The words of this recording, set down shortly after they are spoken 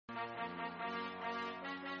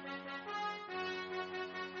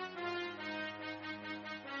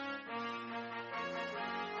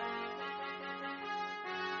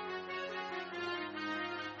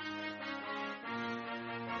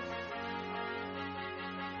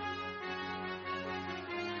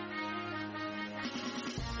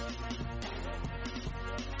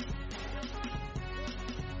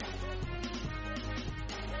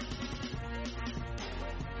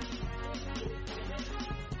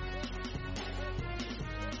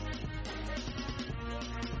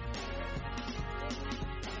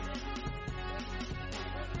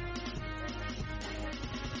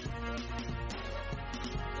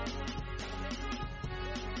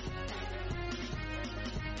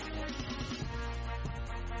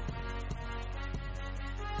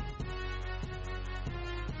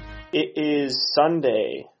It is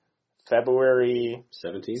Sunday, February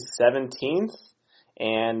 17th,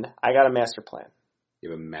 and I got a master plan.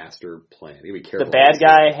 You have a master plan. You gotta be careful. The bad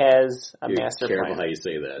guy has a master plan. Careful how you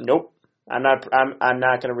say that. Nope. I'm not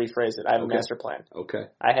going to rephrase it. I have a master plan. Okay.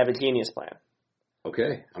 I have a genius plan.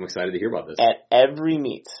 Okay. I'm excited to hear about this. At every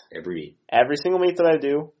meet. Every single meet that I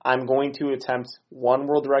do, I'm going to attempt one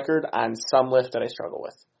world record on some lift that I struggle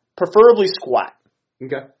with. Preferably squat.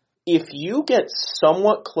 Okay. If you get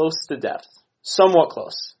somewhat close to depth,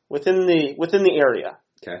 within the area,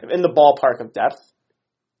 in the ballpark of depth,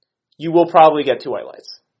 you will probably get 2 white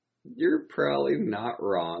lights. You're probably not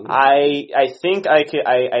wrong. I think I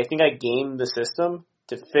gamed the system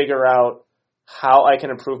to figure out how I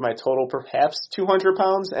can improve my total perhaps 200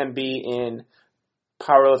 pounds and be in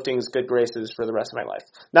powerlifting's good graces for the rest of my life.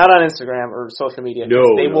 Not on Instagram or social media.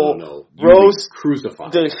 They will roast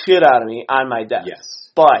the shit out of me on my death. Yes.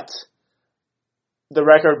 But the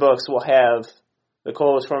record books will have the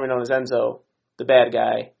coolest formerly known as Enzo, the bad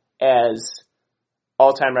guy, as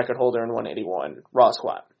all-time record holder in 181 raw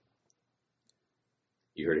squat.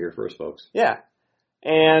 You heard it here first, folks. Yeah.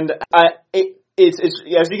 And it's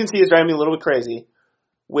as you can see, it's driving me a little bit crazy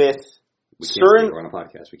with we're on a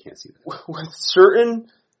podcast. We can't see that. With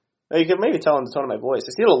certain, you can maybe tell in the tone of my voice.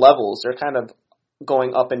 I see the levels. They're kind of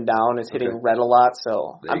going up and down. It's hitting red a lot.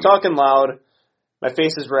 So I'm talking loud. My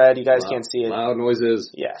face is red. You guys can't see it. Loud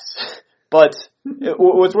noises. Yes. But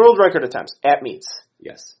with world record attempts at meets.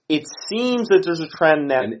 Yes. It seems that there's a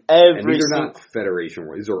trend that and these are not federation.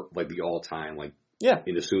 These are like the all-time, in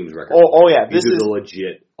the Sooms record. Oh yeah. These are the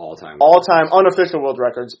legit all-time unofficial world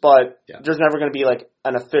records, but there's never going to be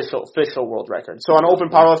an official world record. So on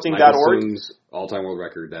openpowerlifting.org. Sooms all-time world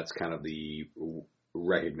record, that's kind of the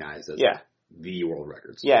recognized as the world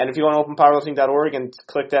records. Yeah, and if you go on openpowerlifting.org and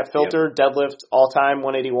click that filter, deadlift all-time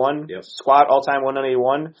 181, squat all-time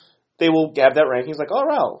 181, they will have that ranking. It's like, oh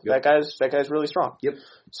wow, that guy's really strong. Yep.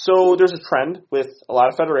 So there's a trend with a lot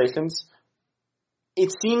of federations.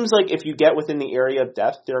 It seems like if you get within the area of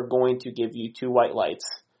depth, they're going to give you 2 white lights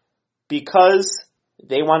because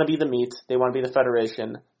they want to be the meet, they want to be the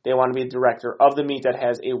federation, they want to be the director of the meet that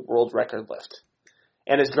has a world record lift.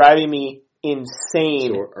 And it's driving me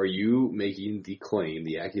insane. So are you making the claim,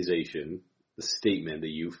 the accusation, the statement that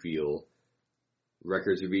you feel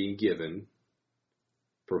records are being given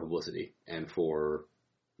for publicity and for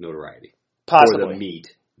notoriety? Possibly. For the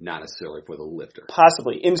meet, not necessarily for the lifter.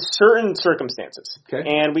 Possibly. In certain circumstances. Okay.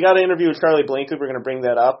 And we got an interview with Charlie Blankenship. We're going to bring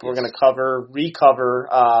that up. Yes. We're going to recover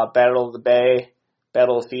Battle of the Bay,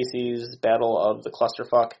 Battle of Feces, Battle of the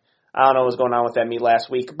Clusterfuck. I don't know what was going on with that meet last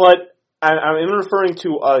week, but I'm referring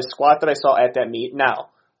to a squat that I saw at that meet. Now,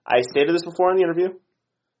 I stated this before in the interview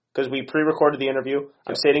because we pre-recorded the interview. Okay.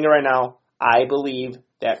 I'm stating it right now. I believe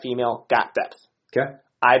that female got depth. Okay.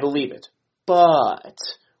 I believe it. But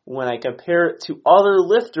when I compare it to other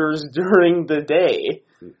lifters during the day,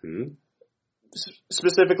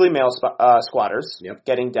 specifically male squatters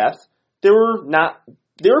getting depth, they were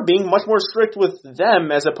being much more strict with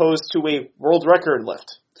them as opposed to a world record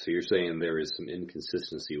lift. So you're saying there is some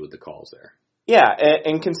inconsistency with the calls there? Yeah,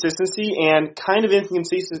 inconsistency and kind of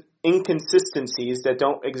inconsistencies that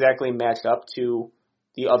don't exactly match up to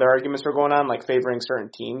the other arguments we're going on, like favoring certain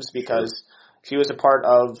teams, because she was a part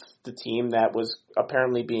of the team that was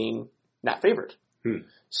apparently being not favored.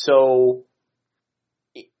 So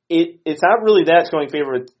it's not really that showing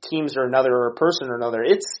favor with teams or another or a person or another.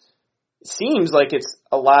 It seems like it's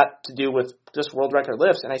a lot to do with just world record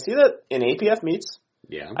lifts. And I see that in APF meets.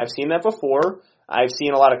 Yeah. I've seen that before. I've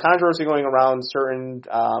seen a lot of controversy going around certain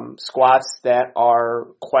squats that are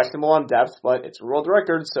questionable on depth, but it's a world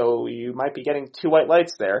record, so you might be getting 2 white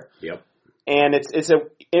lights there. Yep. And it's a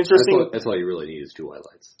interesting. That's all you really need is 2 white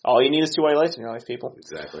lights. All you need is 2 white lights in your life, people.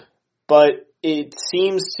 Exactly. But it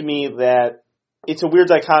seems to me that it's a weird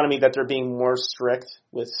dichotomy that they're being more strict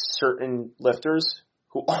with certain lifters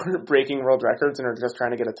who aren't breaking world records and are just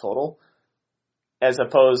trying to get a total, as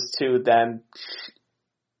opposed to them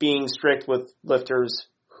being strict with lifters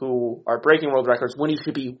who are breaking world records when you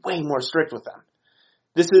should be way more strict with them.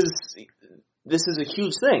 This is a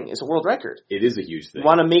huge thing. It's a world record. It is a huge thing. You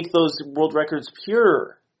want to make those world records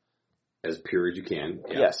pure. As pure as you can.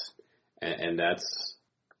 Yeah. Yes. And that's,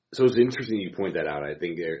 so it's interesting you point that out. I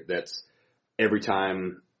think that's every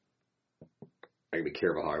time, I can be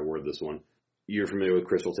careful how I word this one. You're familiar with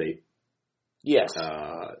Crystal Tate? Yes.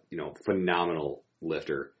 Phenomenal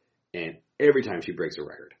lifter. And every time she breaks a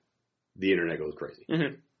record, the internet goes crazy.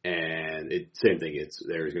 Mm-hmm. And same thing.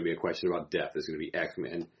 There's going to be a question about depth. There's going to be X.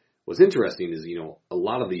 And what's interesting is, a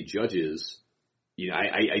lot of the judges,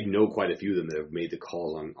 I know quite a few of them that have made the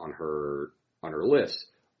calls on her lifts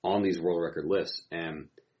on these world record lists, and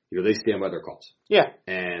they stand by their calls. Yeah.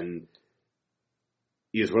 And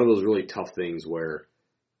it's one of those really tough things where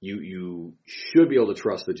you should be able to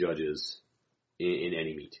trust the judges in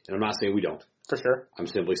any meet. And I'm not saying we don't. For sure. I'm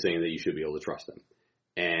simply saying that you should be able to trust them.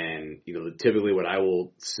 And, typically what I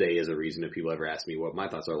will say as a reason if people ever ask me what my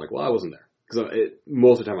thoughts are, like, well, I wasn't there. Because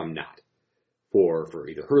most of the time I'm not. For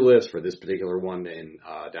either her list, for this particular one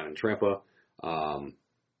down in Trampa.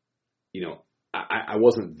 I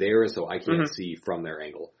wasn't there, so I can't see from their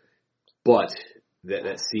angle. But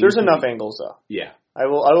that seems there's enough angles, though. Yeah. I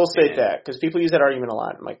will say that, because people use that argument a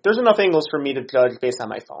lot. I'm like, there's enough angles for me to judge based on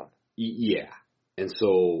my phone. Yeah. And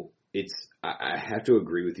so I have to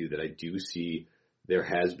agree with you that I do see there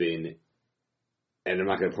has been, and I'm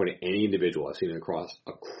not going to point at any individual, I've seen it across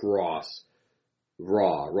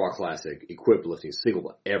Raw Classic, equipped lifting,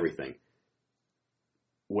 single, everything.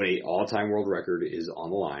 When an all-time world record is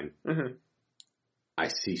on the line, I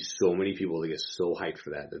see so many people that get so hyped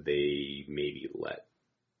for that they maybe let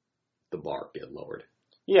the bar get lowered.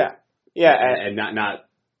 Yeah. And not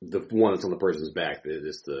the one that's on the person's back,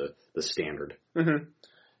 it's the standard. Mm-hmm.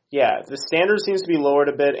 Yeah, the standard seems to be lowered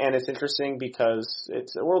a bit, and it's interesting because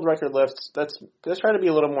it's a world record lift. Let's try to be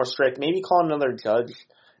a little more strict. Maybe call another judge.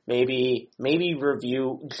 Maybe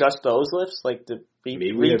review just those lifts, like the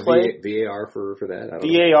maybe replay. We have VAR for that.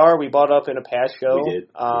 VAR we bought up in a past show. We did.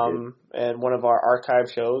 And one of our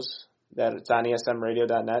archive shows that it's on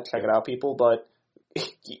ESMradio.net. Check it out, people. But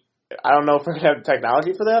I don't know if we're going to have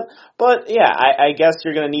technology for that. But yeah, I guess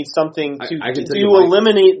you're going to need something to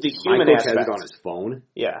eliminate the human aspect. My coach has it on his phone.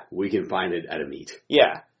 Yeah. We can find it at a meet.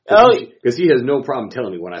 Yeah. Because he has no problem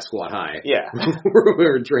telling me when I squat high. Yeah.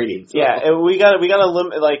 We're in training. So. Yeah, and we gotta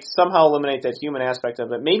somehow eliminate that human aspect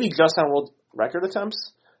of it. Maybe just on world record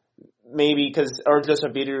attempts. Maybe or just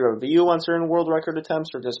a video review on certain world record attempts,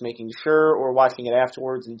 or just making sure, or watching it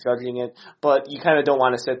afterwards and judging it. But you kind of don't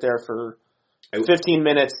want to sit there for 15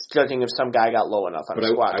 minutes judging if some guy got low enough on a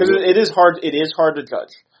squat. Because it is hard. It is hard to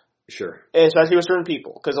judge. Sure. Especially with certain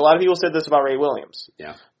people. Because a lot of people said this about Ray Williams.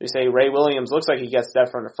 Yeah. They say Ray Williams looks like he gets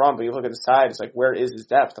depth from the front, but you look at the side, it's like, where is his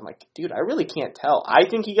depth? I'm like, dude, I really can't tell. I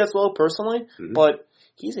think he gets low personally, but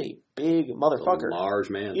he's a big motherfucker. A large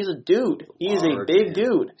man. He's a dude. He's a big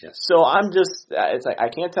dude. Yes. So it's like, I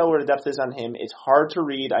can't tell where the depth is on him. It's hard to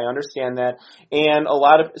read. I understand that. And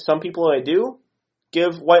some people I do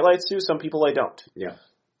give white lights to, some people I don't. Yeah.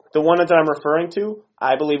 The one that I'm referring to,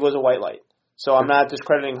 I believe was a white light. So I'm not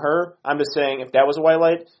discrediting her. I'm just saying if that was a white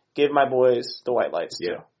light, give my boys the white lights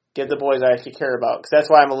too. Give the boys I actually care about. Because that's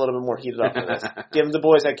why I'm a little bit more heated up for this. Give the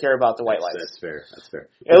boys I care about the white lights. That's fair.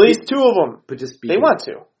 At least two of them. But just they want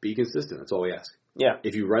to. Be consistent. That's all we ask. Yeah.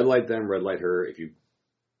 If you red light them, red light her. If you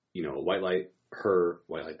white light her,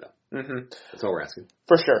 white light them. Mm-hmm. That's all we're asking.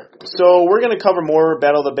 For sure. So we're going to cover more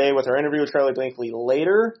Battle of the Bay with our interview with Charlie Blankley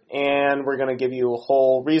later. And we're going to give you a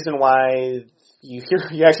whole reason why you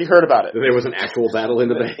actually heard about it. There was an actual battle in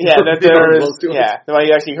the Bay. Yeah, why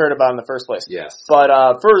you actually heard about it in the first place. Yes. But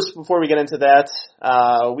first, before we get into that,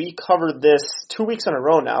 we covered this 2 weeks in a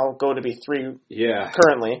row now. Going to be 3. Yeah.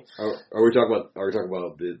 Currently. Are we talking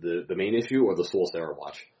about the main issue or the Soul Sarah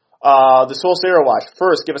watch? The Soul Sarah watch.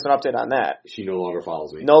 First, give us an update on that. She no longer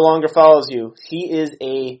follows me. No longer follows you. He is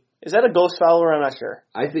Is that a ghost follower? I'm not sure.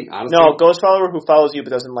 I think honestly. No, ghost follower who follows you but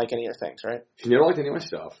doesn't like any of your things, right? She never liked any of my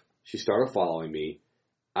stuff. She started following me.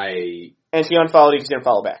 And she unfollowed you because she didn't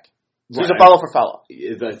follow back. She's a follow for follow.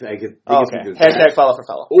 Okay. Hashtag follow for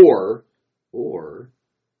follow. Or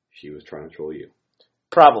she was trying to troll you.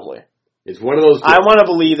 Probably. It's one of those. I want to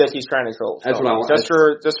believe that she's trying to troll. That's what I want.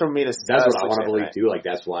 Just for me to. That's what I want to believe too. Like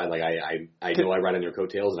that's why. Like I know I ride on your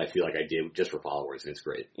coattails, and I feel like I did just for followers, and it's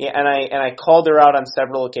great. Yeah, and I called her out on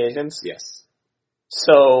several occasions. Yes.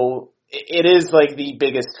 So it is like the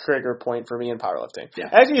biggest trigger point for me in powerlifting. Yeah.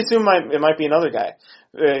 I actually assume it might be another guy.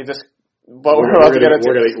 But we're about to get into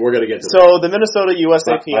it. We're gonna get to so the Minnesota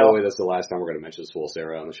USAPL. By the way, that's the last time we're gonna mention Swole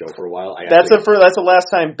Sarah on the show for a while. That's the last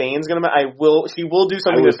time Bane's gonna. She will do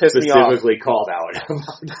something to piss me off. I was specifically called out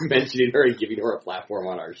about mentioning her and giving her a platform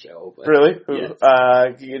on our show. But, really? Yes.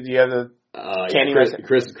 Do you have the?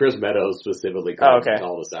 Chris Meadows specifically called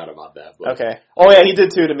us out about that. But. Okay. Oh yeah, he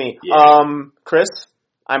did too to me. Yeah. Chris,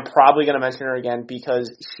 I'm probably gonna mention her again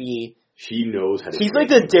because she knows how to. She's like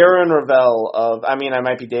the Darren Ravel of. I mean, I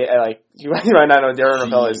might be you might not know what Darren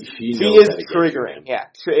Ravel is. She is triggering. Yeah,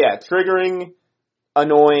 triggering,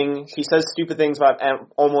 annoying. She says stupid things about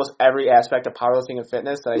almost every aspect of powerlifting and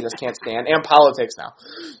fitness that I just can't stand, and politics now.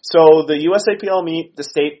 So the USAPL meet, the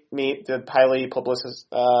state meet, the highly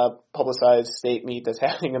publicized state meet that's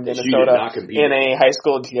happening in Minnesota in a high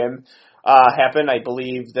school gym. happened, I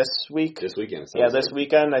believe, this week. This weekend. Yeah, this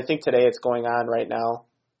weekend. I think today it's going on right now.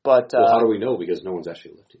 But well, how do we know? Because no one's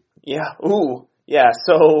actually lifting. Yeah. Ooh. Yeah.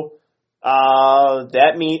 So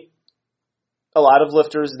that meet, a lot of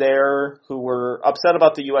lifters there who were upset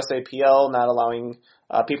about the USAPL not allowing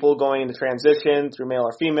people going into transition through male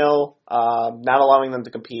or female, not allowing them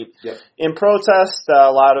to compete. Yep. In protest,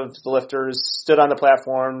 a lot of the lifters stood on the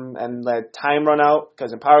platform and let time run out,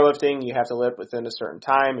 because in powerlifting you have to lift within a certain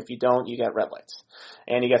time. If you don't, you get red lights.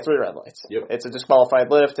 And you get 3 red lights. Yep. It's a disqualified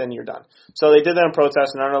lift and you're done. So they did that in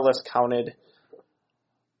protest, and none of the lifts counted.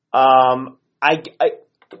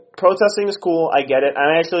 Protesting is cool. I get it.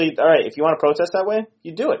 And actually, all right, if you want to protest that way,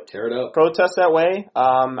 you do it. Tear it up. Protest that way.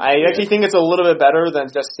 I actually think it's a little bit better than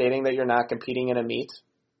just stating that you're not competing in a meet,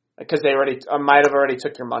 because they might have already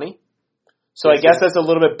took your money. So I guess that's a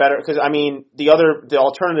little bit better, because I mean the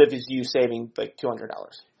alternative is you saving like $200.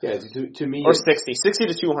 Yeah, to me, or $60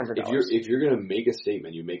 to $200. If you're gonna make a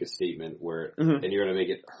statement, you make a statement where and you're gonna make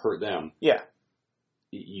it hurt them. Yeah.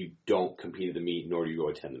 You don't compete at the meet, nor do you go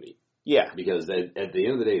attend the meet. Yeah. Because at the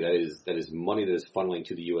end of the day, that is money that is funneling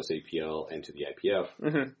to the USAPL and to the IPF.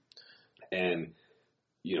 Mm-hmm. And,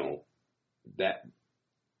 that,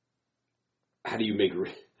 how do you make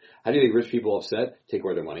rich people upset? Take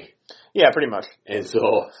away their money. Yeah, pretty much. And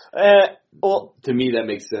so, to me, that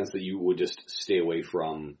makes sense that you would just stay away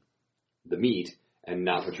from the meet and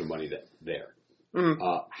not put your money there. Mm-hmm.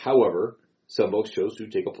 However, some folks chose to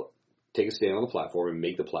take a stand on the platform and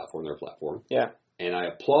make the platform their platform. Yeah. And I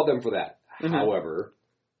applaud them for that. Mm-hmm. However,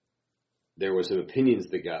 there were some opinions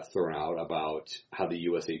that got thrown out about how the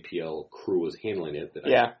USAPL crew was handling it that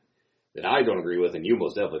I don't agree with, and you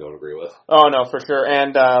most definitely don't agree with. Oh, no, for sure.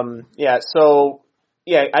 And, I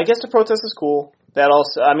guess the protest is cool. That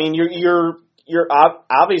also, I mean, you're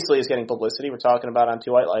obviously it's getting publicity. We're talking about on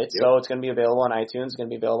Two White Lights, so it's going to be available on iTunes. It's going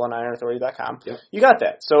to be available on IronAuthority.com. Yep. You got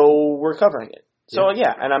that. So we're covering it. So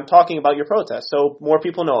and I'm talking about your protest, so more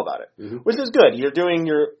people know about it, which is good. You're doing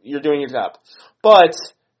your job. But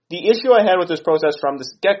the issue I had with this protest from the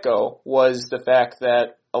get-go was the fact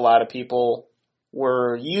that a lot of people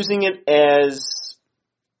were using it as,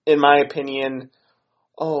 in my opinion,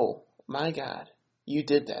 oh my God, you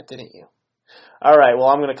did that, didn't you? All right, well,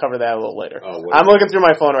 I'm going to cover that a little later. I'm looking through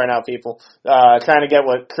my phone right now, people, trying to get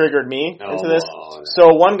what triggered me into this. No.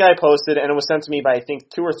 So one guy posted, and it was sent to me by, I think,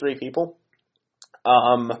 2 or 3 people.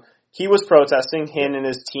 He was protesting, him and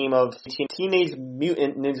his team of Teenage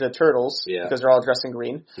Mutant Ninja Turtles, because they're all dressed in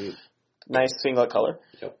green. Nice singlet color.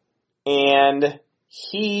 Yep. And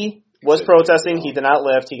he was protesting. He did not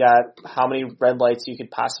lift. He got how many red lights you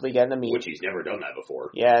could possibly get in a meet. Which he's never done that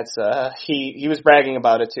before. Yeah, it's he was bragging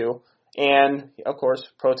about it too. And, of course,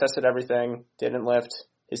 protested everything, didn't lift.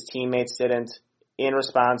 His teammates didn't, in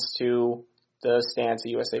response to the stance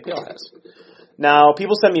the USAPL has. Now,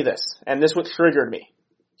 people sent me this, and this what triggered me.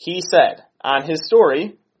 He said on his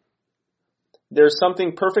story, there's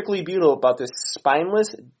something perfectly beautiful about this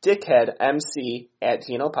spineless dickhead MC at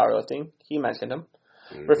Gino Powerlifting. He mentioned him.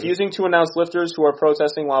 Mm-hmm. Refusing to announce lifters who are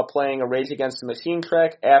protesting while playing a Rage Against the Machine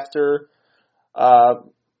track after...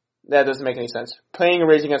 that doesn't make any sense. Playing a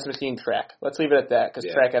Rage Against the Machine track. Let's leave it at that,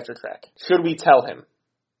 because track after track. Should we tell him?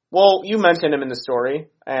 Well, you mentioned him in the story,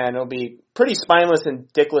 and it'll be pretty spineless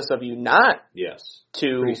and dickless of you not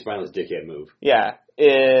to... Pretty spineless dickhead move. Yeah.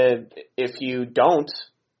 If you don't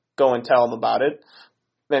go and tell him about it,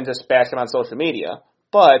 then just bash him on social media.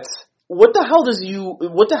 But what the hell do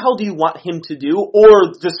you want him to do,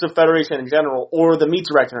 or just the federation in general, or the meet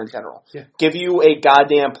director in general? Yeah. Give you a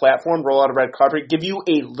goddamn platform, roll out a red carpet, give you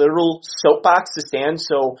a literal soapbox to stand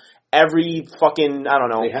so every fucking, I don't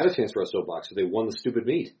know. They had a chance for a soapbox, so they won the stupid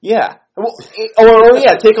meet. Yeah. Well, take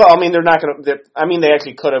all. I mean, they're not going to, they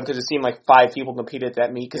actually could have, because it seemed like 5 people competed at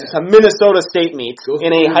that meet, because it's a Minnesota State meet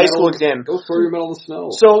in a high school gym. Go throw your medal in the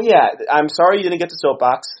snow. So, I'm sorry you didn't get the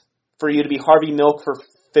soapbox, for you to be Harvey Milk for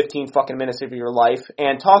 15 fucking minutes of your life,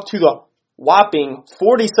 and talk to the whopping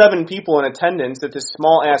 47 people in attendance at this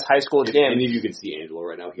small-ass high school gym. Any of you can see Angelo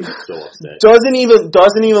right now. He's so upset. Doesn't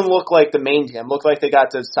even look like the main gym. Look like they got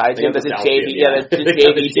the side gym that the JV, the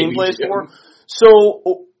JV team plays for. So,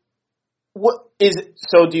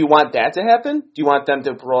 do you want that to happen? Do you want them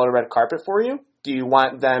to roll out a red carpet for you? Do you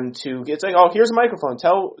want them to, it's like, oh, here's a microphone.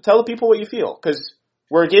 Tell the people what you feel. Because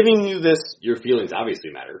we're giving you this. Your feelings obviously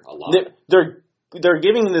matter a lot. They're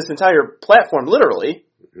giving this entire platform, literally,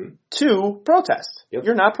 to protest. Yep.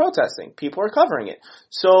 You're not protesting. People are covering it.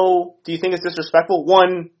 So, do you think it's disrespectful?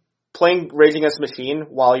 One, playing Rage Against the Machine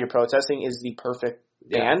while you're protesting is the perfect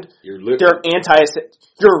Yeah. And You're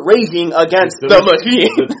you're raging against the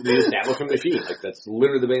machine. The establishment machine. Like, that's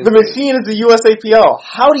literally the main The machine is the USAPL.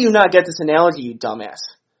 How do you not get this analogy, you dumbass?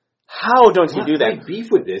 How don't you do that? My beef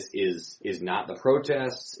with this is not the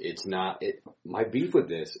protests. It's not it. My beef with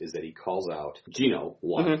this is that he calls out Gino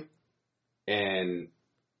one and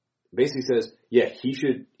basically says, yeah, he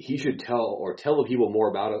should tell the people more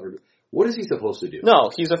about it. What is he supposed to do? No,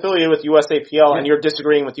 he's affiliated with USAPL, and you're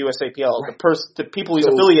disagreeing with USAPL. Right. The people he's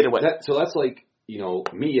affiliated with. So that's like,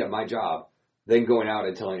 me at my job, then going out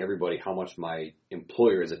and telling everybody how much my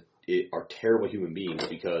employers are terrible human beings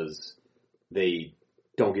because they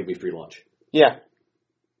don't give me free lunch. Yeah.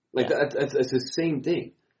 That's the same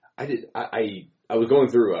thing. I was going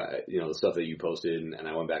through, the stuff that you posted, and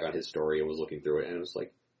I went back on his story and was looking through it, and it was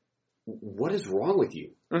like, what is wrong with you?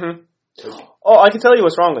 Mm-hmm. Oh, I can tell you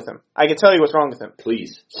what's wrong with him.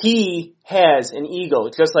 Please. He has an ego,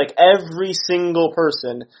 just like every single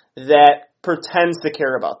person that pretends to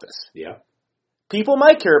care about this. Yeah. People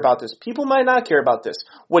might care about this. People might not care about this.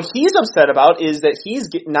 What he's upset about is that he's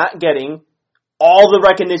not getting all the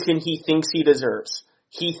recognition he thinks he deserves.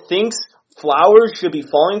 He thinks flowers should be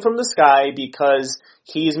falling from the sky because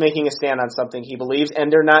he's making a stand on something he believes,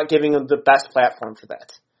 and they're not giving him the best platform for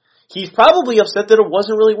that. He's probably upset that it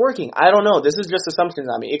wasn't really working. I don't know. This is just assumptions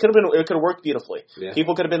on me. It could have worked beautifully. Yeah.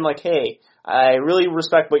 People could have been like, hey, I really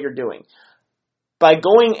respect what you're doing. By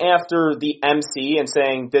going after the MC and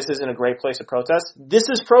saying this isn't a great place to protest, this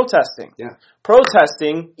is protesting. Yeah.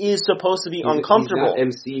 Protesting is supposed to be uncomfortable. He's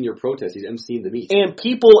not MCing your protest. He's MCing the meet. And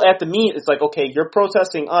people at the meet, it's like, okay, you're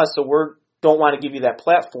protesting us, so don't want to give you that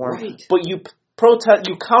platform. Right. But you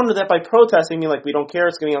counter that by protesting, you're like, we don't care,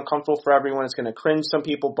 it's going to be uncomfortable for everyone, it's going to cringe some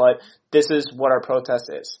people, but this is what our protest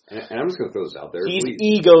is. And I'm just going to throw this out there. He's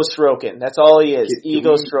ego-stroking. That's all he is,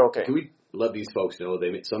 ego-stroking. Can we let these folks know?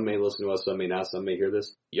 Some may listen to us, some may not, some may hear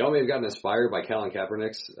this. Y'all may have gotten inspired by Colin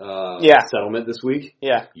Kaepernick's settlement this week.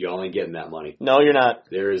 Yeah. Y'all ain't getting that money. No, you're not.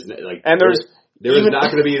 There is not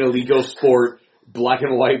going to be an illegal sport black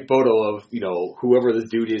and white photo of, whoever this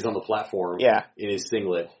dude is on the platform in his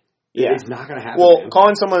singlet. Yeah. It's not going to happen. Well,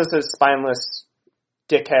 calling someone that says spineless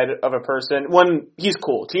dickhead of a person, he's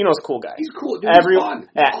cool. Gino's a cool guy. He's cool. Dude, he's fun.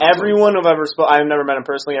 Everyone I've never met him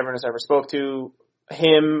personally, everyone has ever spoke to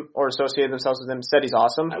him or associated themselves with him said he's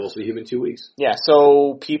awesome. I will see him in 2 weeks. Yeah,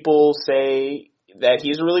 so people say that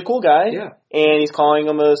he's a really cool guy. Yeah. And he's calling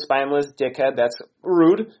him a spineless dickhead. That's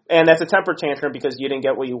rude. And that's a temper tantrum because you didn't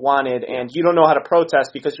get what you wanted and you don't know how to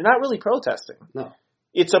protest because you're not really protesting. No.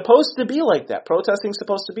 It's supposed to be like that. Protesting's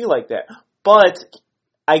supposed to be like that. But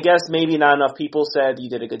I guess maybe not enough people said you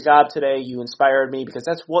did a good job today, you inspired me, because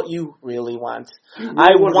that's what you really want.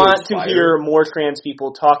 I want to hear more trans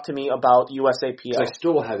people talk to me about USAPL. I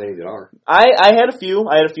still don't have any that are. I had a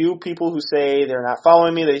few people who say they're not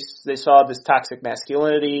following me. They saw this toxic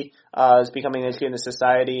masculinity is becoming an issue in the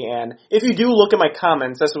society. And if you do look at my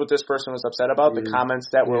comments, that's what this person was upset about, the comments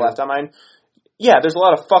that were left on mine. Yeah, there's a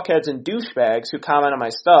lot of fuckheads and douchebags who comment on my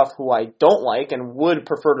stuff who I don't like and would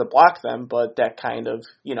prefer to block them, but that kind of,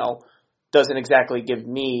 doesn't exactly give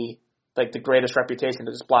me, the greatest reputation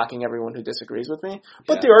of just blocking everyone who disagrees with me.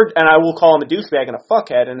 But and I will call them a douchebag and a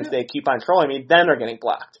fuckhead, and if they keep on trolling me, then they're getting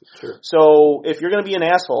blocked. Sure. So if you're going to be an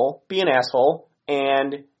asshole,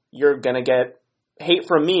 and you're going to get hate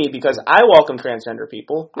from me because I welcome transgender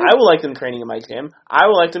people. I will like them training in my gym. I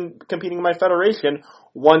will like them competing in my federation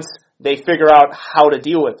once they figure out how to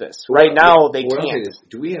deal with this. Right now, they can't.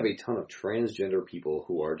 Do we have a ton of transgender people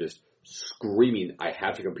who are just screaming, I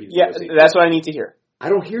have to compete in the USA? That's what I need to hear. I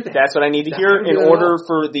don't hear that. That's what I need to hear in order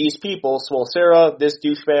for these people, Sarah, this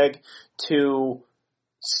douchebag, to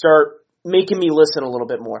start making me listen a little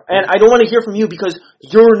bit more. And I don't want to hear from you because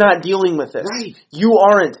you're not dealing with this. Right. You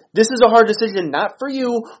aren't. This is a hard decision, not for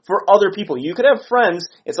you, for other people. You could have friends.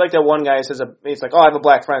 It's like that one guy who says, it's like, I have a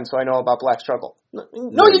black friend, so I know about black struggle. No,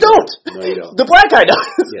 you don't. No, you don't. The black guy does.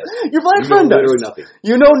 Yes. Your black friend does. Literally nothing.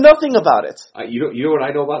 You know nothing about it. You know what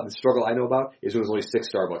I know about? The struggle I know about is when there's only 6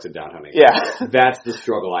 Starbucks in downtown England. Yeah. That's the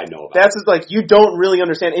struggle I know about. That's just like, you don't really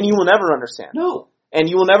understand, and you will never understand. No. And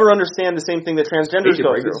you will never understand the same thing that transgenders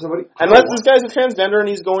go through. Unless this guy's a transgender and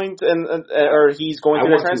he's going to, or he's going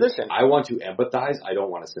through a transition. I want to empathize. I don't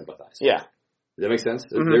want to sympathize. Yeah. Does that make sense?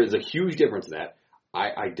 Mm-hmm. There's a huge difference in that.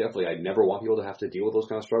 I never want people to have to deal with those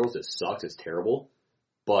kind of struggles. It sucks. It's terrible.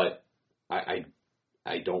 But I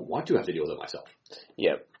don't want to have to deal with it myself.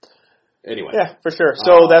 Yep. Anyway. Yeah, for sure.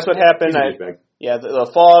 So that's what happened. Yeah, the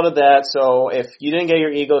fallout of that. So if you didn't get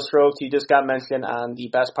your ego stroked, you just got mentioned on the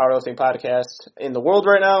best powerlifting podcast in the world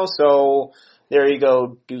right now. So there you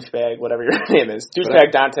go, douchebag, whatever your name is.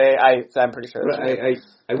 Douchebag Dante, I'm pretty sure. But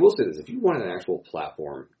I will say this. If you want an actual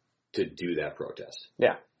platform to do that protest,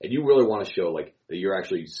 yeah, and you really want to show like that you're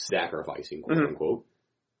actually sacrificing, quote unquote,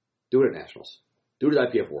 do it at Nationals. Do it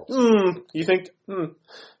at IPF Worlds. You think?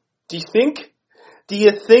 Do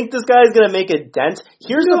you think this guy's gonna make a dent?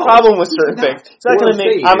 Here's the problem with certain things. It's not gonna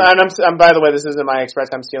make. I'm. By the way, this isn't my express.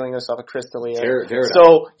 I'm stealing this off of Chris D'Elia.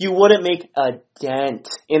 So you wouldn't make a dent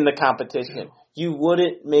in the competition. You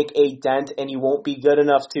wouldn't make a dent, and you won't be good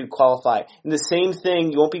enough to qualify. And the same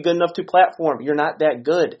thing, you won't be good enough to platform. You're not that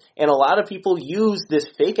good. And a lot of people use this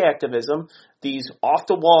fake activism, these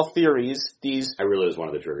off-the-wall theories, these... I really just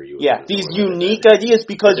wanted to trigger you. Yeah, these unique ideas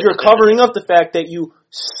because you're covering up the fact that you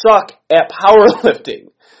suck at powerlifting.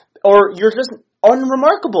 Or you're just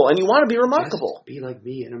unremarkable, and you want to be remarkable. Just be like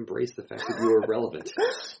me and embrace the fact that you are relevant.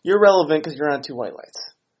 You're relevant because you're on 2 white lights.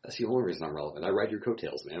 That's the only reason I'm relevant. I ride your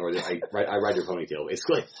coattails, man. Or I ride your ponytail,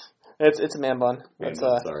 basically. It's a man bun.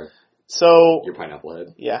 Sorry. So your pineapple head.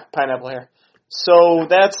 Yeah, pineapple hair. So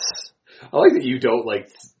that's... I like that you don't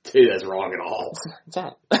say that's wrong at all. It's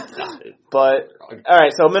not. But,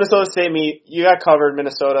 alright, so Minnesota State meet. You got covered,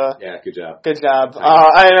 Minnesota. Yeah, good job. Good job.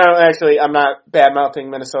 I know, actually, I'm not bad-mouthing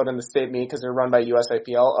Minnesota in the state meet because they're run by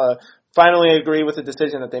USIPL. Finally agree with the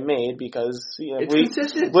decision that they made because we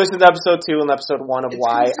listened to episode 2 and episode 1 of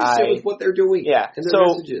why with what they're doing. Yeah. And their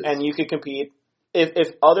messages. And you could compete.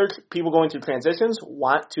 If other people going through transitions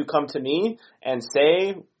want to come to me and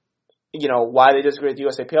say, why they disagree with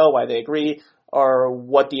USAPL, why they agree, or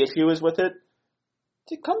what the issue is with it,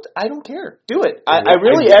 I don't care. Do it. I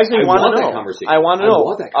really actually want to know. I want to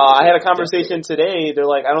know. I had a conversation today. They're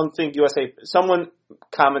like, I don't think someone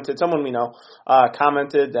we know,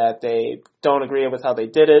 commented that they don't agree with how they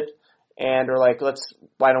did it. And they're like,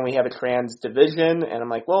 why don't we have a trans division? And I'm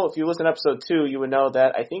like, well, if you listen to episode 2, you would know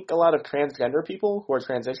that I think a lot of transgender people who are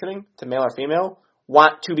transitioning to male or female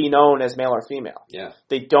want to be known as male or female. Yeah.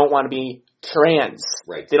 They don't want to be trans.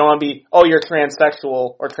 Right. They don't want to be, you're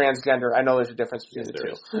transsexual or transgender. I know there's a difference between the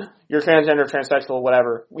two. You're transgender, transsexual,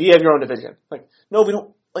 whatever. You have your own division. No, we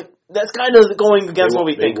don't. That's kind of going against what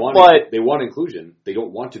we think. But they want inclusion. They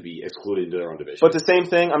don't want to be excluded into their own division. But the same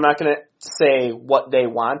thing, I'm not going to say what they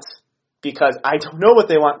want because I don't know what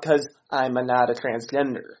they want because I'm not a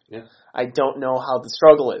transgender. Yeah. I don't know how the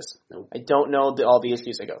struggle is. Nope. I don't know all the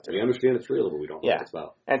issues they go through. We understand it's real, but we don't know what it's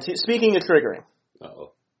about. And speaking of triggering,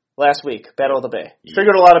 last week, Battle of the Bay.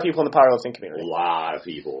 Triggered a lot of people in the powerlifting community. A lot of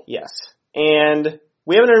people. Yes. And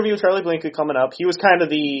we have an interview with Charlie Blinken coming up. He was kind of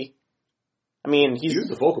he was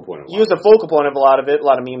the focal point of He was the focal point of a lot of it. A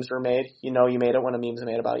lot of memes were made. You made it when a meme's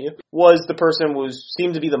made about you. Was the person who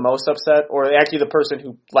seemed to be the most upset, or actually the person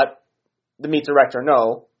who let the meet director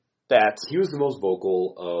know that... He was the most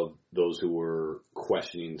vocal of those who were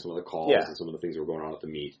questioning some of the calls and some of the things that were going on at the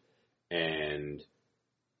meet. And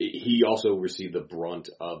he also received the brunt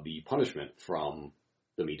of the punishment from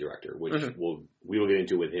the meet director, which we will get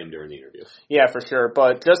into with him during the interview. Yeah, for sure.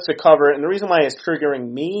 But just to cover it, and the reason why it's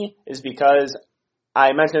triggering me is because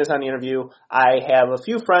I mentioned this on the interview. I have a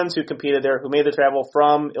few friends who competed there who made the travel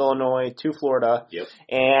from Illinois to Florida. Yep.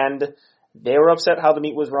 And they were upset how the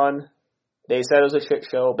meet was run. They said it was a shit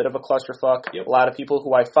show, a bit of a clusterfuck. Yep. A lot of people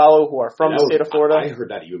who I follow who are from the state of Florida. I heard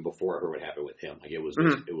that even before I heard what happened with him. It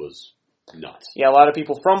was nuts. Yeah, a lot of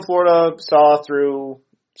people from Florida saw through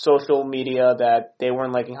social media that they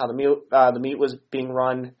weren't liking how the meet was being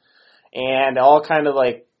run, and it all kind of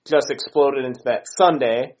just exploded into that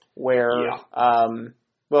Sunday where,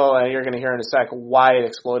 you're going to hear in a sec why it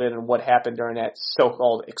exploded and what happened during that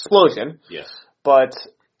so-called explosion. Yes. But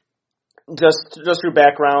just through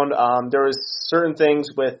background, there was certain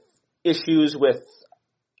things with issues with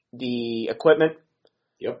the equipment.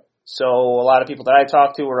 Yep. So a lot of people that I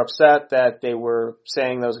talked to were upset that they were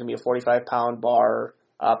saying that was going to be a 45-pound bar,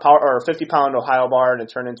 or a 50-pound Ohio bar, and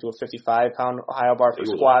it turned into a 55-pound Ohio bar for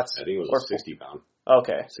squats. I think it was a 60-pound.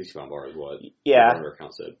 Okay. 60-pound bar is what the burner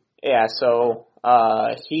account said. Yeah, so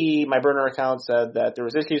my burner account said that there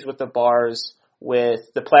was issues with the bars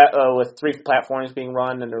with with 3 platforms being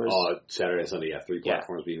run, and there was Saturday and Sunday, 3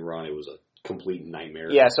 platforms being run. It was a complete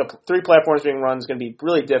nightmare. Yeah, so 3 platforms being run is going to be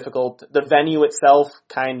really difficult. The venue itself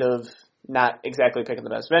kind of not exactly picking the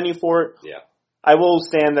best venue for it. Yeah. I will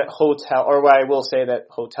say that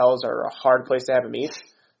hotels are a hard place to have a meet.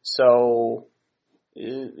 So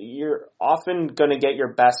you're often going to get your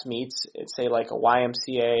best meets at, say, like a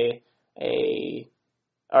YMCA, a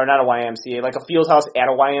or not a YMCA, like a field house at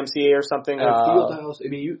a YMCA or something. At a field house, I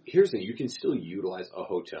mean, here's the thing: you can still utilize a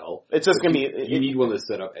hotel. It's just going to be. You need one that's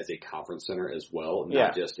set up as a conference center as well,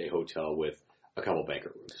 not just a hotel with a couple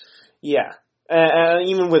banquet rooms. Yeah.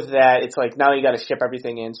 Even with that, it's like now you got to ship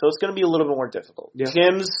everything in, so it's going to be a little bit more difficult. Yeah.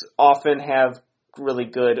 Gyms often have really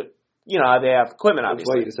good, they have equipment. Obviously, that's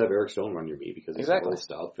why you just have Eric Stone run your meet because they have all this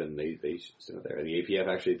stuff and they sit there. And the APF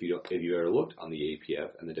actually, if you ever looked on the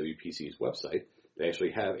APF and the WPC's website, they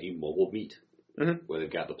actually have a mobile meet where they've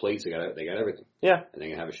got the plates, they got everything. Yeah, and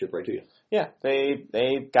they can have it shipped right to you. Yeah, they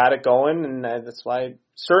got it going, and that's why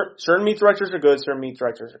certain meet directors are good, certain meet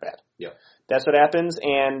directors are bad. Yeah, that's what happens,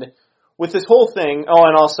 and. With this whole thing,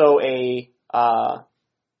 and also a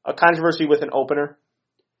controversy with an opener.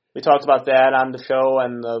 We talked about that on the show,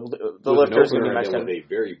 and the lifters and we mentioned with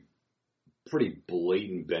a pretty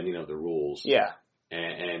blatant bending of the rules. Yeah,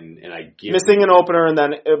 and I give missing an opener and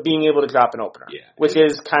then being able to drop an opener. Yeah, which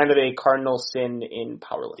is kind of a cardinal sin in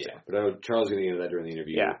powerlifting. Yeah, but I know Charles was getting into that during the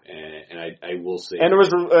interview. Yeah, and I will say, and there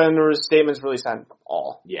was statements released on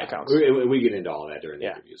all accounts. We get into all that during the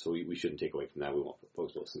interview, so we shouldn't take away from that. We want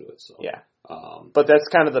folks to listen to it. So but that's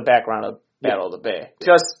kind of the background of Battle of the Bay.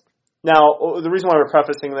 Just now, the reason why we're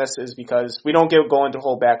prefacing this is because we don't go into the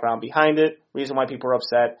whole background behind it. Reason why people are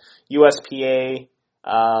upset. USPA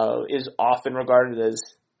is often regarded as,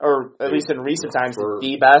 or at least in recent times,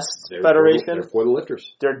 the best federation. They're for the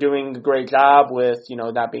lifters. They're doing a great job with,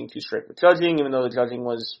 not being too strict with judging, even though the judging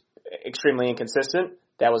was extremely inconsistent.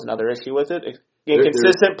 That was another issue with it.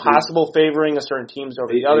 Inconsistent, possible favoring a certain teams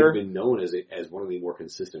over the other. They've been known as one of the more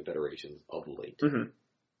consistent federations of late. Mm-hmm.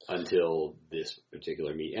 Until this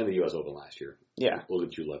particular meet and the U.S. Open last year. Yeah. We'll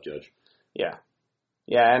let you left judge. Yeah.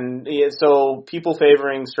 Yeah, and so people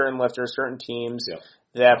favoring certain lifters, certain teams,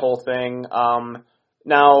 that whole thing.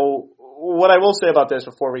 Now, what I will say about this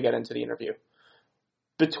before we get into the interview,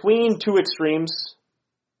 between two extremes,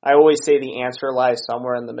 I always say the answer lies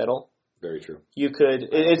somewhere in the middle. Very true.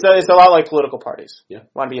 It's a lot like political parties. Yeah. You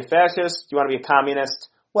want to be a fascist? You want to be a communist?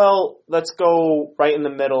 Well, let's go right in the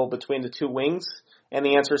middle between the two wings. And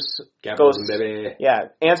the answer goes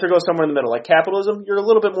somewhere in the middle. Like capitalism, you're a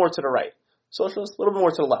little bit more to the right. Socialist, a little bit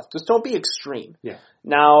more to the left. Just don't be extreme. Yeah.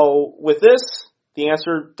 Now, with this, the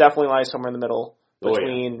answer definitely lies somewhere in the middle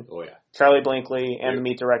between Charlie Blinkley and the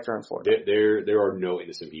meet director in Florida. There are no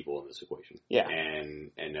innocent people in this equation. Yeah.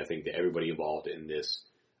 And I think that everybody involved in this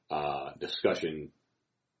discussion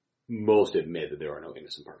most admit that there are no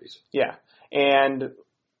innocent parties. Yeah.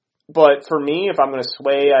 But for me, if I'm going to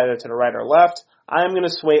sway either to the right or left, I'm going to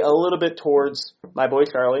sway a little bit towards my boy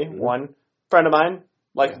Charlie, one friend of mine,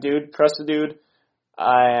 the dude, trust the dude,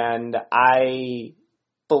 and I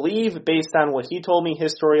believe, based on what he told me,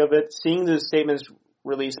 his story of it, seeing the statements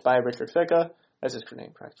released by Richard Ficca, that's his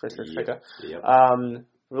name, correct? Richard Ficca. Yep.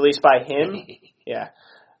 Released by him,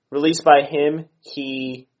 released by him,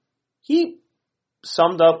 he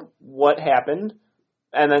summed up what happened.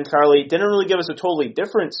 And then Charlie didn't really give us a totally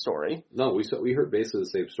different story. No, we heard basically the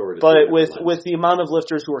same story. But with the amount of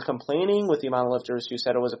lifters who were complaining, with the amount of lifters who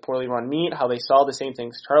said it was a poorly run meet, how they saw the same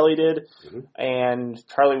things Charlie did, and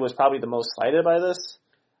Charlie was probably the most slighted by this,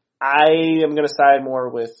 I am going to side more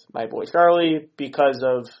with my boy Charlie because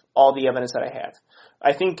of all the evidence that I have.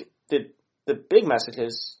 I think that the big message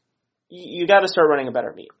is you got to start running a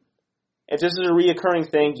better meet. If this is a reoccurring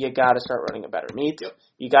thing, you got to start running a better meet. Yep.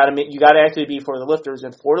 You got to actually be for the lifters,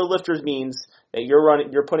 and for the lifters means that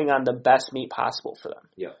you're putting on the best meet possible for them.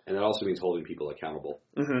 Yeah, and that also means holding people accountable.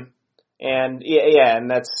 Mm-hmm. And and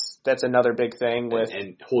that's another big thing with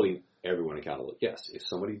and holding everyone accountable. Yes, if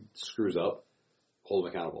somebody screws up, hold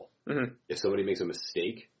them accountable. Mm-hmm. If somebody makes a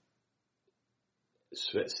mistake,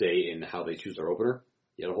 say in how they choose their opener,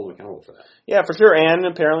 you got to hold them accountable for that. Yeah, for sure. And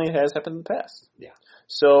apparently it has happened in the past. Yeah.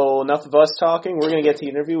 So enough of us talking. We're going to get to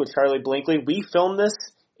the interview with Charlie Blinkley. We filmed this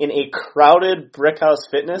in a crowded Brickhouse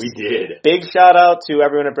Fitness. We did. Big shout out to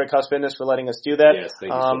everyone at Brickhouse Fitness for letting us do that. Yes,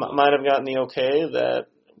 thank you so much. Might have gotten the okay that,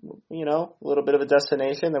 a little bit of a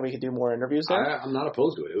destination that we could do more interviews in. I'm not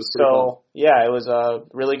opposed to it. It was pretty fun. Yeah, it was a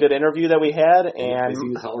really good interview that we had. And they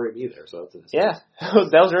seemed to tolerate me there, so that's yeah,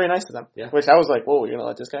 that was very nice of them. Yeah. Which I was like, whoa, you're going to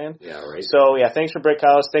let this guy in? Yeah, right. So, thanks for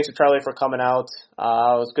Brickhouse. Thanks to Charlie for coming out. It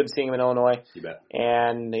was good seeing him in Illinois. You bet.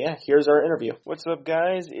 And, here's our interview. What's up,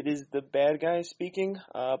 guys? It is the bad guy speaking.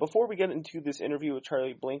 Before we get into this interview with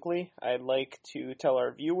Charlie Blinkley, I'd like to tell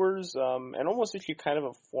our viewers and almost issue kind of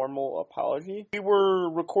a formal apology. We were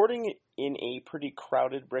recording in a pretty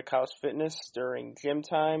crowded Brickhouse Fitness during gym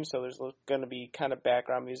time, so there's going to be kind of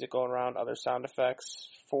background music going around, other sound effects.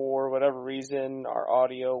 For whatever reason, our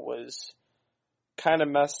audio was kind of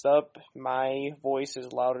messed up. My voice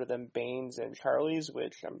is louder than Bane's and Charlie's,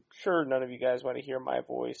 which I'm sure none of you guys want to hear my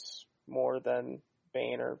voice more than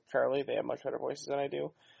Bane or Charlie. They have much better voices than I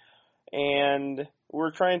do. And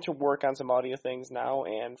we're trying to work on some audio things now,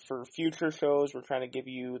 and for future shows, we're trying to give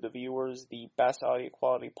you, the viewers, the best audio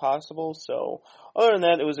quality possible. So, other than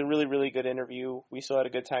that, it was a really, really good interview. We still had a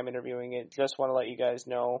good time interviewing it. Just want to let you guys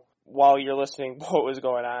know, while you're listening, what was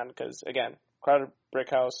going on, because, again, crowded brick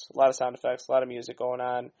house, a lot of sound effects, a lot of music going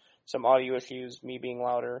on, some audio issues, me being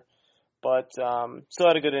louder. But still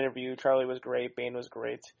had a good interview. Charlie was great. Bane was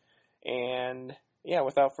great. And yeah,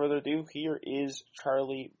 without further ado, here is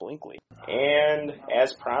Charlie Blinkley. And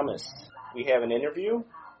as promised, we have an interview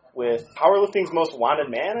with powerlifting's most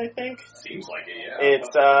wanted man, I think. Seems like it, yeah. It's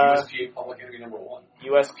USPA public enemy number 1.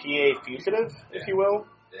 USPA fugitive, if you will.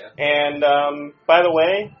 Yeah. And by the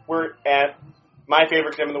way, we're at my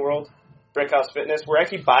favorite gym in the world, Brickhouse Fitness. We're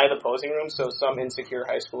actually by the posing room, so some insecure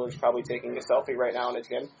high schooler's probably taking a selfie right now in a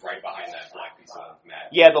gym. Right behind that black piece of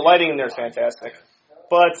mat. Yeah, the lighting in there is fantastic.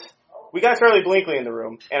 But we got Charlie Blinkley in the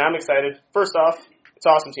room, and I'm excited. First off, it's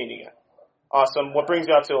awesome seeing you again. Awesome. What brings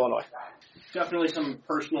you out to Illinois? Definitely some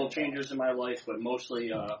personal changes in my life, but mostly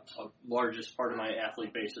a largest part of my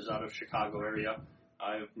athlete base is out of Chicago area.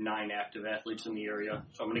 I have 9 active athletes in the area,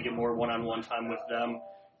 so I'm going to get more one-on-one time with them,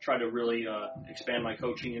 try to really expand my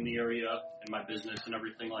coaching in the area and my business and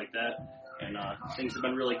everything like that. And things have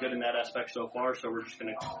been really good in that aspect so far, so we're just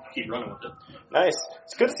going to keep running with it. Nice.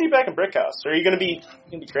 It's good to see you back in Brickhouse. Are you going to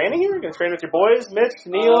be training here? Are you going to train with your boys, Mitch,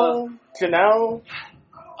 Neil, Janelle?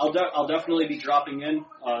 I'll definitely be dropping in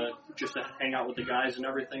just to hang out with the guys and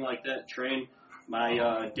everything like that, train.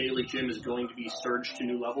 My daily gym is going to be surged to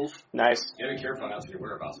new levels. Nice. You gotta be careful not to your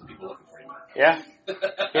whereabouts of people looking for you. Yeah.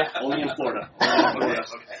 Yeah. Only in Florida. Okay.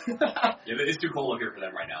 Yeah, it's too cold up here for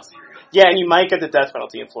them right now, so you're good. Yeah, and you might get the death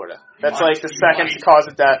penalty in Florida. That's like the second cause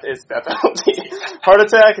of death is death penalty. Heart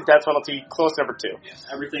attack, death penalty, close number 2. Yes.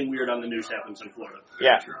 Everything weird on the news happens in Florida.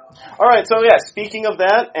 Yeah. True. All right, so yeah, speaking of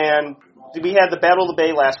that, and we had the Battle of the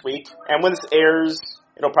Bay last week, and when this airs,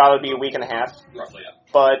 it'll probably be a week and a half. Roughly, yeah.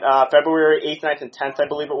 But February 8th, 9th, and 10th, I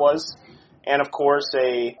believe it was. And, of course,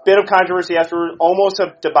 a bit of controversy after almost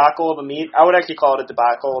a debacle of a meet. I would actually call it a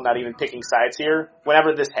debacle, not even picking sides here.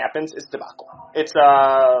 Whenever this happens, it's debacle. It's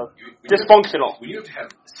dysfunctional. When you have to have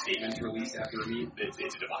statements released after a meet, it's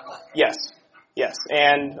a debacle. Yes. Yes.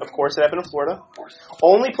 And, of course, it happened in Florida. Of course.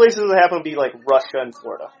 Only places that happen would be, like, Russia and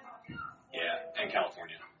Florida. Yeah, and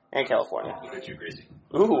California. And California. A bit too crazy.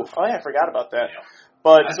 Ooh. Oh, yeah, I forgot about that. Yeah.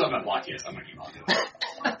 But I still haven't blocked yet, so I'm going to keep on doing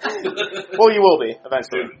it. well, you will be,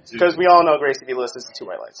 eventually. Because we all know Gracie V listens to Two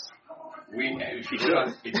White Lights. If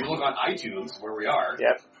you look on iTunes, where we are,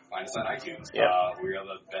 Yep. find us on iTunes. Yep. We are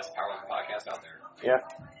the best powerlifting podcast out there.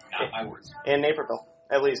 Yep. Not my words. In Naperville,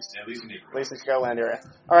 at least. At least in Naperville. At least in Chicagoland area.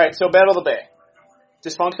 All right, so Battle of the Bay.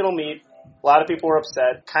 Dysfunctional meet. A lot of people were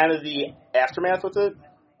upset. Kind of the aftermath with it.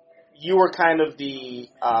 You were kind of the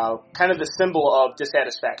symbol of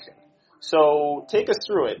dissatisfaction. So take us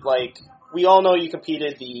through it. Like, we all know you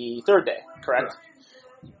competed the third day, correct?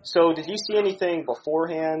 So did you see anything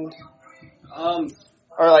beforehand?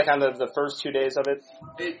 Or like on the first 2 days of it?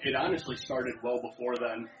 It honestly started well before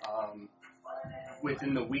then.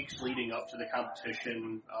 Within the weeks leading up to the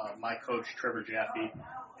competition, my coach, Trevor Jaffe,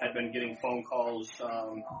 had been getting phone calls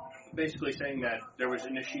basically saying that there was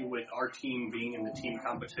an issue with our team being in the team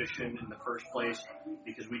competition in the first place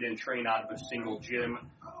because we didn't train out of a single gym.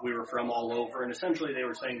 We were from all over, and essentially they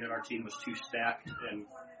were saying that our team was too stacked and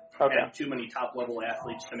had too many top-level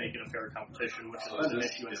athletes to make it a fair competition, which is an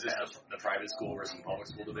issue in the past. The private school versus public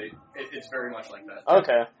school debate? It's very much like that.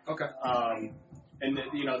 Okay. And,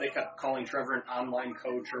 they kept calling Trevor an online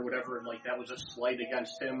coach or whatever, and, that was a slight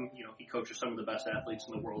against him. He coaches some of the best athletes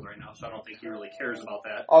in the world right now, so I don't think he really cares about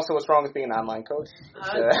that. Also, what's wrong with being an online coach?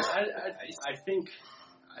 I think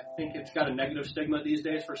it's got a negative stigma these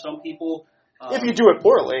days for some people. If you do it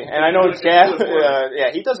poorly, and I know Gav,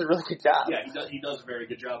 he does a really good job. Yeah, he does a very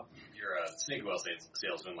good job. You're a snake oil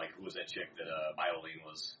salesman, who was that chick that Bioline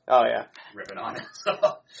was ripping on?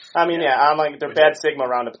 I mean, online, there's bad stigma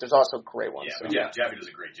around it, but there's also great ones. Jaffe does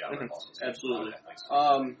a great job. Mm-hmm. Absolutely.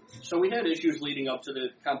 So we had issues leading up to the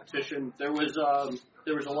competition. There was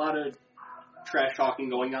a lot of trash talking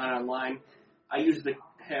going on online. I used the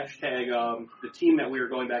hashtag, the team that we were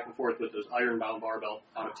going back and forth with was Ironbound Barbell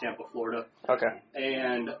out of Tampa, Florida. Okay.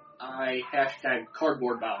 And I hashtagged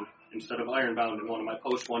Cardboard Bound instead of Ironbound in one of my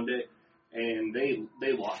posts one day, and they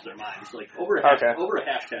lost their minds, over a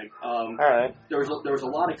hashtag. All right. There was a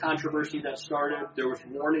lot of controversy that started. There was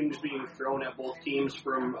warnings being thrown at both teams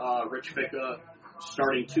from Rich Ficca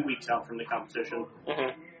starting 2 weeks out from the competition.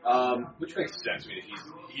 Mm-hmm. Which makes sense. I mean,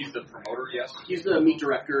 if he's the promoter, yes. He's the meet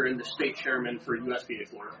director and the state chairman for USPA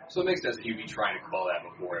Florida. So it makes sense that he'd be trying to call that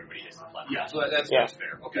before everybody hits the platform. Yeah. So that's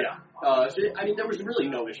fair. Okay. Yeah. So, I mean, there was really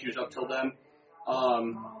no issues up till then.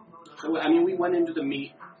 So, I mean, we went into the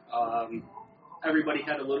meet. Everybody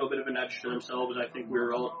had a little bit of an edge to themselves. I think we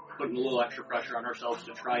were all putting a little extra pressure on ourselves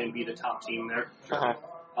to try and be the top team there.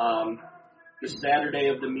 The Saturday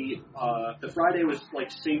of the meet, the Friday was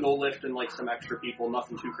like single lift and like some extra people.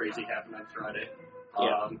 Nothing too crazy happened on Friday.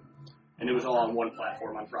 And it was all on one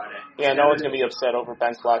platform on Friday. Yeah, no one's going to be upset over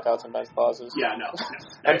bench blockouts and bench pauses. Yeah, no.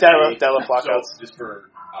 And deadlift blockouts. So just for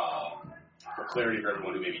clarity for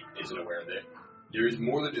everyone who maybe isn't aware of it, there is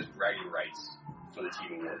more than just bragging rights for the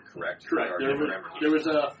team award, correct? Correct. There was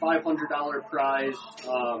a $500 prize,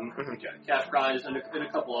 cash prize, and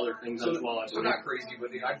a couple other things as well. So not crazy,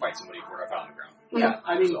 but I'd fight somebody for it if I found the ground. Yeah,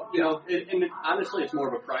 I mean, honestly, it's more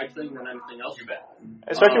of a pride thing than anything else. You bet.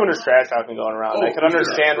 Especially when there's trash talking going around. I can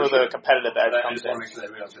understand where the competitive edge I comes just in. want to make sure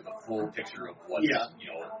that everybody else has the full picture of what's,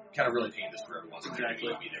 kind of really paint this for everyone. So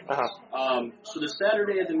Exactly. So So the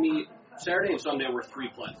Saturday of the meet, Saturday and Sunday were 3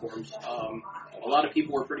 platforms. A lot of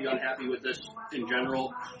people were pretty unhappy with this in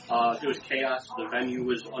general. It was chaos. The venue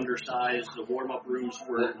was undersized. The warm-up rooms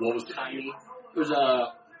were tiny. It was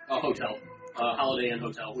a hotel, a Holiday Inn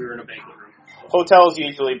hotel. We were in a banquet room. Hotels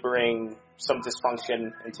usually bring some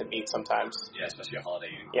dysfunction into meet sometimes. Yeah, especially a Holiday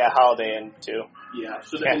Inn. Yeah, Holiday Inn too. Yeah,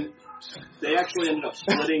 so then they actually ended up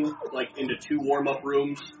splitting like into 2 warm-up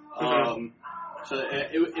rooms. So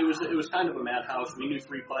it was kind of a madhouse. We knew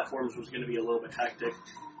 3 platforms was going to be a little bit hectic.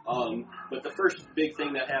 But the first big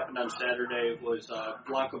thing that happened on Saturday was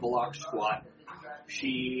Blanca Balak's squat.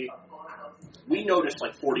 We noticed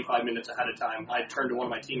like 45 minutes ahead of time. I turned to one of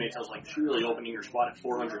my teammates. I was like, she's really opening her squat at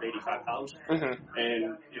 485 pounds.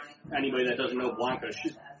 And if anybody that doesn't know Blanca,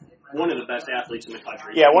 she's one of the best athletes in the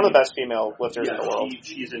country. Yeah, one of the best female lifters in the world.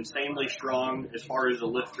 She's insanely strong. As far as a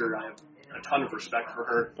lifter, I have a ton of respect for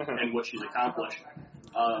her and what she's accomplished.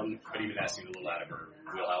 But even that seemed a little out of her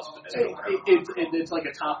wheelhouse. It's like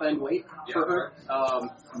a top end weight for her.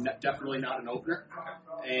 Definitely not an opener.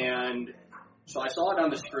 And so I saw it on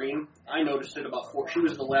the screen. I noticed it about 4. She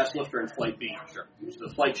was the last lifter in Flight B. Sure. So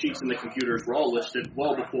the flight sheets and the computers were all listed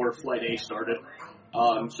well before Flight A started.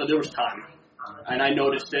 So there was time. And I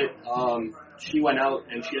noticed it. She went out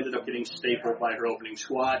and she ended up getting stapled by her opening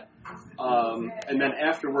squat. And then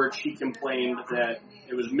afterwards she complained that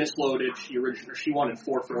it was misloaded. She wanted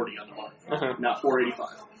 440 on the bar, not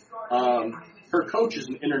 485. Her coach is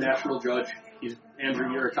an international judge. He's Andrew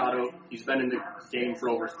Uricato. He's been in the game for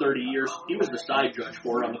over 30 years. He was the side judge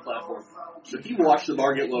for her on the platform. So he watched the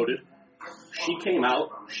bar get loaded. She came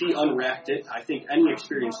out. She unracked it. I think any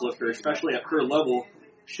experienced lifter, especially at her level,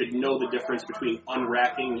 should know the difference between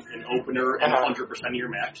unracking an opener and 100% of your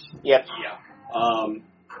max. Yep. Yeah.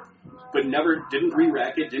 But didn't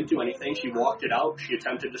re-rack it, didn't do anything. She walked it out. She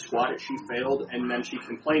attempted to squat it. She failed, and then she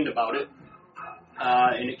complained about it.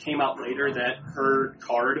 And it came out later that her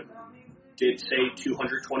card did say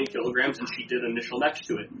 220 kilograms, and she did initial next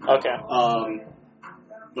to it. Okay.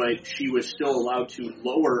 But she was still allowed to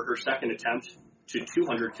lower her second attempt to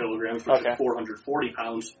 200 kilograms, which is 440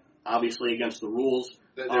 pounds, obviously against the rules.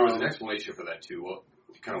 There was an explanation for that, too. What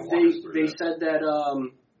kind of walk us through They that? said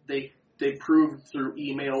that they proved through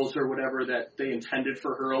emails or whatever that they intended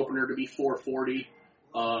for her opener to be 440,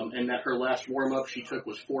 and that her last warm-up she took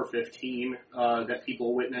was 415, that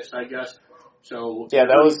people witnessed, I guess. So yeah,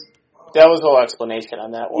 that was the whole explanation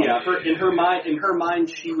on that one. Yeah, in her mind,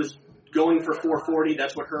 she was going for 440.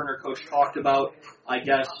 That's what her and her coach talked about. I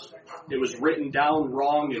guess it was written down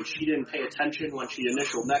wrong, and she didn't pay attention when she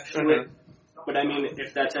initial next to it. But I mean,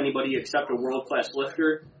 if that's anybody except a world-class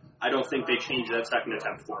lifter, I don't think they changed that second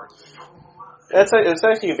attempt for her. That's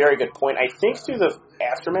actually a very good point. I think through the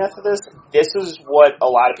aftermath of this is what a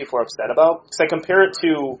lot of people are upset about. Because I compare it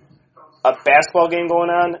to a basketball game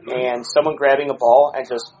going on and someone grabbing a ball and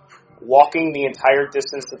just walking the entire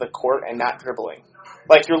distance of the court and not dribbling.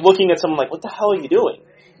 Like, you're looking at someone like, what the hell are you doing?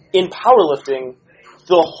 In powerlifting,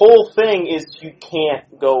 the whole thing is you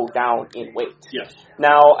can't go down in weight. Yes.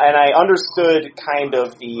 Now, and I understood kind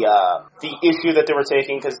of the issue that they were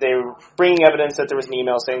taking because they were bringing evidence that there was an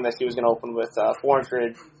email saying that she was going to open with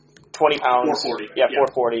 420 pounds. 440. Yeah,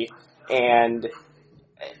 440. And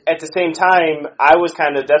at the same time, I was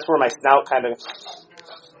that's where my snout kind of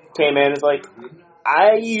came in. It's like,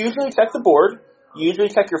 I usually check the board. You usually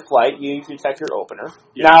check your flight. You usually check your opener.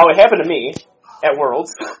 Yeah. Now, it happened to me at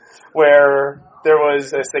Worlds where there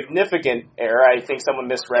was a significant error. I think someone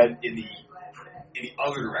misread. In the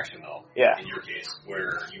other direction, though. Yeah. In your case,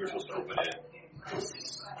 where you were supposed to open it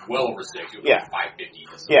well over 6. It was Yeah. like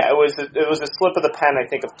 550. Yeah, it was a slip of the pen, I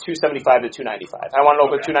think, of 275 to 295. I wanted to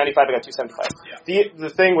open 295, I got 275. Yeah. The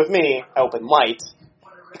thing with me, I opened light.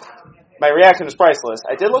 My reaction was priceless.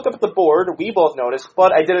 I did look up at the board. We both noticed,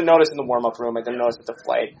 but I didn't notice in the warm-up room. I didn't notice at the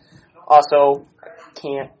flight. Also,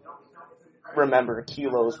 can't remember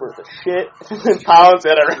kilos worth of shit in pounds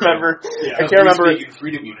that I remember. Yeah, I can't remember. We speak in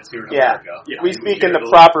freedom units here in America. Yeah, we speak in the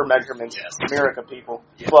proper measurements. Yes. America people.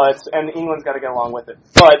 Yes. And England's got to get along with it.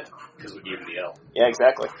 But because we gave him the L. yeah,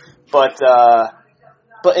 exactly. But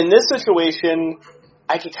in this situation,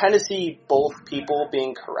 I could kind of see both people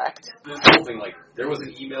being correct. This whole thing, like, there was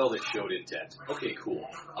an email that showed intent. Okay, cool.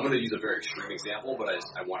 I'm going to use a very extreme example, but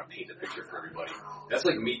I want to paint the picture for everybody. That's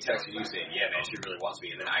like me texting you saying, yeah, man, she really wants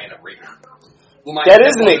me, and then I end up raping her. Well, that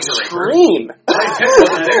is an extreme. My intent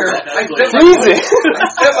wasn't there. I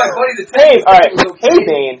sent my buddy the text. Hey, all right.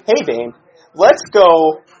 Hey, Bane. Let's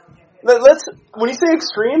go. Let's. When you say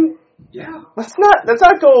extreme, yeah. Let's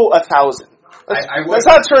not go 1,000. Let's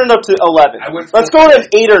not turn it up to 11. Let's go to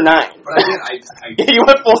 8 or 9. But I did. You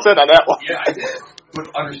went full set on that one. Yeah, I did. But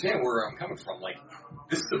understand where I'm coming from. Like,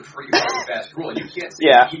 this is a pretty fast rule. You can't say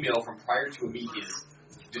an email from prior to a meet is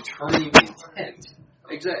determining intent.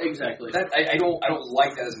 Exactly. I don't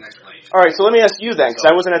like that as an explanation. All right, so let me ask you then, because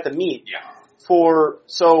I wasn't at the meet. Yeah.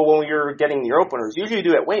 So when you're getting your openers, usually you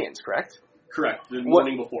do at weigh-ins, correct? Correct. The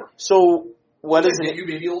morning before. So what is it? You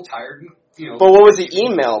may be a little tired, But what was the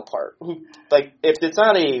email part? Like, if it's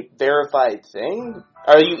not a verified thing,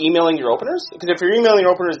 are you emailing your openers? Because if you're emailing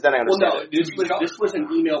your openers, then I understand. Well, no, this was an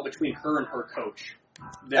email between her and her coach.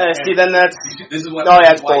 See, then that's this is what. No,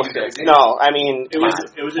 that's bullshit. No, I mean it was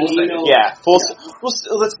an email. Yeah,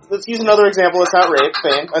 let's use another example. It's not rape,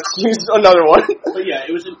 Bane. Let's use another one. But yeah,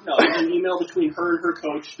 it was an email between her and her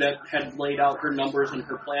coach that had laid out her numbers and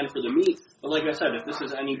her plan for the meet. But like I said, if this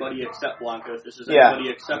is anybody except Blanca, if this is anybody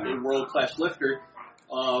except a world class lifter,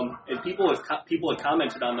 and people had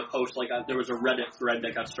commented on the post, like there was a Reddit thread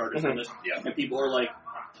that got started from this, and people are like,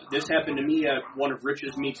 this happened to me at one of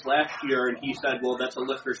Rich's meets last year, and he said, well, that's a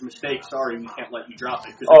lifter's mistake. Sorry, we can't let you drop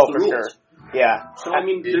it. Oh, for sure. Yeah. So, I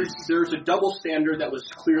mean, there's a double standard that was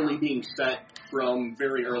clearly being set from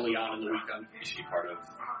very early on in the weekend. Is she part of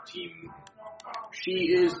team?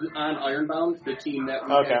 She is on Ironbound, the team that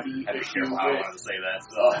we had the issue with. I wanted to say that.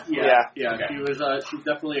 So. Yeah. Okay. She's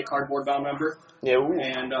definitely a cardboard bound member. Yeah. Ooh.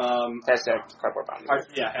 And hashtag cardboard bound.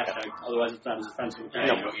 Hashtag. Otherwise, it's not as offensive.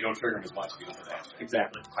 You don't trigger them as much if you don't put that.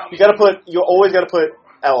 Exactly. You always gotta put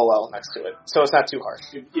LOL next to it, so it's not too harsh.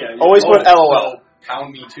 Yeah. Always put LOL. So,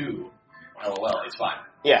 pound me too. LOL. It's fine.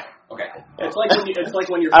 Yeah. Okay. It's like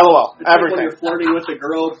when you're LOL. It's like when you're flirting with a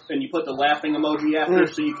girl and you put the laughing emoji after,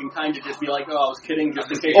 so you can kind of just be like, "Oh, I was kidding," just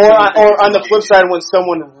in case. Or on the flip side, when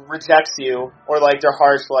someone rejects you, or like they're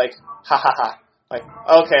harsh, like ha ha ha. Like,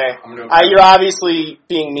 okay, you're obviously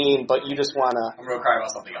being mean, but you just wanna. I'm gonna cry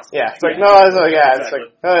about something else. Yeah, it's like it's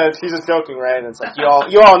like she's just joking, right? And it's like you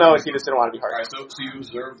all know she just didn't want to be hard. All right, so you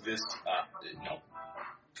observe this,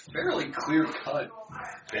 fairly clear cut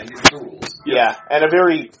bending of the rules. Yeah, and a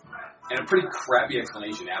pretty crappy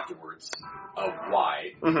explanation afterwards of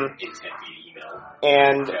why intent via email.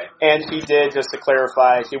 And she did, just to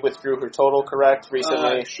clarify, she withdrew her total, correct,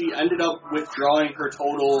 recently? She ended up withdrawing her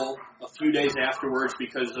total a few days afterwards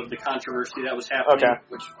because of the controversy that was happening. Okay.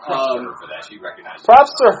 Which props to her for that. She recognized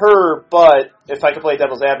props to her, but if I could play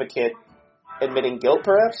devil's advocate, admitting guilt,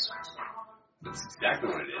 perhaps? That's exactly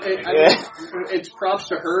what it is. It's props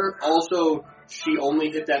to her. Also, she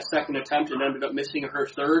only hit that second attempt and ended up missing her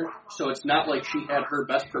third, so it's not like she had her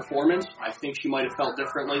best performance. I think she might have felt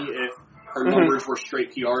differently if her numbers were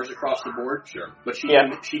straight PRs across the board. Sure. But she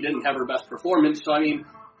didn't have her best performance, so I mean,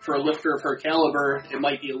 for a lifter of her caliber, it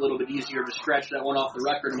might be a little bit easier to scratch that one off the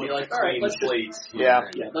record and be like, all right, let's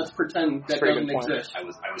let's pretend that doesn't exist. I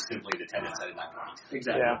was simply the attendance. I did not compete.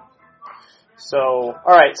 Exactly. Yeah. So,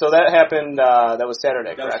 all right, so that happened, that was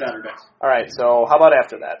Saturday, correct? That was Saturday. All right, so how about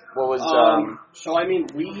after that? What was, So, I mean,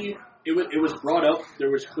 it was brought up.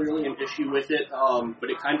 There was clearly an issue with it, but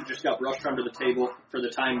it kind of just got brushed under the table for the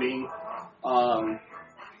time being.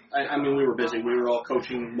 I mean, we were busy. We were all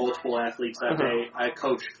coaching multiple athletes that day. I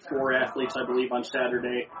coached 4 athletes, I believe, on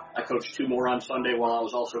Saturday. I coached 2 more on Sunday while I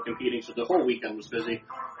was also competing, so the whole weekend was busy.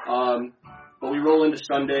 But we roll into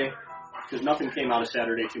Sunday, because nothing came out of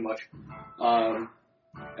Saturday too much.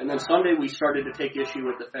 And then Sunday we started to take issue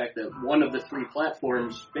with the fact that one of the 3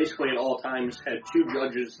 platforms, basically at all times, had 2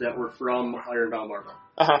 judges that were from Ironbound Barbell.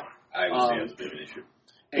 I understand it's a bit of an issue.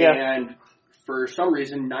 And for some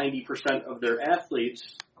reason, 90% of their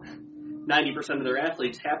athletes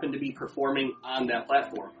happened to be performing on that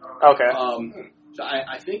platform. Okay. So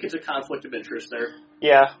I think it's a conflict of interest there.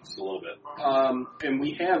 Yeah. Just a little bit. And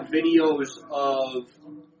we have videos of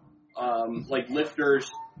like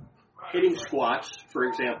lifters hitting squats, for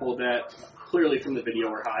example, that clearly from the video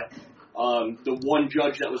are high. The one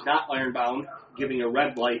judge that was not ironbound giving a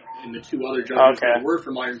red light, and the two other judges that were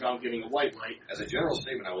from ironbound giving a white light. As a general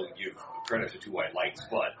statement, I will give credit to two white lights,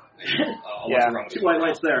 but two white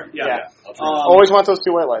lights there. Yeah. Always want those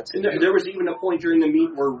two white lights. And there was even a point during the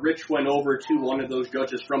meet where Rich went over to one of those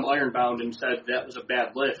judges from ironbound and said that was a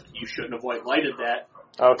bad lift. You shouldn't have white lighted that.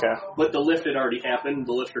 Okay. But the lift had already happened.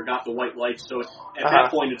 The lifter got the white light, so at that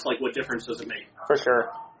point, it's like, what difference does it make? For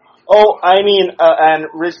sure. Oh, I mean, and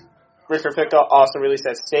Richard Ficka also released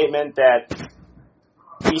that statement that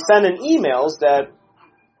we send in emails that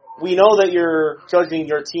we know that you're judging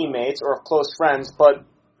your teammates or close friends, but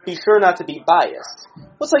be sure not to be biased.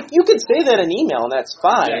 Well, it's like, you can say that in email, and that's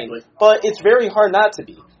fine, but it's very hard not to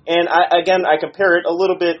be. And I compare it a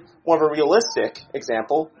little bit more of a realistic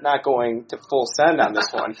example, not going to full send on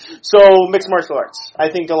this one. So, mixed martial arts.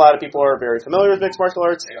 I think a lot of people are very familiar with mixed martial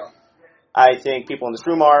arts. I think people in this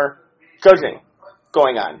room are. Judging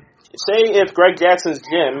going on. Say if Greg Jackson's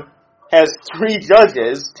gym has 3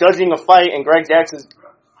 judges judging a fight and Greg Jackson's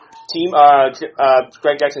team,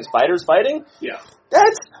 Greg Jackson's fighters fighting. Yeah.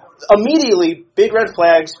 That's immediately big red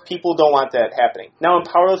flags. People don't want that happening. Now in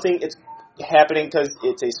powerlifting, it's happening because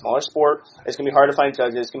it's a smaller sport. It's going to be hard to find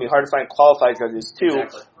judges. It's going to be hard to find qualified judges too.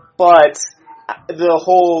 Exactly. But the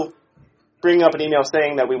whole bringing up an email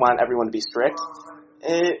saying that we want everyone to be strict,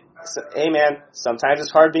 hey man, sometimes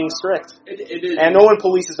it's hard being strict. It is. And no one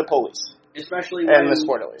polices the police. Especially when, and the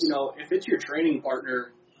sport, at least. If it's your training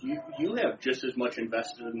partner, you have just as much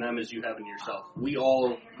invested in them as you have in yourself.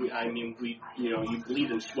 You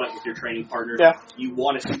bleed and sweat with your training partner. Yeah. You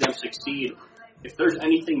want to see them succeed. If there's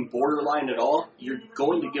anything borderline at all, you're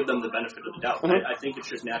going to give them the benefit of the doubt. Mm-hmm. I think it's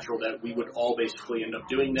just natural that we would all basically end up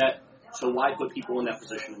doing that. So why put people in that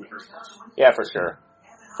position in the first place? Yeah, for sure.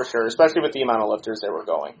 For sure, especially with the amount of lifters that were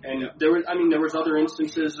going. And there was other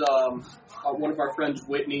instances. One of our friends,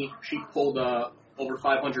 Whitney, she pulled over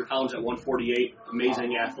 500 pounds at 148.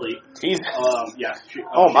 Amazing athlete. Jesus.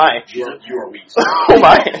 My. You are weak. Oh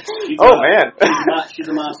my. Man. She's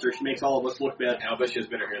a monster. She makes all of us look bad. And I'll bet she has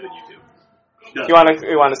better hair than you do. You want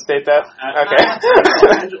to state that? Okay.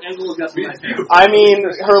 Angela's got some nice hair. I mean,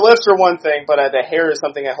 her lifts are one thing, but the hair is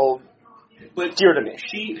something I hold dear to me.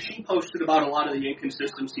 She posted about a lot of the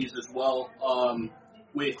inconsistencies as well,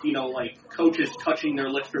 with, like coaches touching their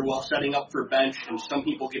lifter while setting up for bench, and some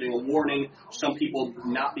people getting a warning, some people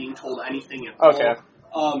not being told anything at all. Okay.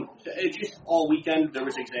 It just all weekend there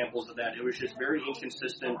was examples of that. It was just very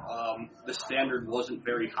inconsistent. The standard wasn't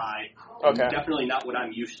very high. Okay. Definitely not what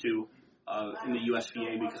I'm used to in the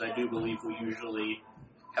USVA, because I do believe we usually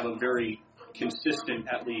have a very consistent,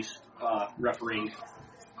 at least, refereeing.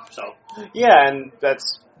 So. Yeah, and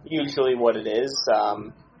that's usually what it is.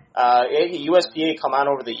 USPA come on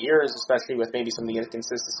over the years, especially with maybe some of the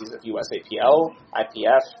inconsistencies of USAPL,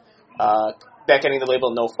 IPF. Back getting the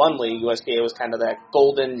label No Fun League, USPA was kind of that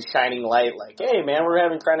golden shining light, like, hey man, we're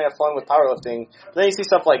trying to have fun with powerlifting. But then you see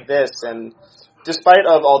stuff like this, and despite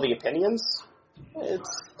of all the opinions,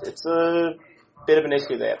 it's a bit of an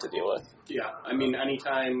issue they have to deal with. Yeah, I mean,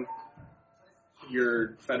 anytime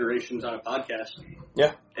your federation's on a podcast,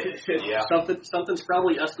 something's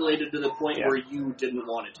probably escalated to the point where you didn't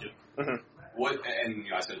want it to. Mm-hmm.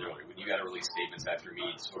 I said earlier, when you got to release statements after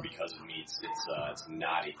meets or because of meets, it's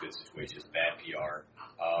not a good situation. It's bad PR.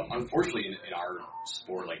 Unfortunately, in our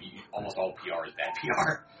sport, almost all PR is bad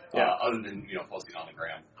PR. Other than posting on the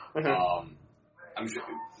gram. Mm-hmm. I'm sure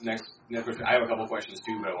next question. I have a couple questions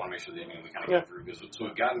too, but I want to make sure that we kind of get through because so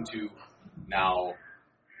we've gotten to now.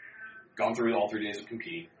 Gone through all 3 days of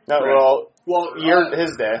competing. No,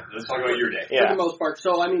 his day. Let's talk about your day. For the most part.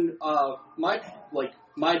 So, I mean, my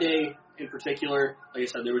day in particular, like I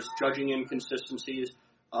said, there was judging inconsistencies.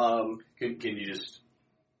 Can you just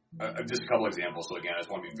a couple examples? So again, I just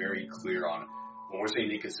want to be very clear on when we're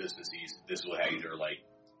saying inconsistencies. This will have either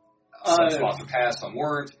some spots were passed, some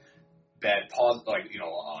weren't. Bad pause, on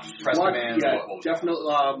press commands. Yeah, what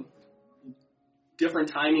definitely. Different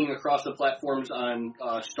timing across the platforms on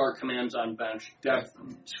start commands on bench.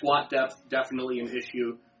 Squat depth, definitely an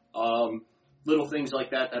issue. Little things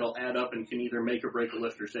like that'll add up and can either make or break a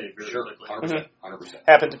lifter save very quickly. 100%.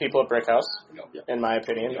 Happened to people at Brickhouse, in my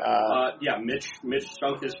opinion. Mitch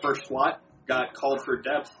sunk his first squat, got called for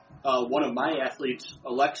depth. One of my athletes,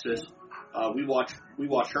 Alexis, we watched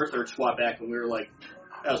her third squat back, and we were like,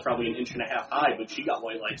 that was probably 1.5 inches high, but she got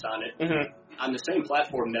white lights on it. Mm-hmm. On the same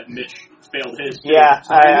platform that Mitch failed his. Yeah,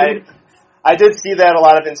 I did see that a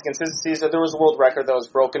lot of inconsistencies. That there was a world record that was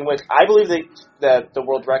broken, which I believe that the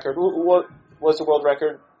world record. What was the world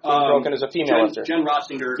record being broken as a female lifter? Jen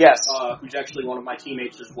Rossinger, yes, who's actually one of my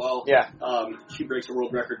teammates as well. Yeah, she breaks a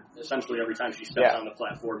world record essentially every time she steps on the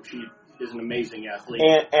platform. She is an amazing athlete.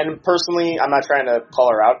 And personally, I'm not trying to call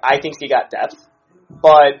her out. I think she got depth.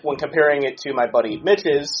 But when comparing it to my buddy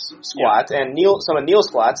Mitch's squats and some of Neil's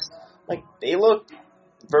squats, like they look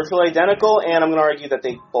virtually identical, and I'm going to argue that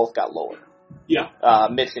they both got lower. Yeah.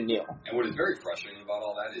 Mitch and Neil. And what is very frustrating about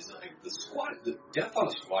all that is like the depth on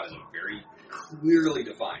a squat is very clearly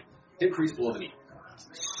defined. Hip crease below the knee.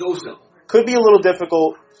 So simple. Could be a little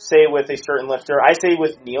difficult, say, with a certain lifter. I say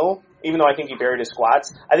with Neil, even though I think he buried his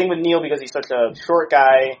squats. I think with Neil, because he's such a short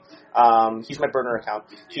guy, he's my burner account.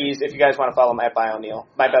 If you guys want to follow him at Bio Neil,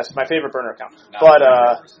 my favorite burner account.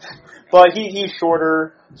 But he's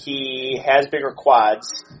shorter. He has bigger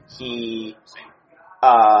quads. He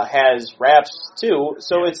has wraps too.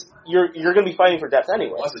 So it's you're going to be fighting for depth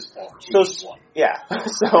anyway. So yeah.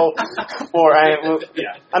 So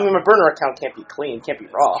I mean, my burner account can't be clean, can't be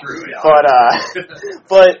raw. True, yeah.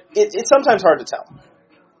 But it's sometimes hard to tell.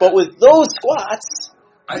 But with those squats,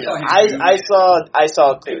 I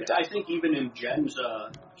saw clear depth. I think even in Jen's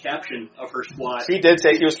caption of her squat, she did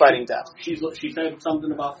say she was fighting depth. She said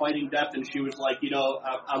something about fighting depth, and she was like,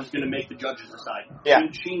 I was going to make the judges decide. Yeah.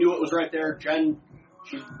 She knew it was right there. Jen,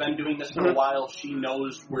 she's been doing this for a while. She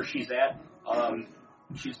knows where she's at.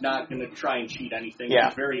 She's not going to try and cheat anything. Yeah.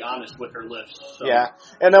 She's very honest with her lifts. So. Yeah,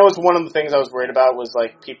 and that was one of the things I was worried about was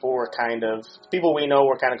like people we know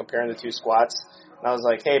were kind of comparing the two squats. And I was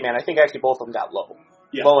like, hey man, I think actually both of them got low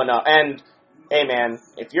enough. And hey man,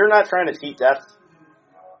 if you're not trying to cheat depth,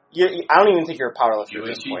 I don't even think you're a powerlifter at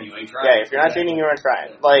this point. You ain't trying. Yeah, if you're not cheating, you aren't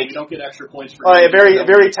trying. Like you don't get extra points for.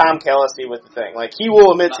 Very Tom Callisy with the thing. Like he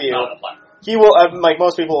will admit to you. He will, like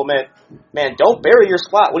most people will admit, man, don't bury your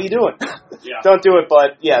squat. What are you doing? Yeah. Don't do it,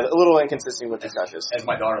 but yeah, a little inconsistent with the judges. As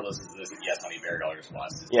my daughter listens to this, yes, honey, bury all your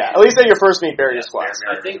squats. Yeah, at least at your first meet, bury your squats.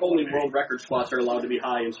 I think only world record squats are allowed to be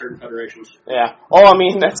high in certain federations. Yeah. Oh, I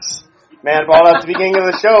mean, that's, man, brought up at the beginning of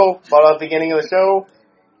the show.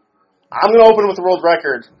 I'm going to open with the world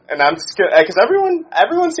record, and I'm just because everyone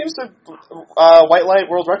seems to white light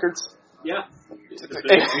world records. Yeah. I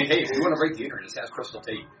mean, hey, if you want to break the internet, just ask Crystal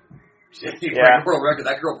Tate. You break a world record.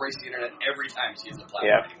 That girl breaks the internet every time she hits the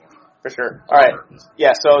platform anymore. For sure. All right.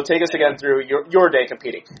 Yeah, so take us again through your day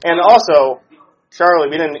competing. And also, Charlie,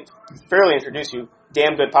 we didn't fairly introduce you.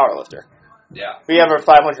 Damn good powerlifter. Yeah. We have over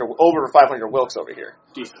 500 Wilks over here.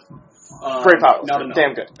 Decent. Great powerlifter. Not enough.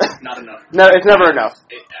 Damn good. Not enough. No, it's never enough.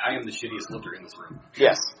 I am the shittiest lifter in this room.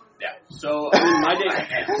 Yes. Yeah. So, I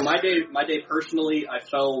mean, my day personally, I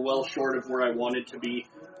fell well short of where I wanted to be.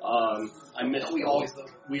 I missed. We always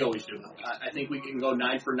do. I think we can go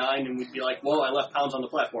 9 for 9, and we'd be like, "Whoa, I left pounds on the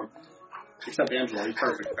platform." Except Angelo, he's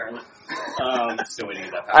perfect apparently. Still waiting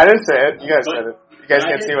for that. I didn't say it. You guys said it. You guys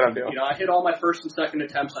can't see what I'm doing. I hit all my first and second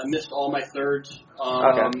attempts. I missed all my thirds.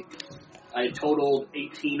 Okay. I totaled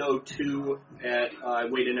 1802 I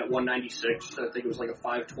weighed in at 196. So I think it was like a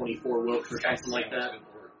 524 Wilks or something like that.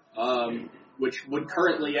 Which would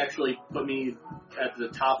currently actually put me at the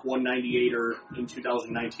top 198er in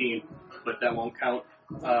 2019, but that won't count.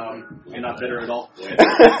 I'm not bitter at all.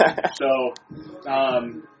 So, so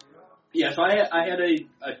I had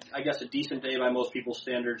I guess a decent day by most people's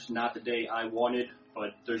standards, not the day I wanted,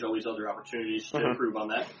 but there's always other opportunities to improve on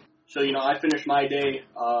that. So, I finished my day.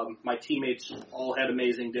 My teammates all had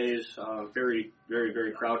amazing days. Very, very,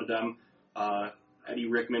 very proud of them. Eddie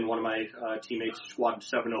Rickman, one of my teammates, squatted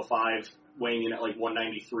 705, weighing in at like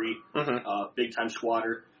 193. Big time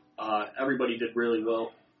squatter. Everybody did really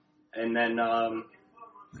well. And then,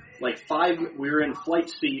 we were in flight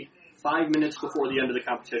C 5 minutes before the end of the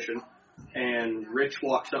competition, and Rich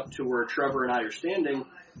walks up to where Trevor and I are standing,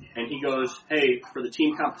 and he goes, "Hey, for the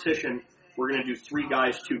team competition, we're going to do 3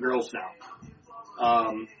 guys, 2 girls now."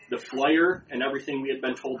 The flyer and everything we had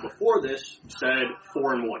been told before this said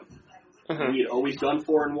 4 and 1. We had always done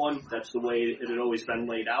 4 and 1. That's the way it had always been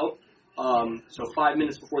laid out. So 5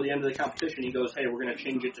 minutes before the end of the competition, he goes, "Hey, we're going to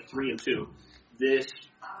change it to 3 and 2. This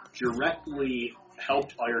directly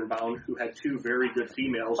helped Ironbound, who had 2 very good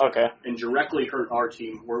females, and directly hurt our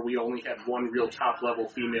team, where we only had 1 real top-level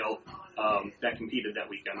female that competed that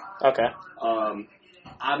weekend.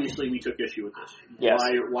 Obviously, we took issue with this. Yes.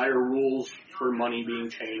 Why are rules for money being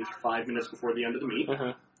changed 5 minutes before the end of the meet?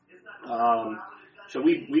 So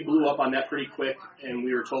we blew up on that pretty quick, and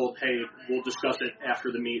we were told, hey, we'll discuss it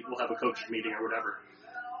after the meet. We'll have a coach's meeting or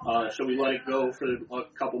whatever. So we let it go for a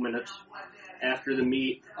couple minutes. after the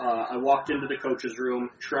meet, I walked into the coach's room.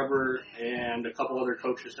 Trevor and a couple other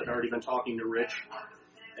coaches had already been talking to Rich.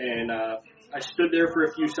 And I stood there for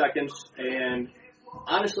a few seconds, and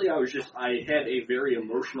honestly, I had a very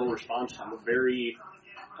emotional response. I'm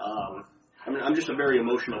just a very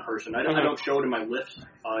emotional person. I don't show it in my lifts.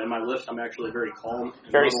 In my lifts, I'm actually very calm.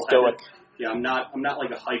 Very stoic. Yeah, I'm not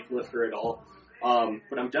like a hype lifter at all.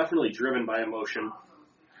 But I'm definitely driven by emotion.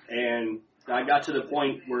 And I got to the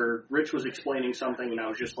point where Rich was explaining something, and I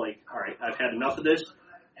was just like, all right, I've had enough of this,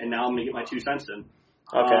 and now I'm going to get my 2 cents in.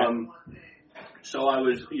 Okay. So I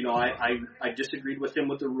was, I disagreed with him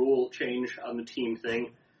with the rule change on the team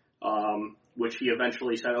thing, which he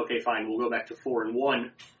eventually said, okay, fine, we'll go back to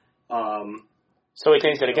 4-1. So he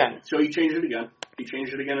changed it again. So he changed it again. He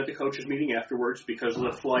changed it again at the coaches' meeting afterwards because of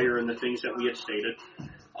the flyer and the things that we had stated.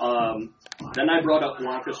 Then I brought up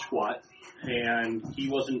Blanca's squat, and he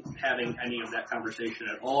wasn't having any of that conversation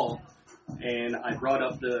at all. And I brought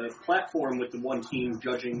up the platform with the one team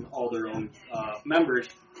judging all their own members.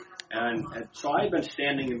 And so I had been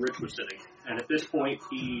standing and Rich was sitting. And at this point,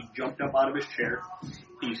 he jumped up out of his chair.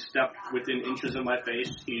 He stepped within inches of my face.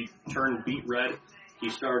 He turned beet red. He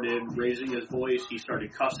started raising his voice. He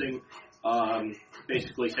started cussing,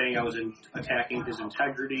 basically saying I was attacking his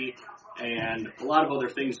integrity and a lot of other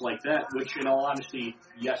things like that, which in all honesty,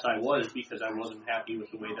 yes, I was, because I wasn't happy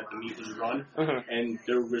with the way that the meet was run. And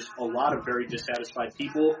there was a lot of very dissatisfied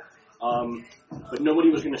people, but nobody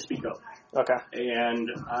was going to speak up. Okay. And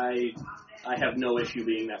I have no issue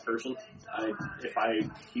being that person. If I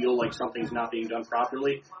feel like something's not being done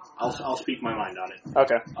properly, I'll speak my mind on it.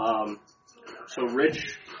 Okay. So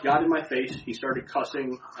Rich got in my face. He started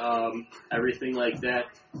cussing, everything like that.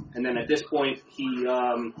 And then at this point, he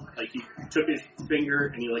took his finger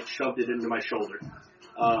and he shoved it into my shoulder.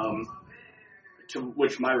 To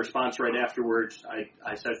which my response right afterwards,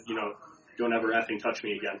 I said, don't ever effing touch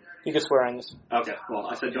me again. You can swear on this. Okay, well,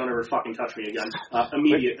 I said don't ever fucking touch me again.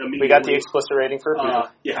 Immediately. We got the explicit rating for a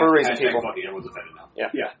reason, people. Everyone's offended now.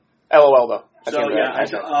 Yeah. LOL, though.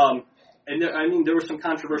 And there was some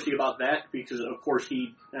controversy about that because, of course,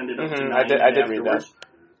 he ended up denying I did read that.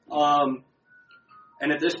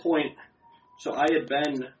 And at this point, so I had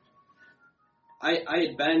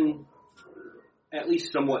been at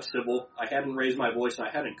least somewhat civil. I hadn't raised my voice and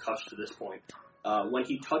I hadn't cussed to this point. When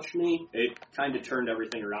he touched me, it kind of turned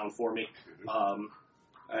everything around for me.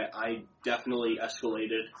 I definitely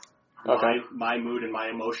escalated my mood and my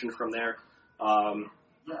emotion from there.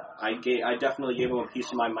 I definitely gave him a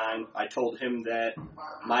piece of my mind. I told him that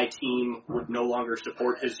my team would no longer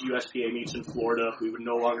support his USPA meets in Florida. We would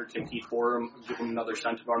no longer compete for him, give him another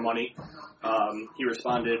cent of our money. He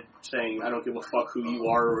responded saying, I don't give a fuck who you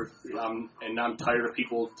are, and I'm tired of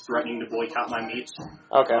people threatening to boycott my meets.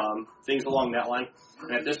 Okay. Things along that line.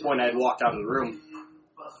 And at this point, I had walked out of the room.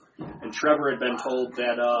 And Trevor had been told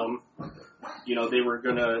that, they were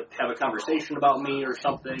going to have a conversation about me or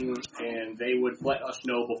something, and they would let us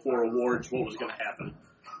know before awards what was going to happen.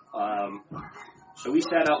 So we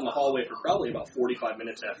sat out in the hallway for probably about 45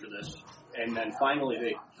 minutes after this, and then finally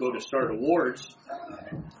they go to start awards,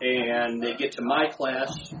 and they get to my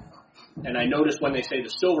class, and I noticed when they say the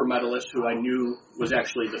silver medalist, who I knew was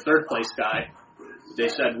actually the third place guy, they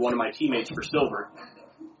said one of my teammates for silver.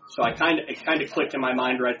 So it kind of clicked in my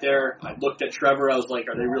mind right there. I looked at Trevor. I was like,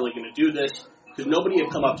 are they really going to do this? Because nobody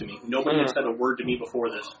had come up to me. Nobody had said a word to me before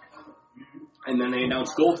this. And then they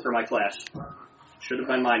announced gold for my class. Should have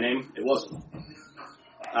been my name. It wasn't.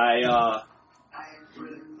 I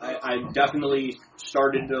definitely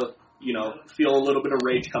started to, feel a little bit of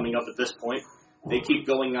rage coming up at this point. They keep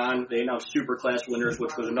going on. They announced super class winners,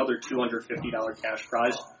 which was another $250 cash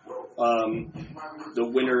prize. The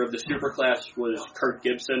winner of the super class was Kurt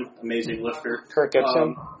Gibson, amazing lifter. Kurt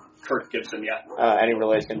Gibson? Kurt Gibson, yeah. Any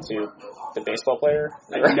relation to the baseball player?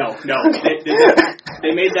 No.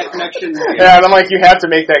 They made that connection. Yeah, and I'm like, you have to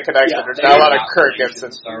make that connection. Yeah, there's not a lot of Kurt Gibson.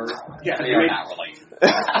 Yeah, they are not related.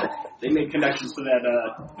 They made connections to that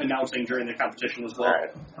announcing during the competition as well. All right.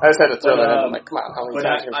 I just had to throw that in. I'm like, come on, how many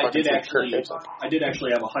times I did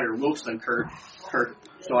actually have a higher Wilkes than Kurt,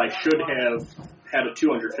 so I should have had a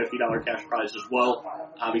 $250 cash prize as well.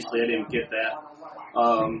 Obviously, I didn't get that.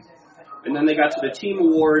 And then they got to the team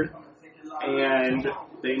award, and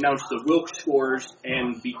they announced the Wilkes scores,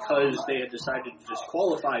 and because they had decided to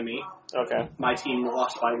disqualify me, my team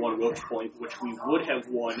lost by 1 Wilkes point, which we would have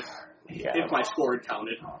won if my score had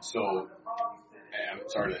counted. So, I'm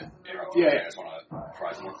sorry to interrupt. Yeah. I just want to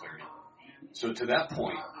provide some more clarity. So to that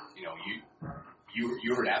point,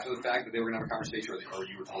 You heard after the fact that they were going to have a conversation, or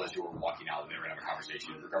you were told as you were walking out that they were going to have a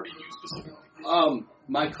conversation regarding you specifically?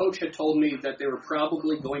 My coach had told me that they were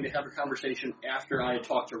probably going to have a conversation after I had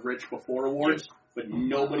talked to Rich before awards, but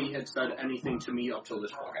nobody had said anything to me up till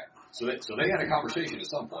this point. Okay. So they had a conversation at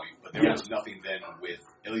some point, but there was nothing then with,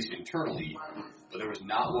 at least internally, but there was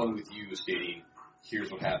not one with you stating,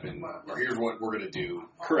 here's what happened, or here's what we're going to do.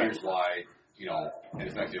 Correct. Here's why, an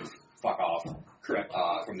effective fuck off. Correct.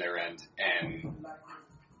 From their end, and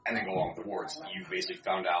then go along with the awards. You basically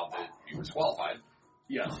found out that you were disqualified.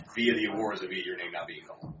 Yes. Via the awards and via your name not being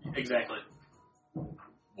called. Exactly.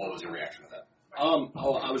 What was your reaction to that?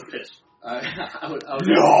 I was pissed. I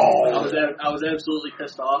No! was absolutely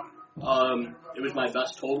pissed off. It was my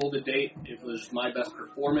best total to date. It was my best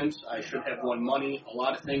performance. I should have won money. A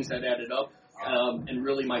lot of things that added up. And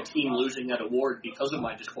really my team losing that award because of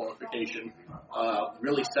my disqualification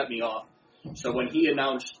really set me off. So when he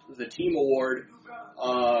announced the team award,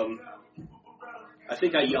 I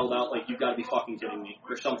think I yelled out, like, you've got to be fucking kidding me,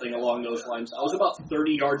 or something along those lines. I was about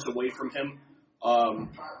 30 yards away from him.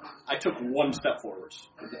 I took one step forwards.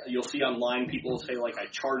 You'll see online people say, like, I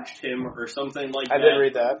charged him or something like that. I did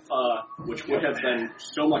read that. Which would have been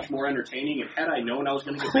so much more entertaining. And had I known I was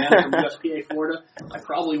going to get banned from USPA Florida, I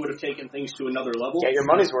probably would have taken things to another level. Yeah, your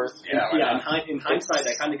money's worth. In hindsight,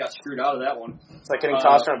 I kind of got screwed out of that one. It's like getting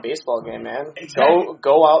tossed from a baseball game, man. Exactly.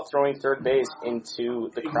 Go out throwing third base into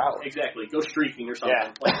the crowd. Exactly. Go streaking or something.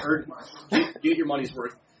 Yeah. Like, or get your money's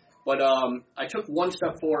worth. But I took one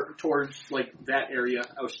step forward towards like that area.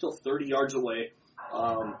 I was still 30 yards away.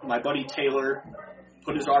 My buddy Taylor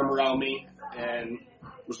put his arm around me and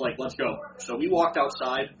was like, "Let's go." So we walked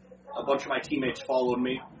outside. A bunch of my teammates followed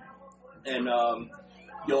me, and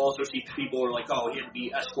you'll also see people are like, "Oh, he had to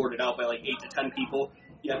be escorted out by like 8 to 10 people."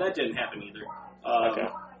 Yeah, that didn't happen either. Okay.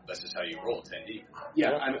 That's just how you roll, 10 deep.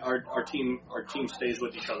 Yeah, our team stays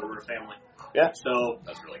with each other. We're a family. Yeah. So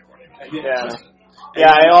that's really corny.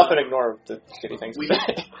 Yeah, I often ignore the shitty things.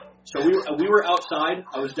 So we were outside.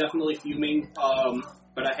 I was definitely fuming,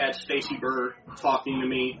 but I had Stacy Burr talking to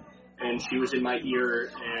me, and she was in my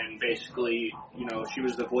ear, and basically, she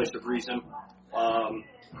was the voice of reason.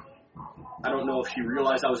 I don't know if she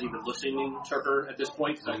realized I was even listening to her at this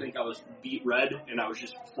point, because I think I was beat red, and I was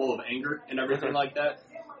just full of anger and everything like that.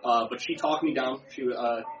 But she talked me down. She,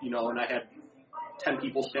 and I had 10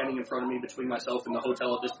 people standing in front of me between myself and the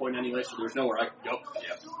hotel at this point anyway, so there was nowhere I could go.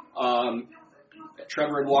 Yeah.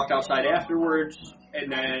 Trevor had walked outside afterwards,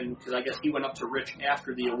 and then, because I guess he went up to Rich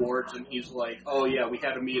after the awards, and he's like, "Oh yeah, we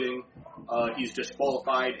had a meeting, he's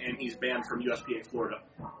disqualified, and he's banned from USPA Florida."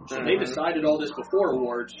 So they decided all this before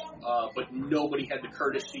awards, but nobody had the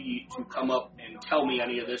courtesy to come up and tell me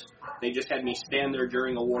any of this. They just had me stand there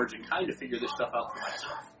during awards and kind of figure this stuff out for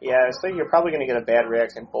myself. Yeah, so you're probably going to get a bad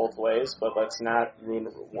reaction both ways, but let's not ruin the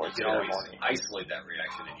reward You can always ceremony. isolate that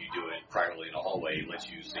reaction if you do it privately in a hallway, let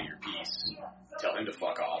you say your piece, tell him to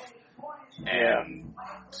fuck off, and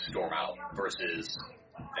storm out versus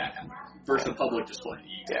that happening. Versus a public display.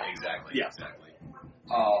 Yeah, exactly. Yeah. Exactly.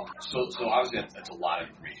 So obviously that's a lot of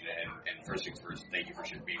information, and first things first, thank you for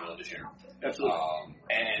being willing to share. Absolutely.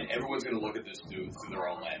 And everyone's going to look at this through their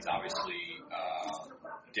own lens. Obviously,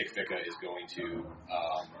 Dick Ficca is going to.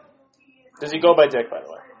 Does he go by Dick, by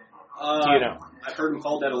the way? Do you know? I've heard him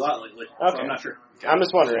called that a lot lately. Okay. So I'm not sure. I'm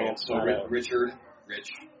just wondering. So Rich,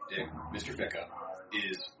 Dick, Mr. Ficca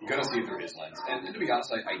is going to see it through his lens. And to be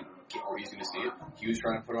honest, I get where he's going to see it. He was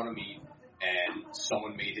trying to put on a meet, and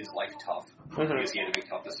someone made his life tough because he had to make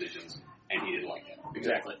tough decisions, and he didn't like it.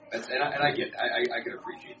 Exactly. And I get it. I can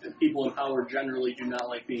appreciate that. People in power generally do not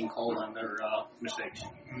like being called on their mistakes.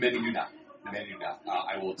 Many do not.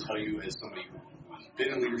 I will tell you, as somebody who's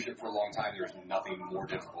been in leadership for a long time, there's nothing more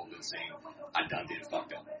difficult than saying, I done did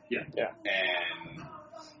fucked up. Yeah.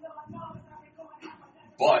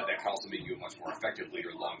 But that can also make you a much more effective leader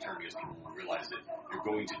long term because people will realize that you're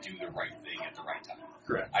going to do the right thing at the right time.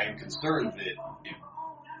 Correct. I am concerned that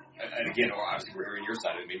and again, obviously we're hearing your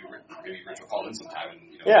side of it. Maybe Rich will call in sometime and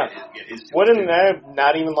get his. Wouldn't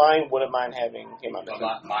not even lying? Wouldn't mind having him on the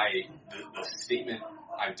show. The statement.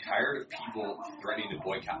 I'm tired of people threatening to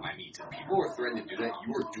boycott my meets. If people are threatening to do that,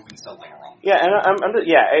 you are doing something wrong. Yeah, and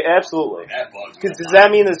absolutely. That bugs me. Because does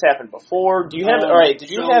that mean this happened before? Do you have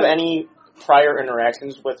Did you have any prior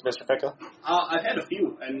interactions with Mr. Ficca? I've had a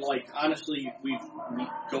few, and honestly, we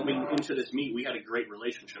going into this meet, we had a great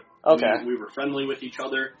relationship. Okay, we were friendly with each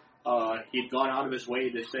other. He'd gone out of his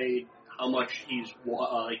way to say how much he's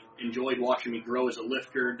enjoyed watching me grow as a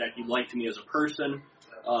lifter, that he liked me as a person.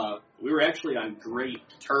 We were actually on great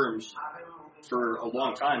terms for a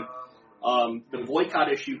long time. The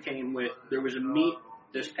boycott issue came with, there was a meet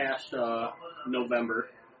this past November,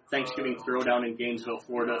 Thanksgiving Throwdown in Gainesville,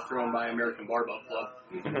 Florida, thrown by American Barbell Club.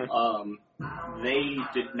 They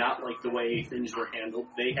did not like the way things were handled.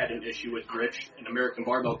 They had an issue with Rich, and American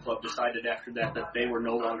Barbell Club decided after that they were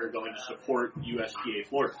no longer going to support USPA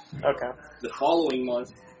Florida. Okay. The following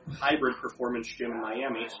month, Hybrid Performance Gym in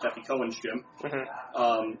Miami, Steffi Cohen's gym,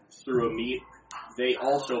 threw a meet. They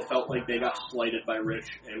also felt like they got slighted by Rich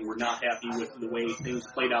and were not happy with the way things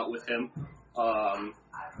played out with him.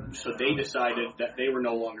 So they decided that they were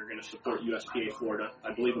no longer going to support USPA Florida.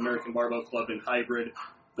 I believe American Barbell Club and Hybrid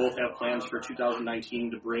both have plans for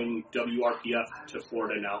 2019 to bring WRPF to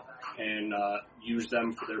Florida now and use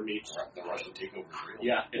them for their meets. The Russian takeover is real.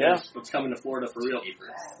 Yeah, it is. It's coming to Florida for real.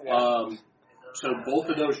 So both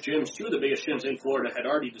of those gyms, two of the biggest gyms in Florida, had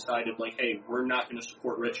already decided, like, hey, we're not going to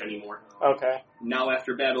support Rich anymore. Okay. Now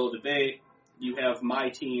after Battle of the Bay, you have my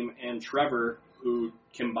team and Trevor, who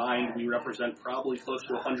combined we represent probably close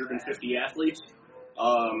to 150 athletes,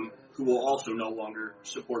 who will also no longer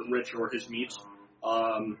support Rich or his meets.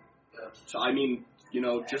 So, I mean, you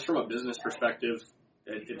know, just from a business perspective,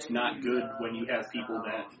 it's not good when you have people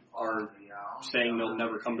that are saying they'll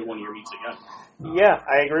never come to one of your meets again. Yeah,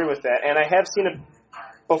 I agree with that. And I have seen it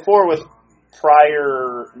before with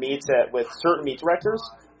prior meets with certain meet directors.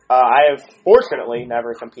 I have fortunately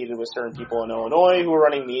never competed with certain people in Illinois who are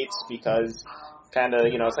running meets because kind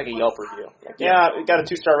of, you know, it's like a Yelp review. Like, yeah, we got a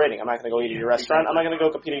 2-star rating. I'm not going to go eat at your restaurant. I'm not going to go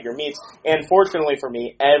compete at your meets. And fortunately for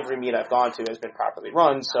me, every meet I've gone to has been properly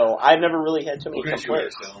run, so I've never really had too many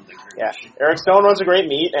complaints. Yeah, Eric Stone runs a great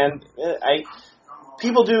meet, and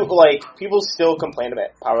people still complain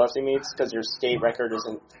about powerlifting meets because your state record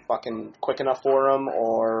isn't fucking quick enough for them,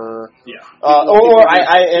 or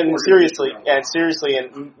seriously,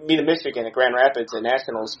 in Meet in Michigan at Grand Rapids at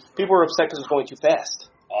Nationals, people were upset because it was going too fast.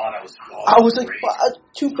 I was like,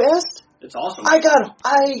 too fast? It's awesome. I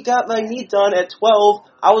got my meet done at 12.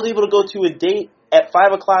 I was able to go to a date at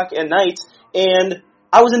 5 o'clock at night, and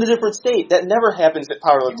I was in a different state. That never happens at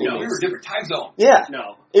powerlifting meets. We were a different time zone. Yeah.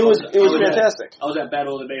 No. It was fantastic. I was at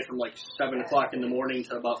Battle of the Bay from like 7 o'clock in the morning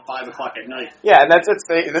to about 5 o'clock at night. Yeah, and that's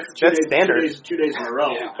standard. 2 days in a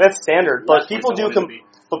row. Yeah. That's standard. But people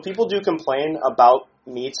do complain about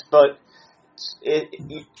meets, but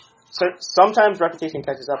sometimes reputation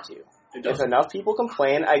catches up to you. If enough people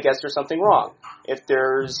complain, I guess there's something wrong. If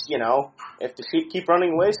there's, if the sheep keep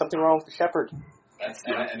running away, something wrong with the shepherd.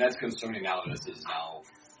 That's concerning now that this is now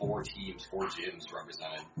 4 teams, 4 gyms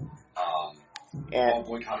represented, all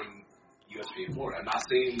boycotting USPA in Florida. I'm not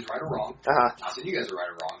saying he's right or wrong. I'm not saying you guys are right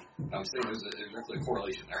or wrong. But I'm saying there's a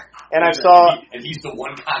correlation there. And and he's the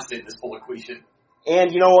one constant in this whole equation.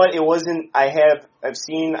 And you know what? It wasn't. I've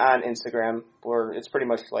seen on Instagram where it's pretty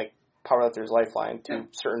much like Powerlifter's Lifeline to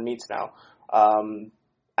certain meets now.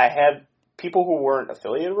 I had people who weren't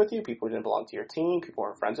affiliated with you, people who didn't belong to your team, people who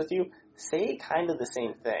weren't friends with you, say kind of the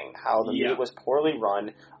same thing, how the meet was poorly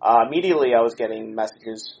run. Immediately I was getting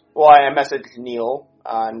messages. Well, I messaged Neil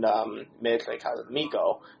on Mitch, like, how did the meet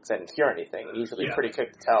go? Because I didn't hear anything. And usually pretty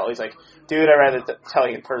quick to tell. He's like, dude, I'd rather tell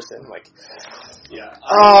you in person. Like,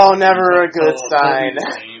 never a good sign.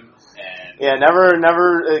 Yeah, never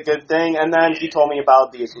a good thing. And then he told me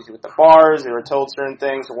about the issues with the bars. They were told certain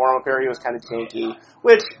things. The warm-up area was kind of janky,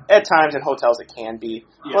 which at times in hotels it can be.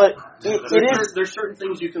 Yeah. But there's certain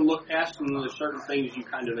things you can look past, and there's certain things you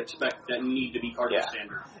kind of expect that need to be part of the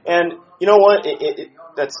standard. And you know what?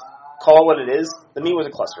 That's call it what it is. The meet was a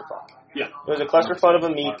clusterfuck. Yeah. It was a clusterfuck of a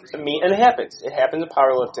meet, and it happens. It happens in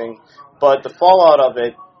powerlifting. But the fallout of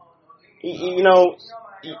it,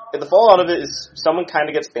 the fallout of it is someone kind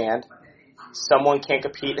of gets banned. Someone can't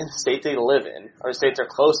compete in the state they live in, or states they're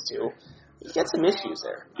close to. You get some issues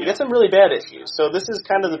there. You get some really bad issues. So this is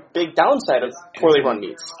kind of the big downside of poorly run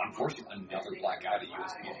meets. Unfortunately, another black guy to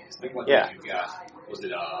USPA. Think about that. You've got,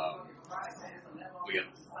 we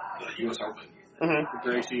got the US Open. The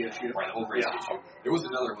Gracie issue. Right, the whole Gracie issue. There was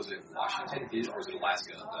another, was it Washington or was it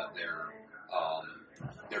Alaska that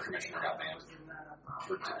their commissioner got banned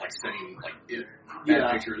for sending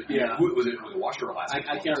bad pictures? Yeah. Was it Washington or Alaska?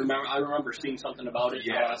 I can't remember. I remember seeing something about it.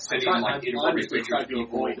 Yeah, sending inappropriate pictures of people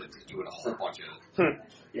doing a whole bunch of.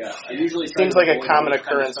 Yeah, I usually seems like a common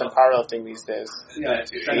occurrence in powerlifting these days. Yeah,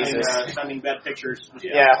 sending bad pictures.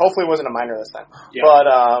 Yeah, hopefully it wasn't a minor this time. Yeah. But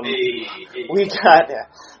we got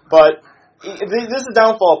But this is the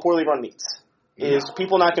downfall of poorly run meets. Is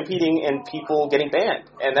people not competing and people getting banned,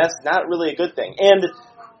 and that's not really a good thing. And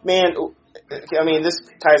man, I mean, this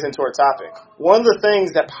ties into our topic. One of the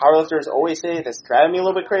things that powerlifters always say that's driving me a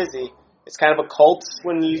little bit crazy, it's kind of a cult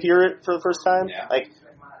when you hear it for the first time. Yeah. Like,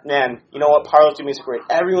 man, you know what? Powerlifting makes it great.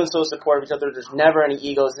 Everyone's so supportive of each other. There's never any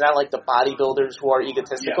egos. It's not like the bodybuilders who are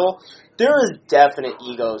egotistical. Yeah. There is definite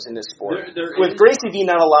egos in this sport. With Gracie V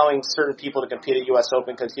not allowing certain people to compete at U.S.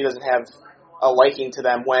 Open because he doesn't have a liking to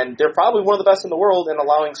them when they're probably one of the best in the world, and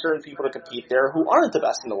allowing certain people to compete there who aren't the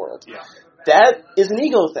best in the world. Yeah. That is an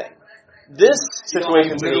ego thing. This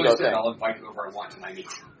situation is an ego thing. I'll invite whoever I want to my meet.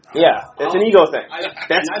 Yeah, it's an ego thing.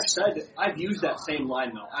 I've used that same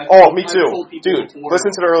line though. Me too. Dude,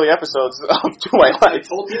 listen to the early episodes of Do I Like.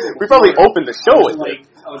 We probably opened the show with it.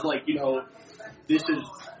 I was like,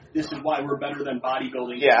 this is why we're better than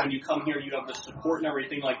bodybuilding. Yeah. When you come here, you have the support and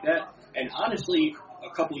everything like that. And honestly,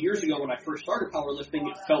 a couple of years ago when I first started powerlifting,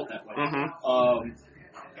 it felt that way.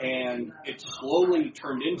 Mm-hmm. And it slowly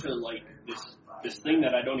turned into like this thing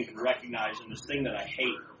that I don't even recognize and this thing that I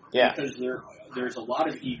hate. Yeah. Because there's a lot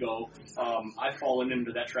of ego. I've fallen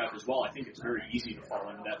into that trap as well. I think it's very easy to fall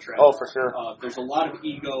into that trap. Oh, for sure. There's a lot of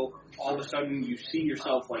ego. All of a sudden, you see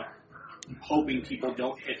yourself like hoping people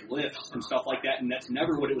don't hit lifts and stuff like that, and that's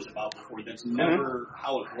never what it was about before. That's never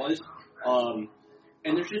how it was.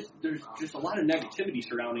 And there's just a lot of negativity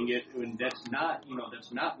surrounding it, and that's not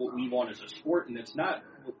what we want as a sport, and that's not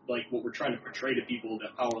like what we're trying to portray to people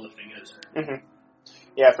that powerlifting is. Mm-hmm.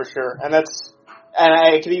 Yeah, for sure. And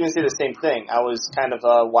I could even say the same thing. I was kind of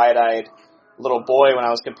a wide-eyed little boy when I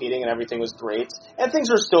was competing, and everything was great. And things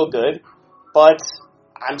are still good, but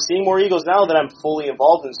I'm seeing more egos now that I'm fully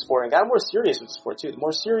involved in the sport, and got more serious with the sport, too. The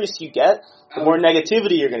more serious you get, the more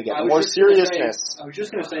negativity you're going to get, the more seriousness. I was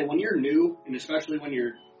just going to say, when you're new, and especially when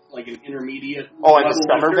you're like an intermediate. Oh, and the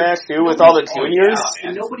summer bash too, with all the juniors.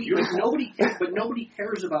 And nobody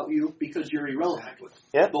cares about you because you're irrelevant.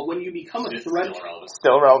 Yeah. But when you become a threat,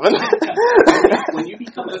 still relevant. When you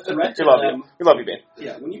become a threat to them, we love you, Ben.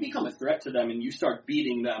 Yeah, when you become a threat to them and you start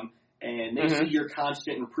beating them, and they see your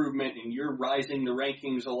constant improvement and you're rising the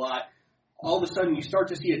rankings a lot, all of a sudden you start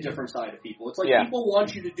to see a different side of people. It's like people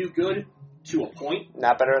want you to do good to a point.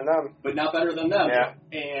 Not better than them. But not better than them. Yeah.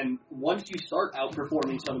 And once you start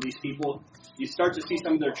outperforming some of these people, you start to see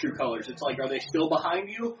some of their true colors. It's like, are they still behind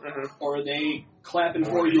you? Or are they clapping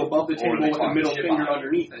for you above the table with a middle finger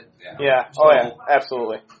underneath it? Yeah. So,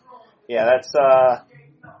 absolutely. Yeah,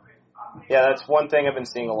 that's one thing I've been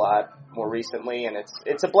seeing a lot more recently, and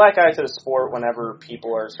it's a black eye to the sport whenever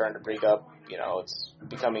people are starting to break up. It's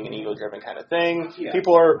becoming an ego-driven kind of thing. Yeah.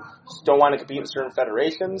 People don't want to compete in certain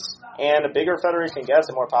federations, and a bigger federation gets,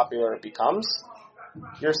 the more popular it becomes.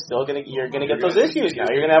 You're gonna get those issues now.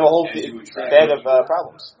 You're gonna have a whole bag of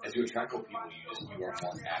problems. As you attract more people, you are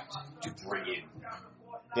more apt to bring in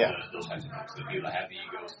those types of things. The people that have the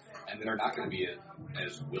egos, and they're not going to be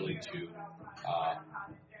as willing to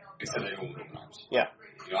accept anyone with open arms. Yeah.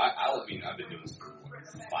 I've been doing this for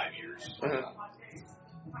 5 years.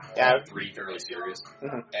 Yeah. 3 fairly serious.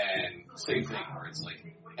 And same thing where it's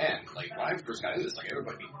like, man, like when I first got into this, like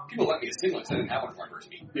people let me a singlet because I didn't have one for my first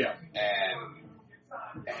meet. Yeah.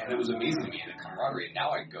 And it was amazing to me, and the camaraderie. And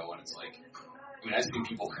now I go and it's like, I've seen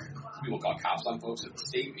people call cops on folks at the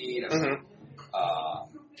state meet. I've seen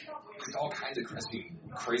all kinds of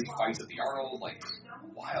crazy fights at the Arnold, like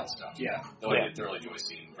wild stuff. Yeah. Though I did thoroughly enjoy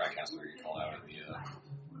seeing Brad Kessler get called out at the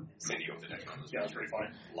San Diego with the next one. That was pretty funny.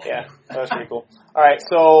 That was pretty cool. All right,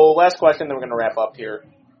 so last question, then we're going to wrap up here.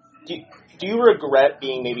 Do you regret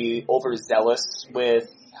being maybe overzealous with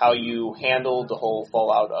how you handled the whole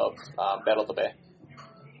fallout of Battle of the Bay?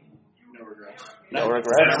 No regrets. No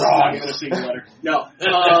regrets? I'm going to see the letter. No.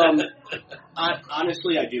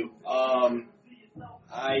 Honestly, I do.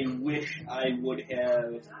 I wish I would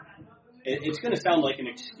have... It's going to sound like an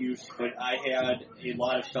excuse, but I had a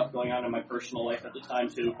lot of stuff going on in my personal life at the time,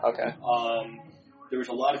 too. Okay. There was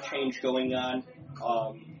a lot of change going on.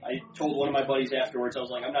 I told one of my buddies afterwards, I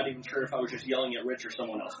was like, I'm not even sure if I was just yelling at Rich or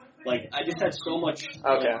someone else. Like, I just had so much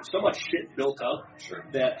shit built up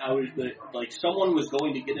that I was, like, someone was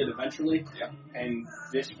going to get it eventually, and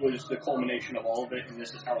this was the culmination of all of it, and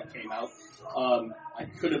this is how it came out. I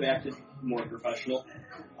could have acted more professional.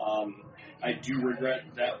 I do regret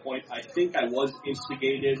that point. I think I was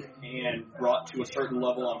instigated and brought to a certain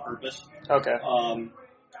level on purpose. Okay.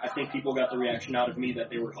 I think people got the reaction out of me that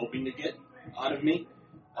they were hoping to get out of me.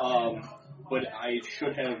 But I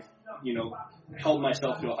should have, held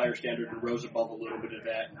myself to a higher standard and rose above a little bit of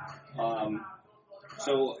that.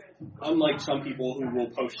 So unlike some people who will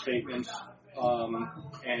post statements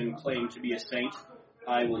and claim to be a saint,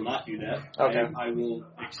 I will not do that. Okay. I will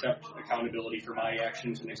accept accountability for my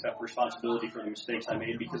actions and accept responsibility for the mistakes I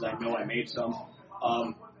made because I know I made some.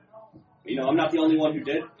 I'm not the only one who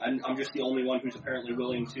did. I'm just the only one who's apparently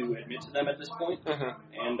willing to admit to them at this point.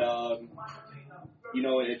 And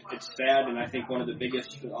it's sad, and I think one of the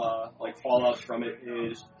biggest fallouts from it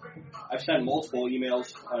is I've sent multiple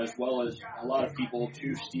emails as well as a lot of people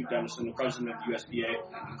to Steve Dennison, the president of the USPA,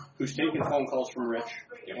 who's taken phone calls from Rich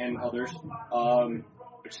and others.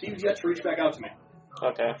 But Steve's yet to reach back out to me.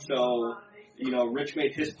 Okay. So, Rich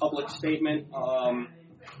made his public statement,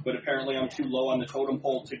 but apparently I'm too low on the totem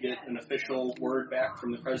pole to get an official word back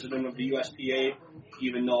from the president of the USPA,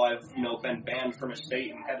 even though I've, been banned from a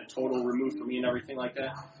state and had a total removed from me and everything like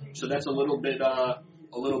that. So that's a little bit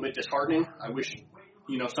disheartening. I wish,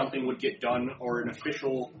 something would get done or an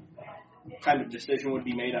official kind of decision would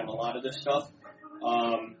be made on a lot of this stuff.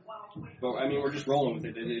 But I mean, we're just rolling with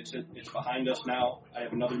it. It's behind us now. I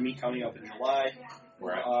have another meet coming up in July.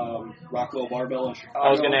 Rockwell Barbell in Chicago. I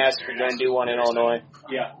was going to ask if you're going to do one in Illinois.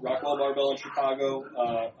 Yeah, Rockwell Barbell in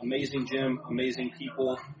Chicago. Amazing gym, amazing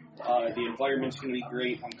people. The environment's going to be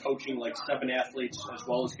great. I'm coaching 7 athletes as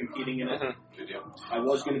well as competing in it. Good deal. I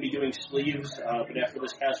was going to be doing sleeves, but after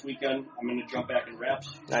this past weekend, I'm going to jump back in reps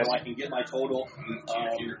so I can get my total.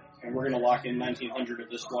 And we're going to lock in 1,900 of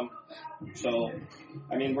this one. So,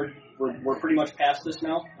 I mean, we're pretty much past this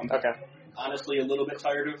now. I'm honestly a little bit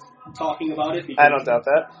tired of talking about it. Because I don't doubt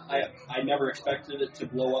that. I never expected it to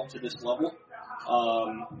blow up to this level.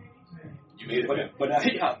 You made it. But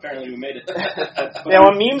apparently we made it.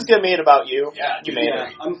 When memes get made about you, you made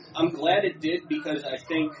it. I'm glad it did because I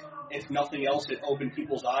think, if nothing else, it opened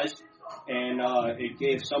people's eyes. And it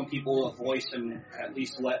gave some people a voice and at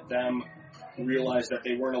least let them realize that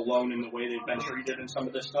they weren't alone in the way they've been treated and some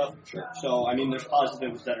of this stuff. Sure. So, I mean, there's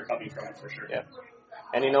positives that are coming from it for sure. Yeah.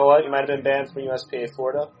 And you know what? You might have been banned from USPA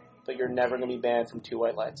Florida, but you're never going to be banned from 2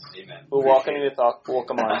 white lights. Amen. We'll walk into the talk. We'll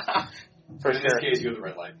come on. For in sure. this case, you're the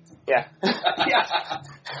red light. Yeah.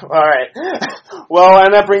 All right. Well,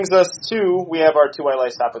 and that brings us to, we have our 2 white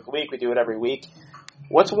lights topic of the week. We do it every week.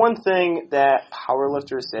 What's one thing that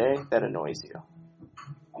powerlifters say that annoys you?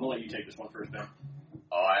 I'm going to let you take this one first, Ben.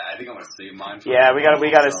 Oh, I think I'm going to save mine. Yeah, we got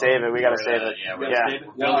to save it. We got to save it.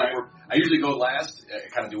 I usually go last.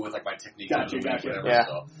 Kind of do with my technique. Gotcha. Whatever. Yeah.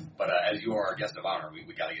 So, but as you are our guest of honor, we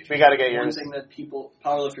got to get. We got to get yours. One thing that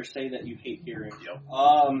powerlifters say that you hate hearing.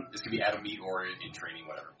 This could be at a meet or in training,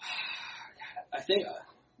 whatever. I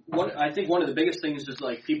think one of the biggest things is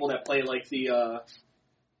people that play the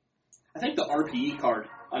RPE card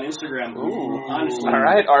on Instagram. Ooh, honestly. All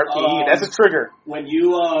right, RPE. That's a trigger. When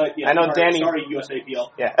you, I know Danny. Sorry,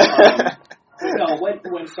 USAPL. Yeah.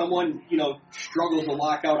 When someone, struggles to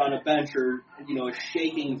lock out on a bench or, is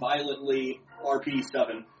shaking violently RPE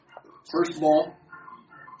 7. First of all,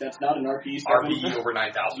 that's not an RPE 7. RPE over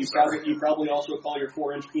 9,000. You probably also call your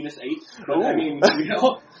 4-inch penis 8. But, Ooh. I mean, Doesn't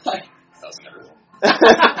matter.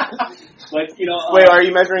 But, Wait, are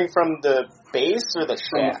you measuring from the base or the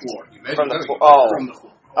from the shaft? floor. From the floor. Oh. From the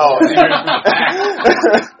floor. Oh.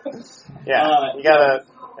 Yeah. You gotta.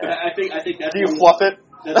 But I think that's. Do you fluff it?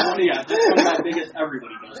 That's one of my biggest.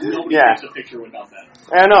 Everybody does. Nobody takes a picture without that.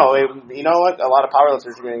 I know. You know what? A lot of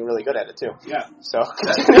powerlifters are getting really good at it too. Yeah. So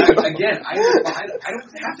again, I don't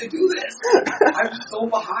have to do this. I'm so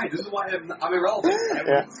behind. This is why I'm irrelevant.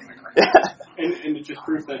 And it's just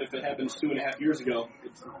proof that if it happens 2.5 years ago,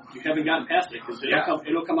 you haven't gotten past it because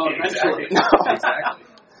it'll come out eventually. Exactly.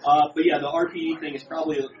 But yeah, the RPE thing is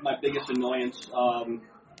probably my biggest annoyance.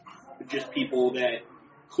 Just people that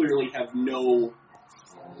clearly have no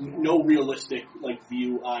realistic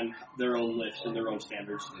view on their own lifts and their own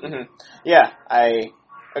standards. Mm-hmm. Yeah, I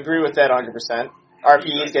agree with that 100%.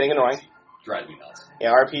 RPE is getting annoying. Drives me nuts.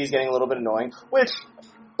 Yeah, RPE is getting a little bit annoying. Which,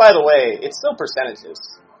 by the way, it's still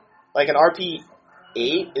percentages. An RPE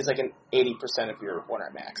 8 is an 80% of your 1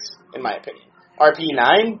 rep max, in my opinion. RPE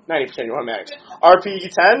 9, 90% of your 1 max. RPE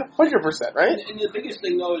 10, 100%, right? And the biggest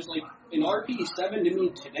thing though is in RPE 7 to me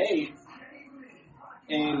today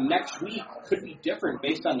and next week could be different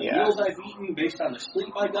based on the meals I've eaten, based on the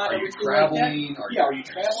sleep I got. Are you traveling? Are you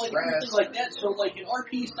traveling? Everything like that. So an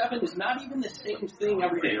RPE 7 is not even the same thing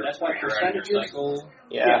every day. That's why percentages.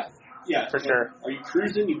 Yeah, for sure. Are you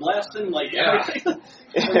cruising? You blasting?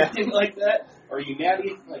 Everything like that? Are you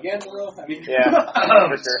natty like Angelo? I mean,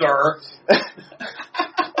 for sure. Sir.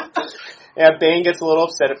 Yeah, Bane gets a little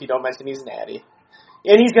upset if you don't mention he's natty.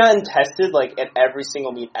 And he's gotten tested at every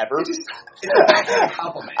single meet ever. It's a backhanded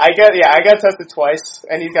compliment. I got tested twice,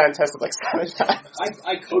 and he's gotten tested 7 times.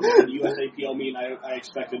 I coached at the USAPL meet, and I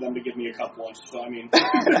expected them to give me a cup once. So I mean,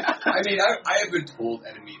 I have been told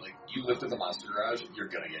at a meet you lift at the Monster Garage, you're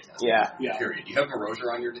gonna get tested. Yeah. Period. You have a Rozier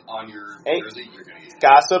on your jersey, you're gonna get tested.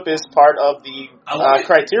 Gossip is part of the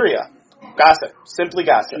criteria. Gossip, simply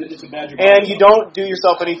gossip. It's a badge of and you don't do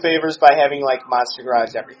yourself any favors by having Monster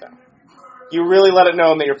Garage everything. You really let it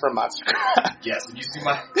know that you're from Monster Garage. Yes, and you see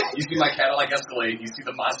my Cadillac Escalade. You see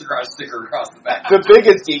the Monster Garage sticker across the back. The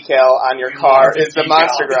biggest decal on your car is the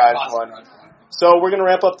Monster Garage one. So we're going to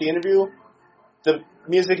wrap up the interview. The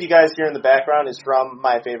music you guys hear in the background is from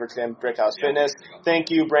my favorite gym, Brickhouse Fitness. Thank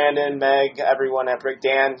you, Brandon, Meg, everyone at Brick.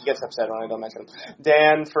 Dan, he gets upset when I don't mention him.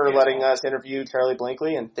 Dan, for letting us interview Charlie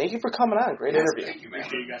Blinkley, and thank you for coming on. Great interview. Thank you, man.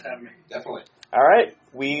 Appreciate you guys having me. Definitely. All right,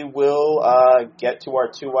 we will get to our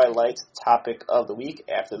Two White Lights topic of the week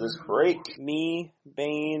after this break. Me,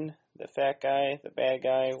 Bane, the fat guy, the bad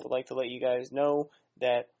guy, would like to let you guys know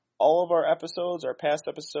that all of our episodes, our past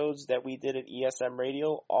episodes that we did at ESM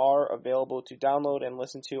Radio, are available to download and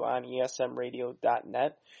listen to on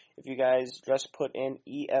esmradio.net. If you guys just put in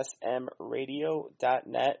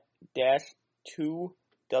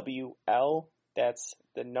esmradio.net-2WL, that's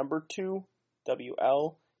the number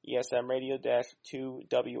 2WL,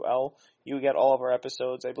 esmradio-2WL, you get all of our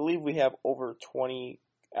episodes. I believe we have over 20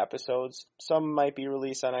 episodes. Some might be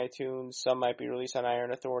released on iTunes, some might be released on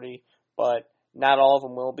Iron Authority, but not all of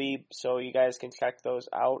them will be, so you guys can check those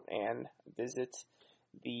out and visit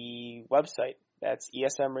the website. That's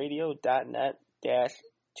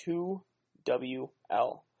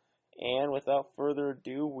esmradio.net-2WL. And without further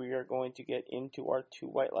ado, we are going to get into our Two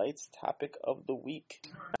White Lights topic of the week.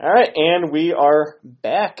 All right, and we are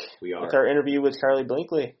back with our interview with Charlie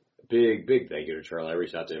Blinkley. Big thank you to Charlie. I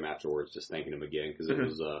reached out to him afterwards, just thanking him again, because it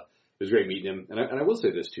was great meeting him. And I will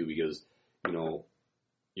say this too, because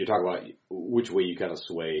you're talking about which way you kind of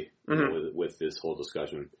sway with this whole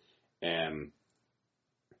discussion. And,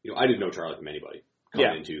 I didn't know Charlie from anybody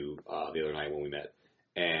coming into the other night when we met.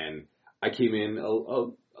 And I came in a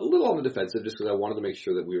little on the defensive just because I wanted to make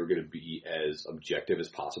sure that we were going to be as objective as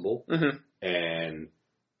possible. And,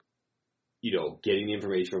 getting the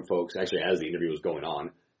information from folks, actually as the interview was going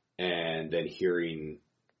on, and then hearing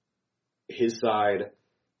his side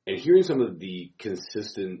and hearing some of the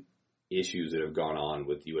consistent issues that have gone on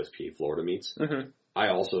with USPA Florida meets, I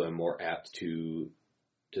also am more apt to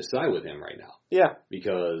side with him right now. Yeah.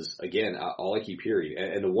 Because, again, all I keep hearing,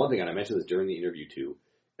 and the one thing, and I mentioned this during the interview too,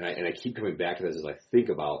 and I keep coming back to this as I think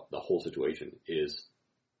about the whole situation, is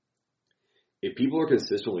if people are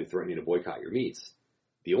consistently threatening to boycott your meets,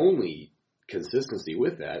 the only consistency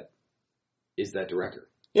with that is that director.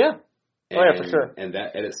 Yeah. Yeah, for sure. And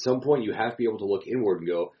at some point you have to be able to look inward and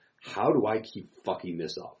go, how do I keep fucking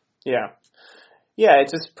this up? Yeah. Yeah,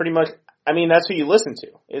 it's just pretty much, that's who you listen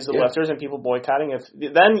to, is the lifters and people boycotting.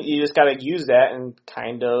 Then you just got to use that and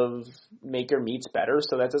kind of make your meets better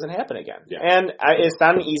so that doesn't happen again. Yeah. And it's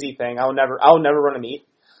not an easy thing. I'll never run a meet.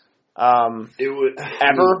 It would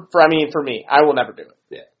ever for me, I will never do it.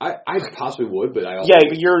 Yeah, I possibly would, but I also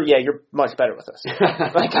you're much better with this.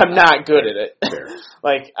 I'm not good at it. Fair.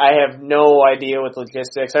 I have no idea with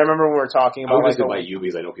logistics. I remember when we were talking about. I would just invite you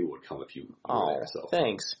because I know people would come if you were there. So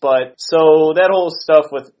thanks, but so that whole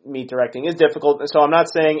stuff with meet directing is difficult. So I'm not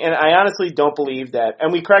saying, and I honestly don't believe that.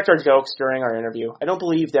 And we cracked our jokes during our interview. I don't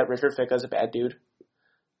believe that Richard Ficca is a bad dude.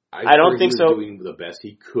 I don't think so. Doing the best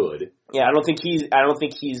he could. Yeah, I don't think he's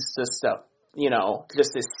just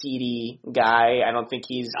just a seedy guy. I don't think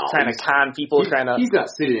he's trying to con people. He's not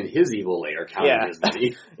sitting in his evil lair counting his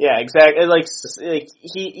money. Yeah, exactly.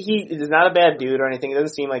 He is not a bad dude or anything. It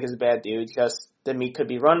doesn't seem like he's a bad dude. Just the meet could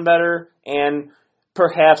be run better, and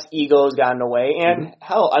perhaps ego's gotten in the way. And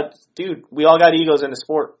dude, we all got egos in the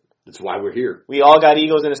sport. That's why we're here. We all got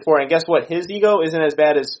egos in the sport, and guess what? His ego isn't as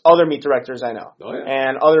bad as other meet directors I know,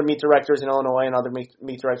 and other meet directors in Illinois, and other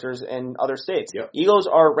meet directors in other states. Yep. Egos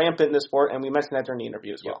are rampant in the sport, and we mentioned that during the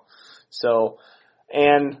interview as well. So,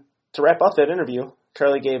 and to wrap up that interview,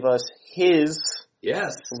 Charlie gave us his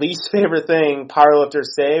least favorite thing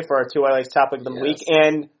powerlifters say for our Two White Lights topic of the week,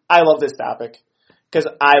 and I love this topic because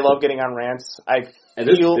I love getting on rants.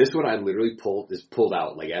 This one I literally pulled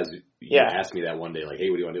out as you asked me that one day, hey,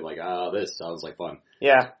 what do you want to do? This sounds like fun.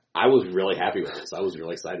 Yeah. I was really happy with this. I was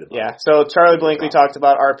really excited about it. Yeah, so Charlie Blinkley talked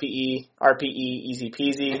about RPE, easy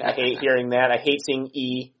peasy. I hate hearing that. I hate seeing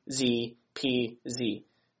EZPZ.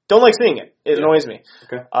 Don't like seeing it. It annoys me.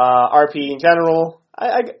 Okay. RPE in general,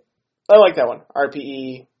 I like that one.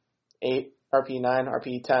 RPE 8, RPE 9,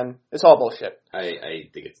 RPE 10. It's all bullshit. I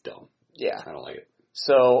think it's dumb. Yeah. I don't like it.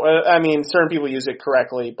 So, certain people use it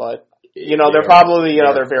correctly, but, there are probably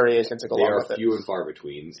other variations that go along with it. They are few and far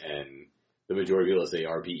between, and the majority of people say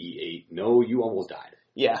RPE 8. No, you almost died.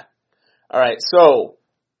 Yeah. All right, so,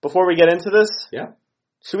 before we get into this,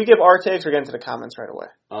 should we give our takes or get into the comments right away?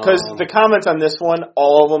 Because the comments on this one,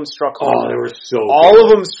 all of them struck home. Oh, they were so good. All of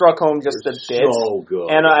them struck home just a bit. So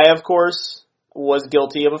good. And I, of course, was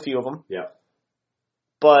guilty of a few of them. Yeah.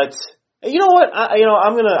 But You know what?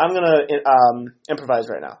 I'm gonna improvise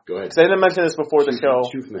right now. Go ahead. Because I didn't mention this before the show.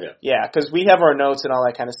 Shoot from the hip. Yeah, because we have our notes and all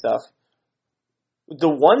that kind of stuff. The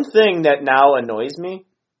one thing that now annoys me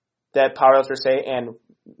that powerlifters say, and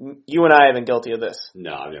you and I have been guilty of this.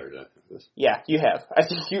 No, I've never done this. Yeah, you have. I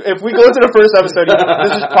think if we go into the first episode,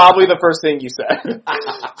 this is probably the first thing you said.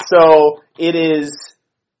 So it is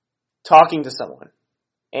talking to someone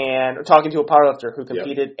and talking to a powerlifter who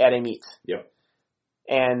competed at a meet. Yep.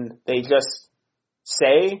 And they just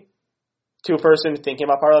say to a person thinking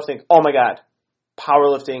about powerlifting, oh my God,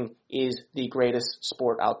 powerlifting is the greatest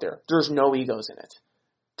sport out there. There's no egos in it.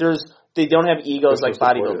 They don't have egos like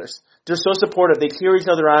bodybuilders. They're so supportive. They cheer each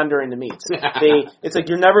other on during the meets. It's like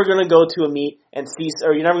you're never going to go to a meet and see,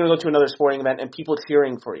 or you're never going to go to another sporting event and people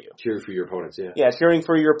cheering for you. Cheering for your opponents, yeah. Yeah, cheering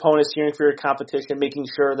for your opponents, cheering for your competition, making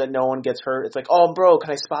sure that no one gets hurt. It's like, oh, bro, can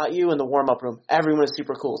I spot you in the warm-up room? Everyone is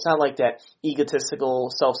super cool. It's not like that egotistical,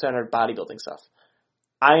 self-centered bodybuilding stuff.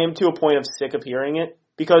 I am to a point of sick of hearing it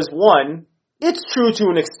because, one, it's true to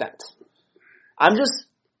an extent. I'm just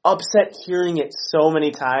upset hearing it so many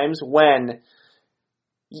times when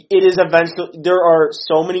it is eventually, there are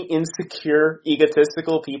so many insecure,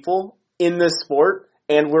 egotistical people in this sport,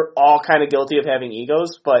 and we're all kind of guilty of having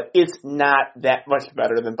egos, but it's not that much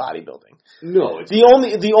better than bodybuilding. No.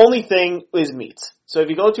 The only thing is meets. So if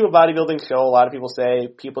you go to a bodybuilding show, a lot of people say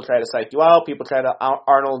people try to psych you out, people try to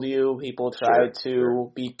Arnold you, people try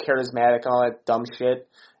to be charismatic and all that dumb shit.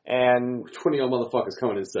 And 20 old motherfuckers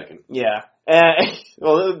coming in second. Yeah. And,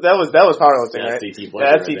 well, that was powerlifting, right? CT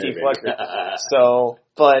Fletcher. That's CT Fletcher. So,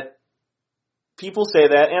 but people say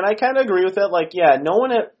that, and I kind of agree with that. Like, yeah, no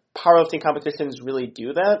one at powerlifting competitions really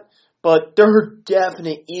do that, but there are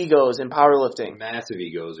definite egos in powerlifting. Massive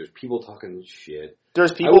egos. There's people talking shit.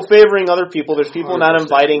 There's people favoring other people. There's people not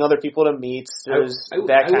inviting other people to meets. There's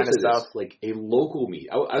that kind of stuff. Like a local meet.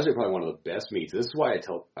 I would say probably one of the best meets. This is why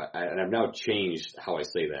and I've now changed how I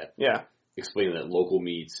say that. Yeah. Explaining that local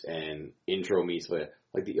meets and intro meets,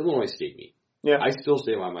 like the Illinois State meet. Yeah. I still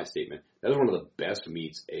stand by my statement. That is one of the best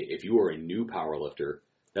meets. If you are a new powerlifter,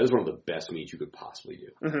 that is one of the best meets you could possibly do.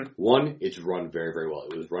 Mm-hmm. One, it's run very, very well.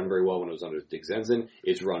 It was run very well when it was under Dick Zenzen.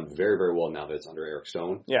 It's run very, very well now that it's under Eric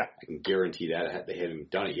Stone. Yeah. I can guarantee that. They haven't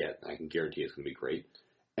done it yet. I can guarantee it's going to be great.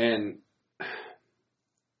 And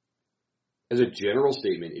as a general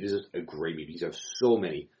statement, it is a great meet because you have so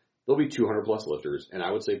many. There'll be 200 plus lifters, and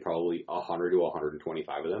I would say probably 100 to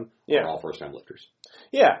 125 of them are all first-time lifters.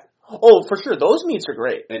 Yeah. Oh, for sure. Those meets are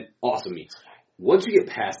great. And awesome meets. Once you get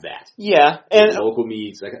past that, yeah, and local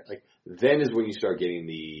meets, like then is when you start getting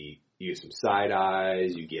you get some side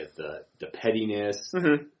eyes, you get the pettiness.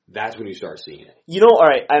 Mm-hmm. That's when you start seeing it. You know, all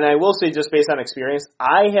right, and I will say just based on experience,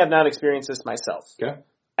 I have not experienced this myself. Okay.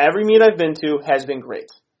 Every meet I've been to has been great.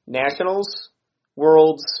 Nationals,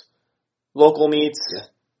 worlds, local meets,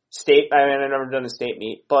 state. I mean, I've never done a state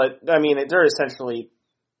meet, but I mean, they're essentially.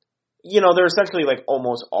 They're essentially like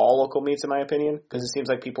almost all local meets in my opinion, because it seems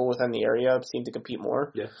like people within the area seem to compete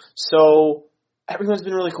more. Yeah. So everyone's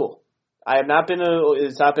been really cool. It's not been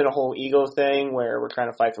a whole ego thing where we're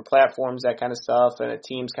trying to fight for platforms, that kind of stuff, and a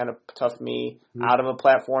team's kind of toughed me out of a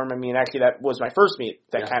platform. I mean, actually that was my first meet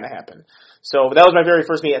that kind of happened. So that was my very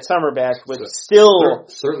first meet at Summer Bash, which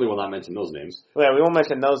certainly will not mention those names. Yeah, we won't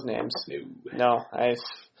mention those names. No.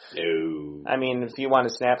 I mean, if you want a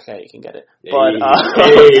Snapchat, you can get it. Hey. But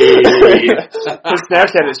the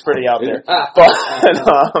Snapchat is pretty out there.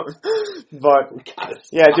 But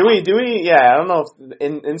yeah, do we? Yeah, I don't know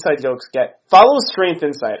if inside jokes follow Strength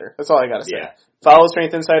Insider. That's all I gotta say. Yeah. Follow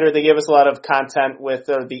Strength Insider. They give us a lot of content with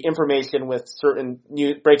the information with certain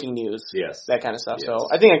breaking news. Yes. That kind of stuff. Yes. So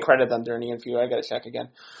I think I credit them during the interview. I gotta check again.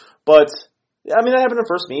 But I mean, that happened in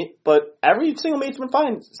first meet. But every single meet's been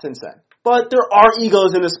fine since then. But there are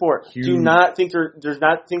egos in the sport. Huge. Do not think there's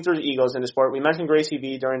egos in the sport. We mentioned Gracie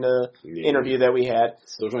V during the interview that we had.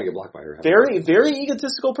 Still trying to get blocked by her. Very, very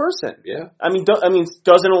egotistical person. Yeah. I mean,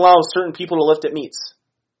 doesn't allow certain people to lift at meets.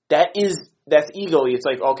 That's ego. It's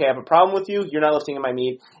like, okay, I have a problem with you. You're not lifting at my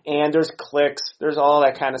meet. And there's clicks. There's all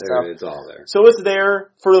that kind of stuff. It's all there. So it's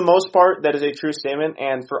there. For the most part, that is a true statement.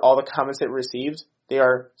 And for all the comments it received, they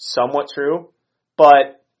are somewhat true.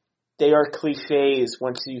 But they are cliches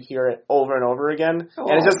once you hear it over and over again,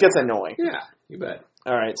 and it just gets annoying. Yeah, you bet.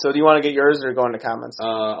 All right, so do you want to get yours or go into comments?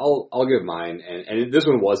 I'll give mine, and this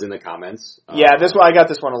one was in the comments. Yeah, this one I got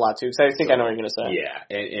this one a lot too, because I think I know what you're going to say. Yeah,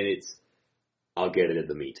 and it's I'll get it at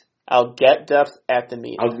the meet. I'll get depth at the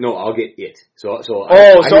meet. I'll get it. So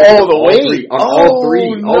the weight.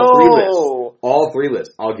 All three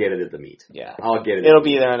lists. I'll get it at the meet. Yeah, I'll get it. It'll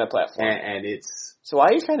be there on the platform, and it's. So why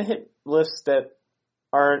are you trying to hit lists that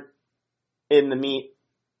aren't in the meet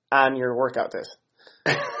on your workout days.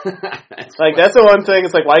 That's the one thing.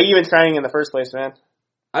 It's like, why are you even trying in the first place, man?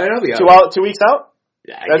 I don't know. 2 weeks out?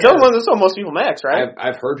 Yeah, that's what most people max, right?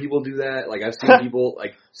 I've heard people do that. Like, I've seen people,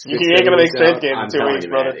 like, you ain't gonna make strength gains in 2 weeks,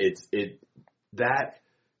 brother. That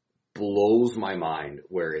blows my mind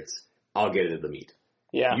where I'll get into the meat.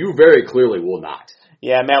 Yeah. You very clearly will not.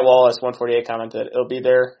 Yeah, Matt Wallace, 148, commented, it'll be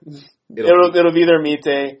their meat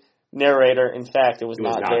day narrator. In fact, it was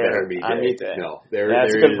not there on meat day. No.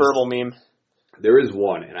 That's a good verbal meme. There is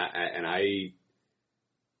one, and I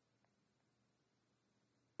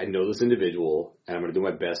know this individual, and I'm going to do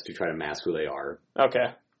my best to try to mask who they are.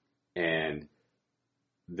 Okay. And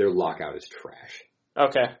their lockout is trash.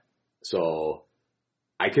 Okay. So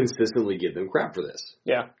I consistently give them crap for this.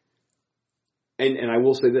 Yeah. And I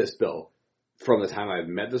will say this, Bill. From the time I've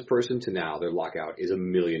met this person to now, their lockout is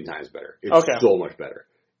 1,000,000 times better. It's so much better.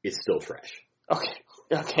 It's still trash.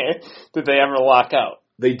 Okay. Did they ever lock out?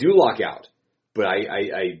 They do lock out, but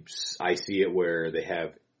I see it where they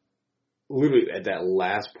have literally at that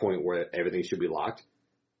last point where everything should be locked,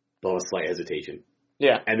 they'll have a slight hesitation.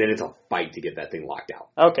 Yeah. And then it's a fight to get that thing locked out.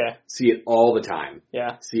 Okay. See it all the time.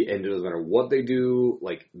 Yeah. And it doesn't matter what they do,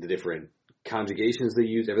 like the different conjugations they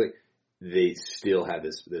use, everything, they still have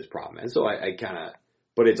this problem. And so I kind of,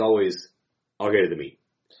 but it's always, I'll get to the meat.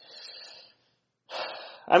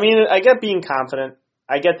 I mean, I get being confident.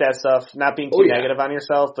 I get that stuff, not being too negative on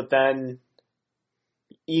yourself, but then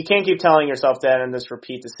you can't keep telling yourself that and just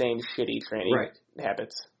repeat the same shitty training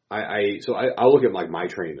habits. I'll look at like my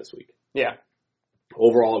training this week. Yeah.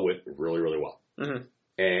 Overall, it went really, really well. Mm-hmm.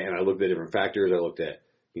 And I looked at different factors. I looked at,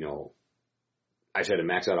 I just had to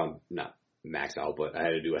max out on, not max out, but I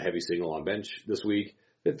had to do a heavy single on bench this week.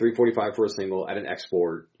 Did 345 for a single. I didn't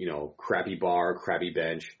export, crappy bar, crappy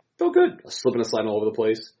bench. Felt good. Slipping and sliding all over the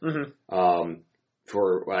place. Mm-hmm.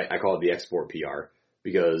 For I call it the export PR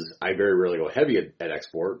because I very rarely go heavy at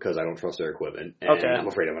export because I don't trust their equipment and I'm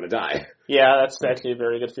afraid I'm going to die. Yeah, that's actually a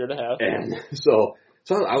very good fear to have. And so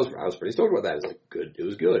I was pretty stoked about that. It was like good. It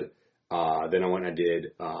was good. Then I went and I did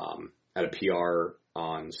at a PR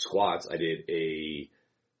on squats. I did a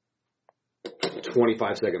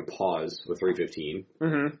 25-second pause with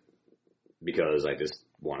 315 because I just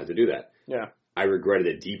wanted to do that. Yeah. I regretted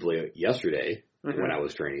it deeply yesterday when I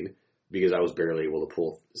was training because I was barely able to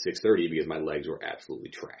pull 630 because my legs were absolutely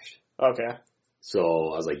trashed. Okay. So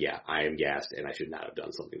I was like, yeah, I am gassed and I should not have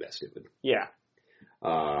done something that stupid. Yeah.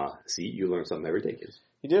 See, you learn something every day, kids.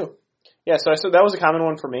 You do. Yeah, so that was a common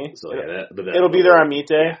one for me. So yeah, it'll be there on meet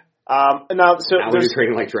day. Yeah. Now when you're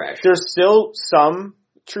training like trash. There's still some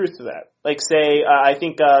truth to that. Like, say, I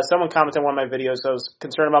think someone commented on one of my videos, I was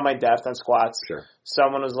concerned about my depth on squats. Sure.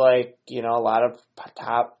 Someone was like, a lot of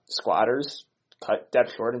top squatters cut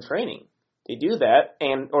depth short in training. They do that,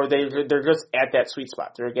 or they're just at that sweet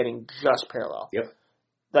spot. They're getting just parallel. Yep.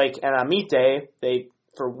 Like, and on meet day,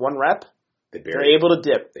 for one rep, they're able to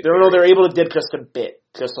dip. They're able to dip just a bit,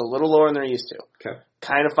 just a little lower than they're used to. Okay.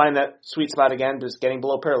 Kind of find that sweet spot again, just getting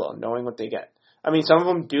below parallel, knowing what they get. I mean, some of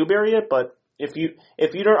them do bury it, but if you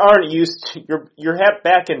aren't used to, your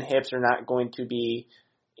back and hips are not going to be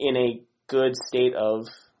in a good state of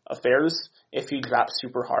affairs if you drop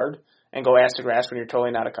super hard and go ass to grass when you're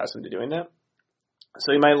totally not accustomed to doing that.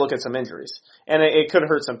 So you might look at some injuries, and it could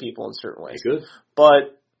hurt some people in certain ways. Good.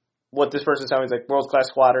 But what this person's telling me is like world class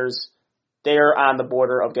squatters, they're on the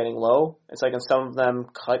border of getting low. It's like, and some of them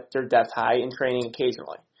cut their depth high in training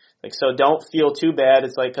occasionally. Like, so don't feel too bad.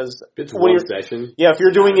 It's like, cause it's one session. Yeah, if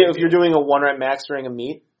you're doing a 1 rep max during a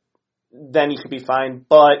meet, then you should be fine.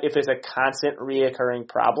 But if it's a constant reoccurring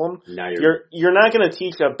problem, you're not going to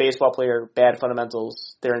teach a baseball player bad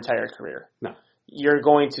fundamentals their entire career. No. You're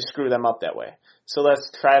going to screw them up that way. So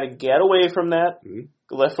let's try to get away from that.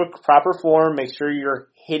 Mm-hmm. Lift with proper form. Make sure you're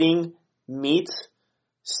hitting meets,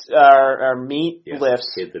 or meet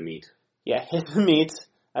lifts. Hit the meat. Yeah, hit the meat.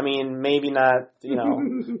 I mean, maybe not,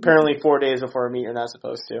 apparently 4 days before a meet you're not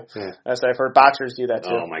supposed to. Yeah. That's what I've heard. Boxers do that too.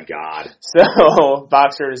 Oh my God. So,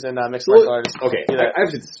 boxers and mixed martial artists. Okay, do that. I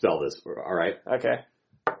have to dispel this, alright? Okay.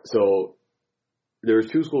 So, there's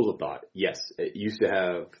two schools of thought. Yes, it used to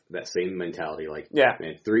have that same mentality, like,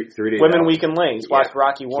 man, 3 days Women out, weak in legs. Watch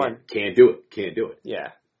Rocky 1. Can't do it. Yeah.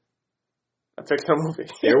 I picked a movie.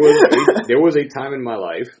 There was a time in my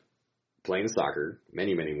life, playing soccer,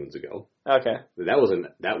 many, many moons ago. Okay. That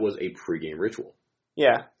was a pregame ritual.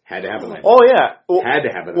 Yeah. Had to happen. Oh yeah. Well, had to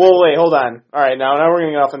happen. Well, wait, hold on. All right, now we're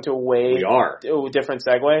going to get off into a different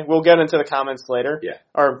segue. We'll get into the comments later. Yeah.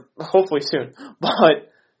 Or hopefully soon.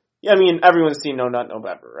 But I mean, everyone's seen No Nut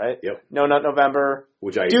November, right? Yep. No Nut November.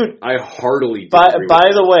 Which I heartily disagree with.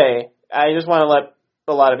 By the way, I just want to let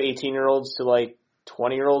a lot of 18-year-olds to like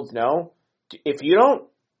 20-year-olds know. If you don't,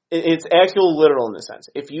 it's actual literal in the sense.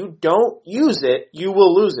 If you don't use it, you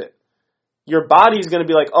will lose it. Your body's going to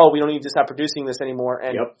be like, oh, we don't need to stop producing this anymore,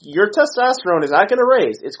 and your testosterone is not going to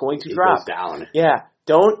raise. It's going to drop. Goes down. Yeah,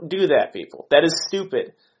 don't do that, people. That is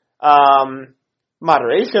stupid.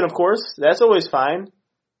 Moderation, of course, that's always fine.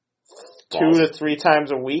 2 to 3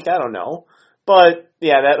 times a week, I don't know. But,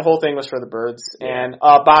 yeah, that whole thing was for the birds. Yeah. And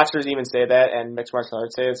boxers even say that, and mixed martial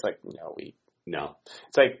arts say it's like, No.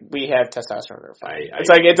 It's like we have testosterone in our fight. It's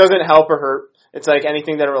like it doesn't help or hurt. It's like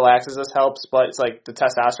anything that relaxes us helps, but it's like the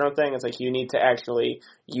testosterone thing. It's like you need to actually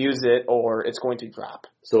use it or it's going to drop.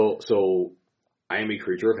 So I am a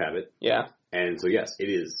creature of habit. Yeah. And so, yes, it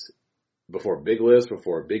is before big lifts,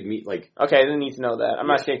 before big meet. Like, okay, I didn't need to know that. I'm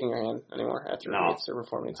not shaking your hand anymore after meets or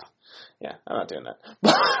before meets. No. Yeah, I'm not doing that.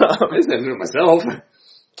 I just didn't do it myself.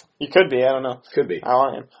 You could be. I don't know. Could be.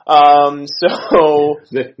 I am. So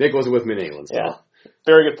Nick wasn't with me in England. So. Yeah.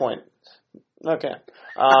 Very good point. Okay.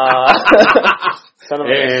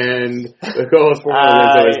 And the co-host for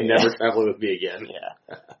has never traveled with me again.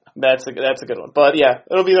 Yeah. That's a good one. But yeah,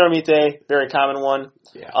 it'll be the Armite, very common one.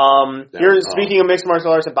 Yeah. Speaking of mixed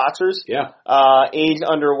martial arts and boxers. Yeah. Age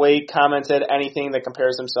underweight commented anything that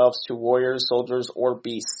compares themselves to warriors, soldiers, or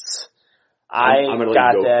beasts. I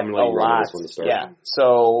got that a lot. Yeah.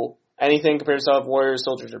 So anything compares to warriors,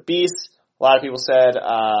 soldiers, or beasts. A lot of people said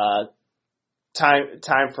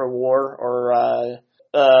time for war or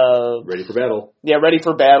ready for battle. Yeah, ready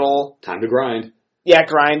for battle. Time to grind. Yeah,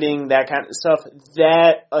 grinding, that kind of stuff.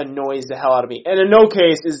 That annoys the hell out of me. And in no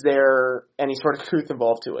case is there any sort of truth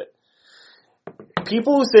involved to it.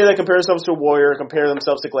 People who say that compare themselves to a warrior, compare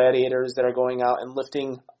themselves to gladiators that are going out and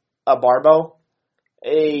lifting a barbell,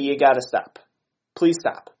 hey, you gotta stop. Please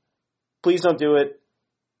stop. Please don't do it.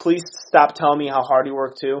 Please stop telling me how hard you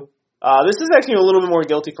work too. This is actually a little bit more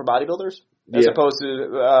guilty for bodybuilders as opposed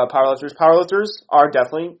to powerlifters. Powerlifters are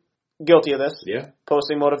definitely guilty of this. Yeah.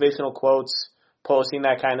 Posting motivational quotes, posting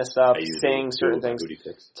that kind of stuff, saying certain things.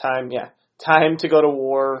 Time to go to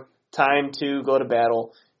war, time to go to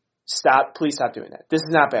battle. Please stop doing that. This is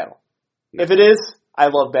not battle. No. If it is, I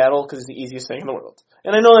love battle because it's the easiest thing in the world.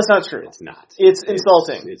 And I know that's not true. It's not. It's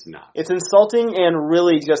insulting. It's not. It's insulting and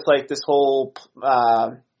really just like this whole,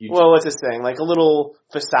 what's this thing? Like a little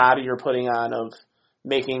facade you're putting on of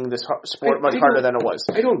making this sport much harder than it was.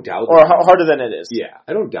 I don't doubt or harder than it is. Yeah.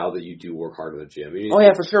 I don't doubt that you do work hard in the gym. I mean,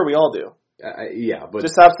 yeah, for sure. We all do. But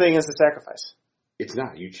just stop saying it's a sacrifice. It's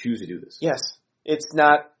not. You choose to do this. Yes. It's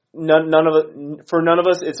not. None of it. For none of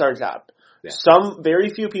us, it's our job. Yeah. Very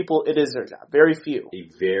few people, it is their job. Very few. A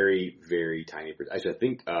very, very tiny percentage. Actually, I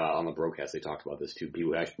think on the broadcast they talked about this too.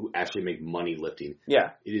 People who actually make money lifting.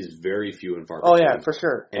 Yeah. It is very few and far between. Oh yeah, for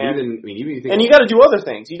sure. And even you think. And you got to do other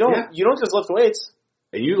things. You don't just lift weights.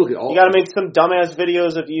 And you look at all. You got to make some dumbass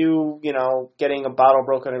videos of you getting a bottle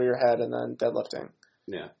broken over your head and then deadlifting.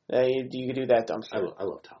 Yeah. You could do that dumb shit. I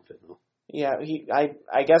love Tom Fitton. Yeah,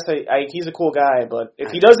 I guess he's a cool guy, but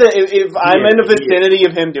if he does it, if I'm in the vicinity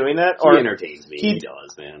of him doing that, he entertains me. He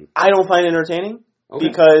does, man. I don't find it entertaining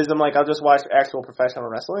because I'm like, I'll just watch actual professional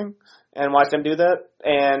wrestling and watch them do that.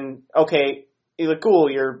 And okay, you look cool.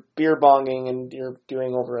 You're beer bonging and you're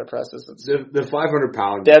doing overhead presses. The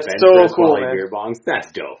 500-pound. That's so cool, man. Beer bongs. That's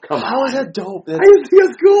dope. Come on. How is that dope? I think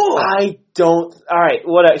that's cool. I don't. All right,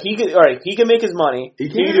 what he could. All right, he can make his money. He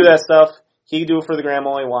can do that stuff. He can do it for the gram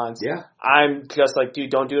all he wants. Yeah. I'm just like, dude,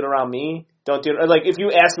 don't do it around me. Don't do it. Like, if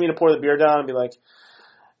you ask me to pour the beer down, I'd be like,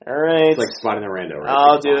 all right. It's like spotting a rando, right?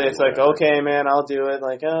 I'll do it. It's like, okay, man, I'll do it.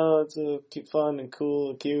 Like, oh, it's fun and cool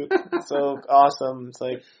and cute. So awesome. It's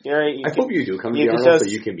like, all right. I hope you do come to the Arnold so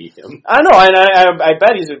you can meet him. I know, and I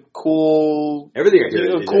bet he's a cool, everything I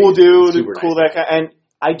hear is cool dude, cool nice. That kind. And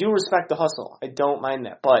I do respect the hustle. I don't mind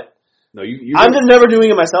that, but no, I'm just never doing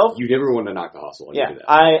it myself. You never want to knock the hustle. Yeah,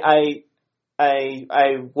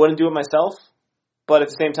 I wouldn't do it myself, but at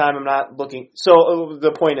the same time, I'm not looking. So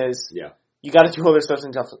the point is, you got to do other stuff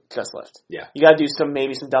than just lift. Yeah, you got to do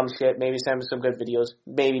maybe some dumb shit, maybe send some good videos,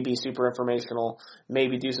 maybe be super informational,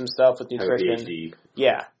 maybe do some stuff with nutrition. Have a PhD.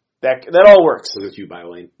 Yeah, that all works. So with you, by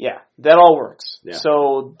Lane. Yeah, that all works. Yeah.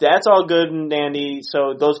 So that's all good and dandy.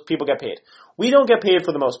 So those people get paid. We don't get paid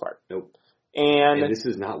for the most part. Nope. And this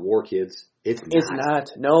is not war, kids. It's not.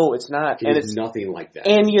 No, it's not. And it's nothing like that.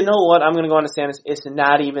 And you know what? I'm going to go on to stand this. It's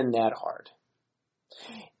not even that hard.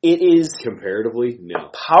 It is comparatively.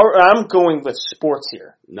 No. I'm going with sports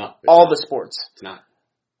here. No. All the sports. It's not.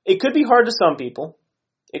 It could be hard to some people.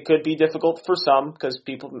 It could be difficult for some because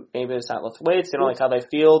people maybe it's not lift weights. They don't like how they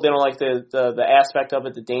feel. They don't like the aspect of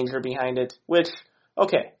it, the danger behind it. Which,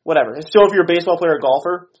 okay, whatever. So if you're a baseball player or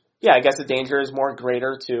golfer, yeah, I guess the danger is more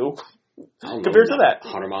greater too. compared to that.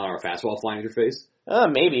 100-mile-an-hour fastball flying at your face.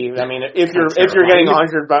 Maybe. I mean, if you're getting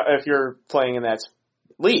 100, if you're playing in that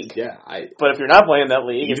league. Yeah, but if you're not playing in that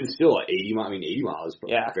league, even still 80 miles is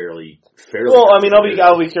fairly. Well, I mean,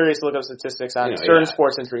 I'll be curious to look up statistics on certain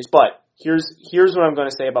sports injuries. But here's what I'm going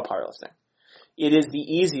to say about powerlifting. It is the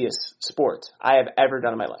easiest sport I have ever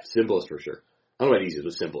done in my life. Simplest for sure. I don't know about easiest,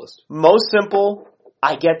 but simplest. Most simple.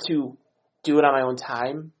 I get to do it on my own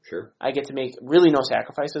time. Sure. I get to make really no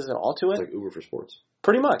sacrifices at all to it. It's like Uber for sports.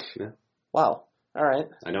 Pretty much. Yeah. Wow. All right.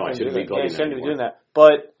 I know. I shouldn't be doing that.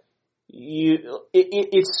 But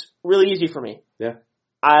it's really easy for me. Yeah.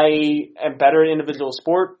 I am better at individual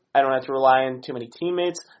sport. I don't have to rely on too many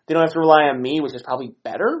teammates. They don't have to rely on me, which is probably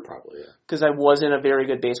better. Probably, yeah. Because I wasn't a very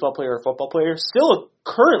good baseball player or football player. Still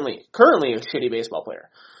currently a shitty baseball player.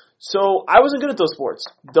 So I wasn't good at those sports.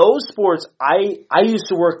 Those sports, I used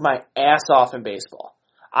to work my ass off in baseball.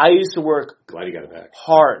 I used to work Glad you got it back.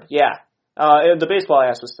 hard. Yeah. The baseball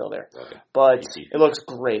ass was still there. Okay. But it looks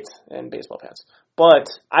great in baseball pants. But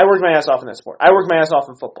I worked my ass off in that sport. I worked my ass off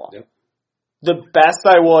in football. Yep. The best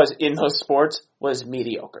I was in those sports was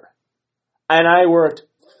mediocre. And I worked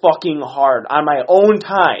fucking hard on my own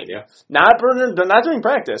time. Yeah. Not during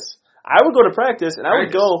practice. I would go to practice and I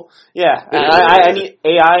would go,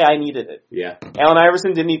 I needed it. Yeah. Allen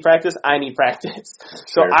Iverson didn't need practice, I need practice.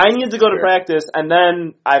 So Sure. I needed to go to practice, and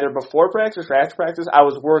then either before practice or after practice, I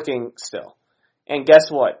was working still. And guess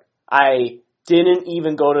what? I didn't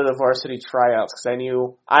even go to the varsity tryouts because I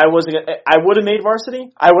knew I would have made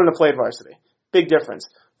varsity, I wouldn't have played varsity. Big difference.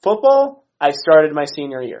 Football, I started my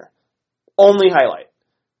senior year. Only highlight.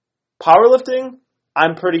 Powerlifting,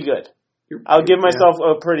 I'm pretty good. I'll give myself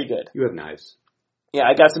a pretty good. You have knives. Yeah,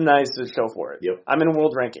 I got some knives to show for it. Yep. I'm in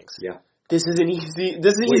world rankings. Yeah. This is the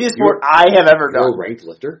easiest sport I have ever done. You're a ranked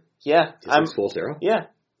lifter? Yeah. I'm full Sarah? Yeah.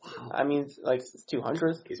 Wow. I mean, like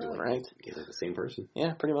 200th. Right. He's like the same person.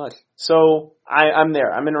 Yeah, pretty much. So I'm there.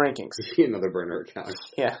 I'm in rankings. Another burner account.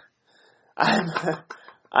 Yeah.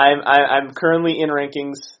 I'm currently in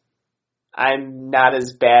rankings. I'm not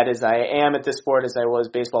as bad as I am at this sport as I was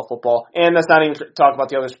baseball, football, and that's not even talk about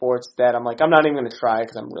the other sports that I'm not even going to try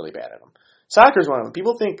because I'm really bad at them. Soccer's one of them.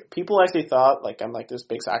 People actually thought like I'm like this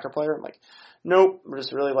big soccer player. I'm like, nope, I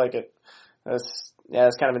just really like it. That's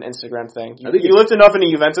kind of an Instagram thing. You lift enough in a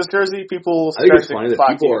Juventus jersey, people start to flock to you. I think it's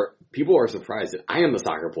funny that people are surprised that I am the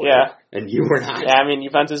soccer player and you are not. Yeah, I mean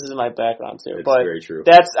Juventus is my background too. That's very true.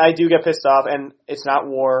 I do get pissed off, and it's not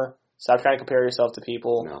war. Stop trying to compare yourself to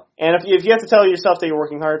people. No. And if you have to tell yourself that you're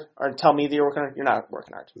working hard, or tell me that you're working hard, you're not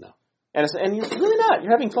working hard. No. And you're really not. You're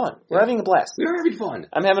having fun. We're having a blast. We are having fun.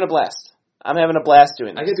 I'm having a blast. I'm having a blast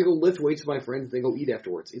doing this. I get to go lift weights with my friends and then go eat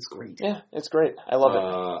afterwards. It's great. Yeah, it's great. I love it.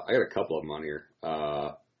 I got a couple of them on here.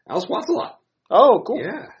 Alice Watts a lot. Oh, cool.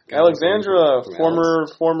 Yeah. Alexandra, former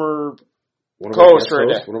one of co-host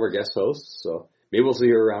one of our guest hosts. So maybe we'll see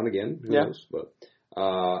her around again. Who knows? But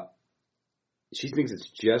she thinks it's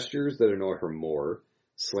gestures that annoy her more.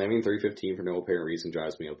 Slamming 315 for no apparent reason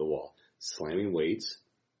drives me up the wall. Slamming weights.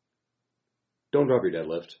 Don't drop your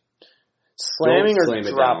deadlift. Slamming or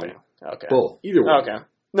dropping? Okay. Both. Either way. Okay.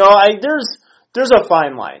 No, there's a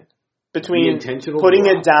fine line between putting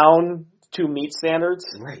it down to meet standards,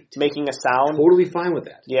 right, making a sound. Totally fine with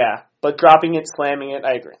that. Yeah, but dropping it, slamming it,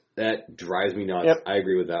 I agree. That drives me nuts. Yep. I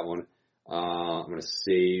agree with that one. I'm going to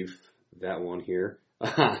save that one here.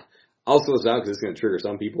 I'll slow this out because it's going to trigger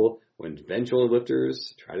some people when bench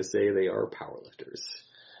lifters try to say they are power lifters.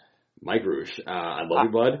 Mike Roosh, I love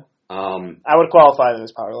you, bud. I would qualify them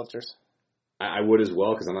as power lifters. I would as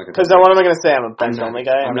well because I'm not going to. Because then what am I going to say? I'm a bench only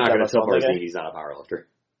guy. I'm not going to tell Varsity he's not a power lifter.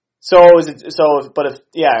 I wouldn't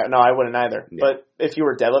either. Yeah. But if you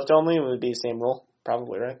were deadlift only, it would be the same rule,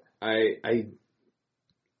 probably, right?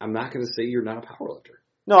 I'm not going to say you're not a power lifter.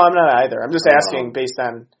 No, I'm not either. I'm just asking based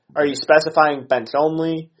on, are you specifying bench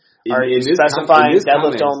only? Are you specifying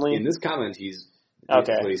deadlift only? In this comment, that's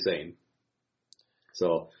what he's saying.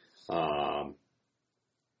 So,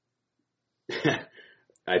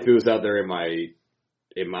 I threw this out there in my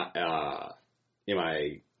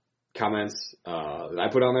comments that I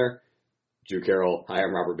put on there. Drew Carroll, hi,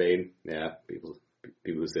 I'm Robert Bain. Yeah, people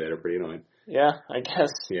who say that are pretty annoying. Yeah, I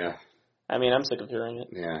guess. Yeah. I mean, I'm sick of hearing it.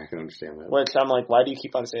 Yeah, I can understand that. Which I'm like, why do you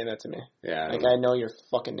keep on saying that to me? Yeah. I know your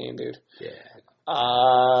fucking name, dude. Yeah.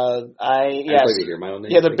 I to hear my own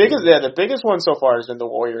name. Yeah, the biggest one so far has been the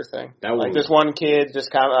Warrior thing. That one. This one kid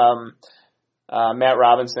just Matt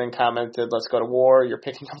Robinson commented, "Let's go to war. You're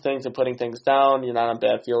picking up things and putting things down. You're not on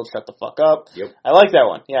bad field. Shut the fuck up." Yep. I like that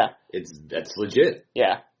one. Yeah. That's legit.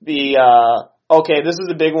 Yeah. Okay, this is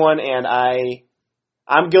a big one, and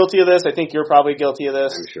I'm guilty of this. I think you're probably guilty of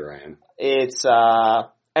this. I'm sure I am. It's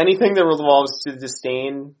anything that revolves to the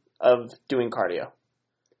disdain of doing cardio.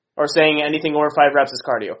 Or saying anything over 5 reps is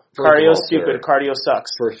cardio. Cardio's stupid. Sir, Cardio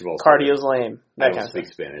sucks. first of all, Cardio's lame. I That kind don't of speak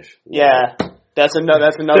stuff. Spanish. Yeah. That's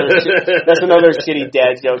another shitty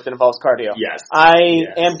dad joke that involves cardio. Yes. I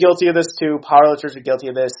Yes. am guilty of this too. Powerlifters are guilty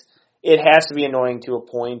of this. It has to be annoying to a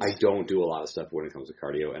point. I don't do a lot of stuff when it comes to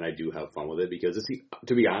cardio, and I do have fun with it because,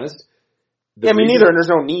 to be honest, Yeah, me neither, and there's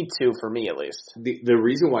no need to, for me at least. the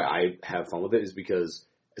reason why I have fun with it is because,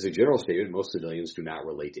 as a general statement, most civilians do not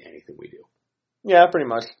relate to anything we do. Yeah, pretty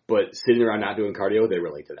much. But sitting around not doing cardio, they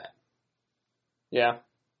relate to that. Yeah.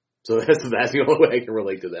 So that's the only way I can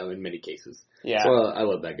relate to them in many cases. Yeah. So I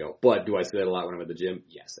let that go. But do I say that a lot when I'm at the gym?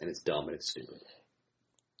 Yes, and it's dumb and it's stupid.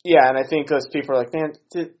 Yeah, and I think those people are like, man,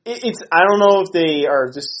 it's. I don't know if they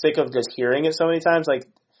are just sick of just hearing it so many times. Like,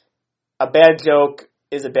 a bad joke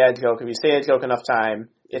is a bad joke. If you say a joke enough time,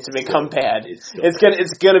 it's to become bad. It's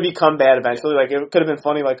gonna become bad eventually. Like, it could have been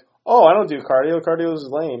funny, like, oh, I don't do cardio. Cardio is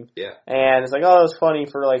lame. Yeah. And it's like, oh, it was funny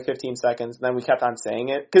for like 15 seconds. And then we kept on saying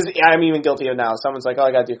it. Because I'm even guilty of it now. Someone's like, oh,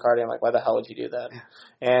 I got to do cardio. I'm like, why the hell would you do that?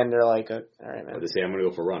 And they're like, all right, man. Or they say I'm going to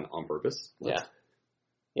go for a run on purpose. Yeah.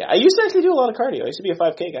 Yeah, I used to actually do a lot of cardio. I used to be a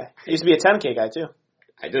 5K guy. I used to be a 10K guy, too.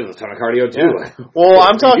 I did a ton of cardio, too. Yeah. Well,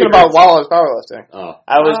 I'm talking about while I was powerlifting. Oh.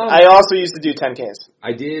 I also used to do 10Ks.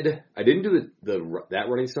 I didn't do that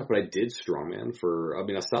running stuff, but I did strongman for,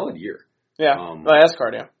 a solid year. Yeah. That's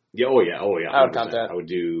cardio. Yeah, oh yeah. I would count that.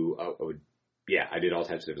 I did all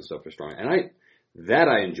types of different stuff for strong. And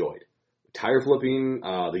I enjoyed. Tire flipping,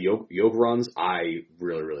 the yoke runs, I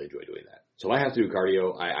really, really enjoy doing that. So if I have to do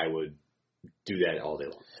cardio, I would do that all day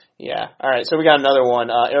long. Yeah. All right. So we got another one.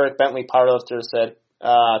 Eric Bentley, powerlifter, said,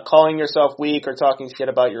 calling yourself weak or talking shit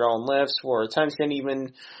about your own lifts for attention,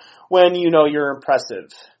 even when you know you're impressive.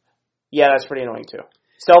 Yeah, that's pretty annoying too.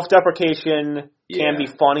 Self-deprecation can be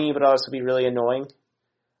funny, but also be really annoying.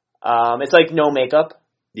 It's like no makeup.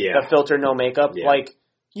 Yeah. The filter no makeup. Yeah. Like,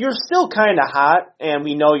 you're still kind of hot, and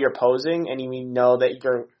we know you're posing, and we know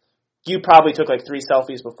that you probably took like 3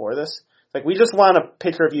 selfies before this. Like, we just want a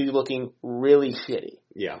picture of you looking really shitty.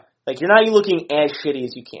 Yeah. Like, you're not looking as shitty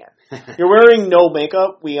as you can. You're wearing no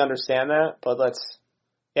makeup. We understand that, but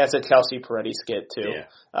it's a Chelsea Peretti skit, too.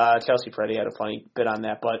 Yeah. Chelsea Peretti had a funny bit on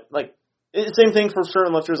that, but, like, it's the same thing for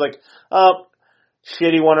certain lifters, like,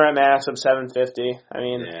 shitty one at max of 750. I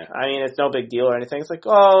mean, it's no big deal or anything. It's like,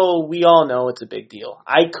 oh, we all know it's a big deal.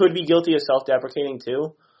 I could be guilty of self-deprecating,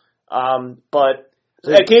 too. But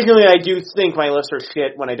occasionally I do think my lifts are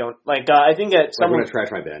shit when I don't. Like, I think that someone... Like when I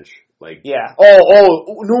trash my bench. Like, yeah.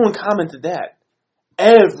 Oh, no one commented that.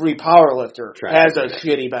 Every powerlifter has a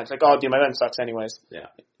shitty bench. Like, oh, dude, my bench sucks anyways. Yeah.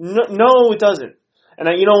 No, it doesn't. And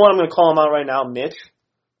you know what? I'm going to call him out right now. Mitch,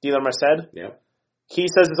 Dealer Merced. Yeah. He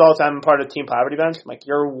says this all the time. I'm part of Team Poverty Bench. I'm like,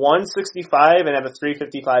 you're 165 and have a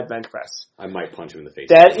 355 bench press. I might punch him in the face.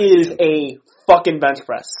 That is a fucking bench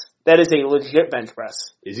press. That is a legit bench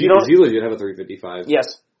press. Does he legit have a 355?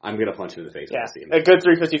 Yes. I'm going to punch him in the face when I see him. A good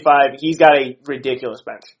 355. He's got a ridiculous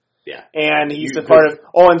bench. Yeah. And he's the part of,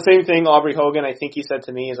 and same thing, Aubrey Hogan, I think he said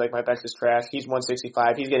to me, he's like, my bench is trash. He's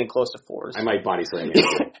 165. He's getting close to 4s. I might body slam him.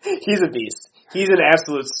 He's a beast. He's an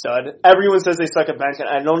absolute stud. Everyone says they suck at bench, and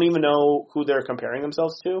I don't even know who they're comparing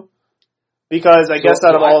themselves to. Because I guess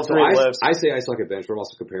out of all 3 lifts. I say I suck at bench, but I'm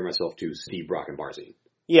also comparing myself to Steve, Brock, and Barzy.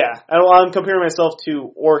 Yeah. I'm comparing myself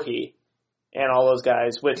to Orhi and all those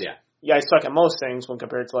guys, which, I suck at most things when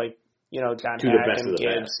compared to, like, John Hack and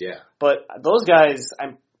Gibbs. Yeah. But those guys,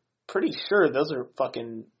 I'm pretty sure those are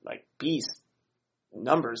fucking, like, beast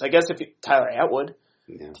numbers. I guess Tyler Atwood.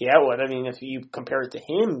 Yeah, Atwood. I mean, if you compare it to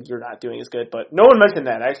him, you're not doing as good. But no one mentioned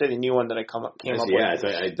that. Actually, the new one that I came up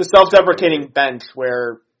with. The self-deprecating bench,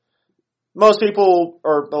 where most people,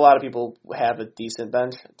 or a lot of people, have a decent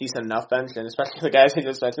enough bench, and especially the guys I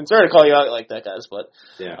just mentioned. Sorry to call you out like that, guys, but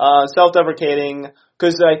self-deprecating,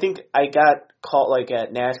 because I think I got caught, like,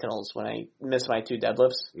 at Nationals when I missed my 2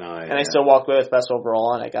 deadlifts, and I still walked away with best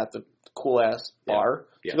overall, and I got the cool-ass bar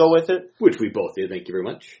to go with it. Which we both did, thank you very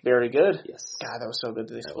much. Very good. Yes. God, that was so good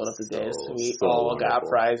that they split up the days. We all got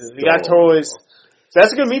prizes. We got toys. So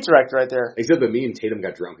that's a good meet direct right there. Except that me and Tatum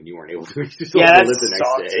got drunk and you weren't able to. That the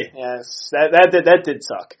next day. Yes, that did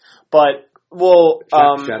suck. But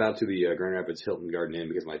shout out to the Grand Rapids Hilton Garden Inn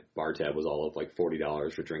because my bar tab was all up like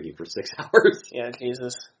 $40 for drinking for 6 hours. Yeah,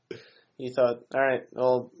 Jesus. You thought, all right,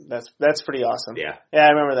 well, that's pretty awesome. Yeah,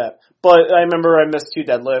 I remember that. But I remember I missed 2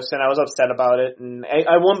 deadlifts and I was upset about it. And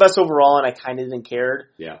I won best overall and I kind of didn't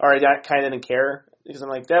care. Yeah. Or I kind of didn't care. Because I'm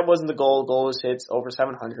like, that wasn't the goal. The goal was hits over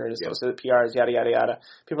 700. It's supposed to the PRs, yada, yada, yada.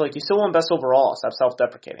 People are like, you still won best overall. Stop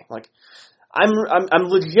self-deprecating. Like, I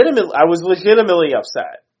was legitimately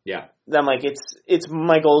upset. Yeah. I'm like, it's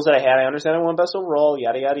my goals that I had. I understand I want best overall,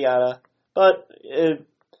 yada, yada, yada. But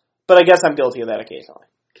I guess I'm guilty of that occasionally.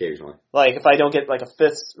 Occasionally. Like, if I don't get, like, a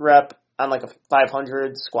 5th rep on, like, a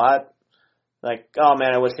 500 squat, like, oh,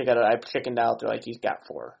 man, I chickened out. They're like, he's got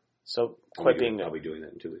 4. So, quit being I'll be doing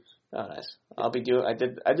that in 2 weeks. Oh, nice. I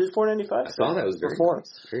did 495. I saw that. It was very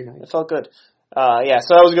nice. Very nice. It felt good. Yeah,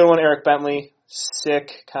 so that was a good one, Eric Bentley.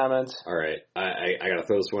 Sick comment. All right. I got to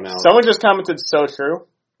throw this one out. Someone just commented, so true.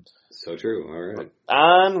 So true. All right.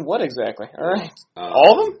 On what exactly? All right.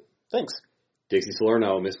 All of them? Thanks. Dixie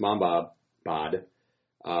Salerno, Miss Mom Bod,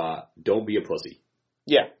 don't be a pussy.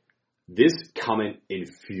 Yeah. This comment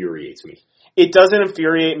infuriates me. It doesn't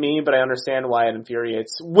infuriate me, but I understand why it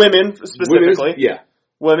infuriates women specifically.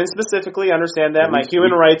 Women specifically understand that. My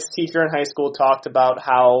human rights teacher in high school talked about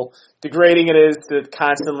how degrading it is to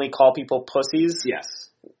constantly call people pussies. Yes.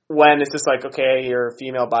 When it's just like, okay, you're a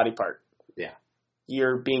female body part. Yeah.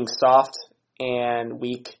 You're being soft and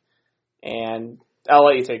weak, and I'll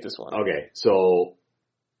let you take this one. Okay, so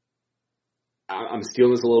I'm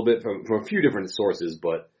stealing this a little bit from a few different sources,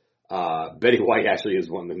 but Betty White actually is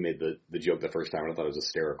one that made the joke the first time, and I thought it was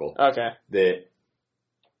hysterical. Okay. That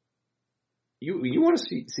you want to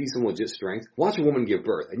see some legit strength? Watch a woman give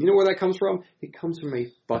birth. And you know where that comes from? It comes from a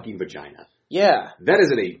fucking vagina. Yeah. That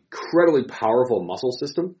is an incredibly powerful muscle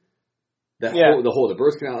system. The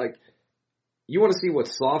birth canal, like, you want to see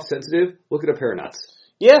what's soft, sensitive? Look at a pair of nuts.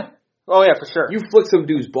 Yeah. Oh, yeah, for sure. You flick some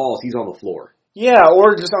dude's balls, he's on the floor. Yeah,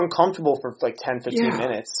 or just uncomfortable for like 10, 15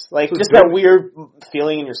 minutes. Like, so just that weird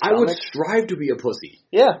feeling in your stomach. I would strive to be a pussy.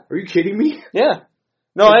 Yeah. Are you kidding me? Yeah.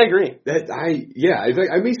 No, I agree.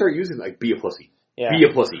 I may start using, like, be a pussy. Yeah. Be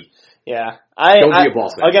a pussy. Yeah. Don't be a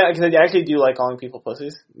boss man. Again, because I actually do like calling people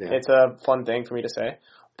pussies. Yeah. It's a fun thing for me to say.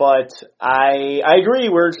 But I agree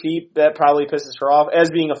we're cheap. That probably pisses her off as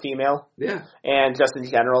being a female. Yeah. And just in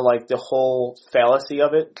general, like, the whole fallacy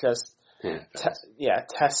of it, just,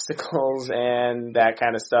 testicles and that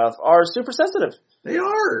kind of stuff are super sensitive. They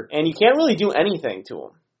are. And you can't really do anything to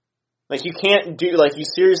them. Like, you can't do, like, you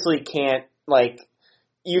seriously can't, like,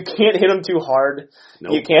 you can't hit them too hard.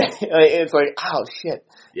 Nope. You can't, it's like, oh shit.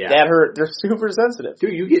 Yeah. That hurt. They're super sensitive.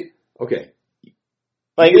 Dude, you get, okay.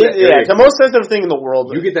 Like, it's the most sensitive thing in the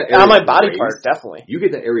world. You get that on my body part, definitely. You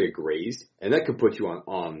get that area grazed, and that could put you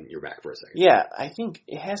on your back for a second. Yeah, I think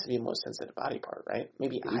it has to be the most sensitive body part, right?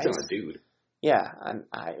 Maybe eyes. On a dude. Yeah,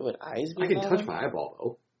 would eyes be? I can touch my eyeball,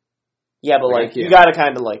 though. Yeah, but like you gotta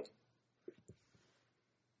kind of like.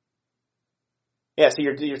 Yeah, so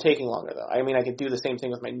you're taking longer though. I mean, I could do the same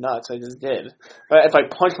thing with my nuts. I just did. But if I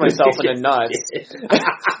punch myself in the nuts, if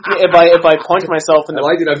I punch myself in the,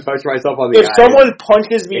 I like that I punch myself on the eye. If someone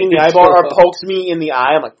punches me in the eyeball or pokes me in the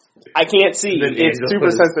eye, I'm like, I can't see. It's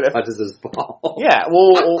super sensitive. Touches his ball. Yeah,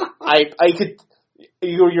 well, I could.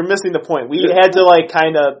 You're missing the point. We had to like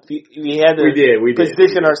kind of. We had to. We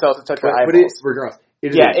position ourselves to touch our eyeballs. But it's regardless.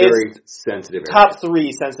 It is a very sensitive area. Top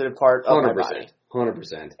 3 sensitive part of my body.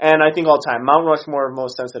 100%. And I think all time, Mount Rushmore of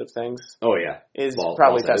most sensitive things. Oh yeah, is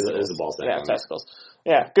probably testicles. Is the ball sack. Yeah, testicles.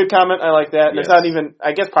 Yeah, good comment. I like that. And it's not even.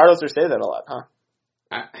 I guess powerlifters say that a lot, huh?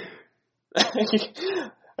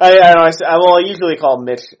 I usually call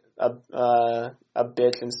Mitch a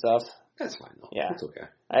bitch and stuff. That's fine though. Yeah, that's okay.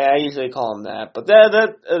 I usually call him that, but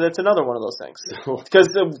that's another one of those things because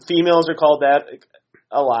the females are called that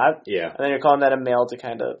a lot. Yeah, and then you're calling that a male to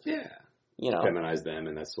kind of feminize them,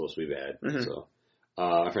 and that's supposed to be bad. Mm-hmm. So,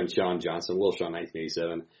 my friend Sean Johnson, Little Sean,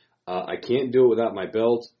 1987. I can't do it without my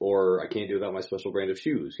belt, or I can't do it without my special brand of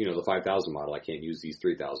shoes. You know, the 5,000 model. I can't use these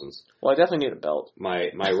 3,000s. Well, I definitely need a belt. My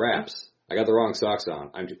wraps. I got the wrong socks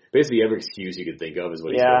on. Basically every excuse you could think of is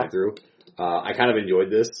what he's going through. I kind of enjoyed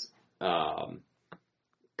this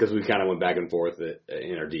because we kind of went back and forth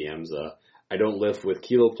in our DMs. I don't lift with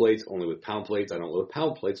kilo plates, only with pound plates. I don't lift with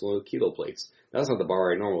pound plates, only with kilo plates. That's not the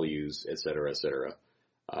bar I normally use, et cetera, et cetera.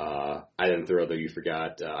 I didn't throw though. You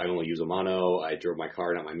forgot. I only use a mono. I drove my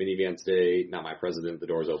car, not my minivan today. Not my president. The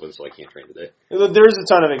door's open, so I can't train today. There's a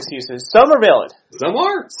ton of excuses. Some are valid. Some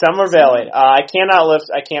are. Some are valid. I cannot lift.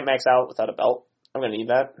 I can't max out without a belt. I'm gonna need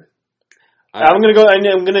that. I'm gonna go. I'm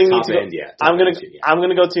gonna need to. I'm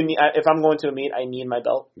gonna go to. If I'm going to a meet, I need my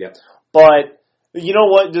belt. Yep. But you know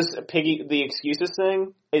what? Just the excuses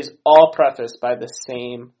thing is all prefaced by the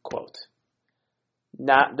same quote.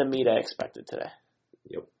 Not the meet I expected today.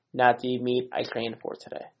 Yep. Not the meet I trained for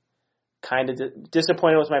today. Kind of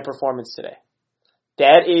disappointed with my performance today.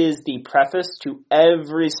 That is the preface to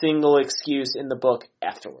every single excuse in the book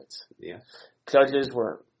afterwards. Yeah. Judges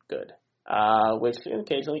weren't good, which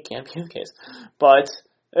occasionally can be the case. But,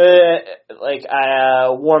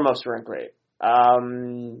 warm-ups weren't great.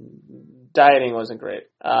 dieting wasn't great.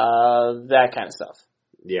 That kind of stuff.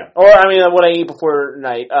 Yeah. Or, I mean, what I ate before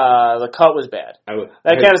night, the cut was bad.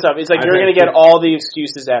 That kind of stuff. It's like you're going to get all the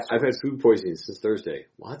excuses after. I've had food poisoning since Thursday.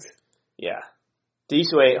 What? Yeah.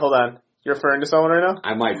 Wait, hold on. You're referring to someone right now?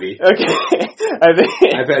 I might be. Okay.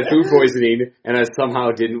 I've had food poisoning, and I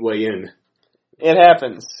somehow didn't weigh in. It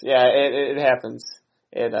happens. Yeah, it happens.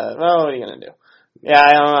 Well, what are you going to do? Yeah,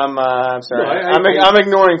 I'm sorry. No, I'm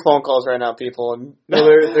ignoring phone calls right now, people. And no,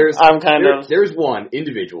 there's one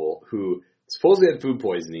individual who supposedly had food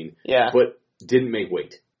poisoning, but didn't make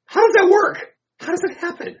weight. How does that work? How does that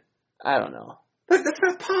happen? I don't know. That's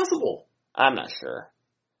not possible. I'm not sure.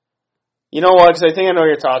 You know what? Because I think I know what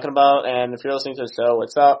you're talking about, and if you're listening to the show,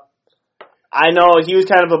 what's up? I know he was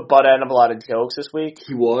kind of a butt end of a lot of jokes this week.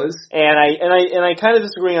 He was, and I kind of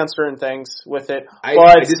disagree on certain things with it. I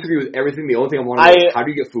disagree with everything. The only thing I want to know is how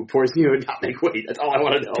do you get food poisoning and not make weight? That's all I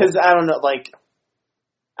want to know. Because I don't know,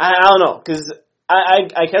 I don't know, because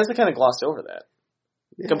I guess I kind of glossed over that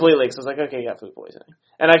completely. Because I was like, okay, you got food poisoning,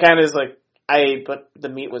 and I kind of was like, but the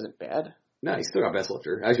meat wasn't bad. No, he still got best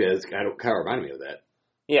lifter. Actually, that's kind of reminded me of that.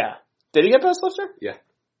 Yeah, did he get best lifter? Yeah.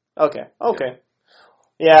 Okay.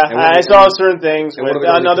 Yeah, I saw certain things with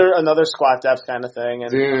another squat depth kind of thing,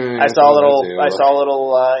 and I saw a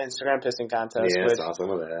little Instagram pissing contest. Yeah, I saw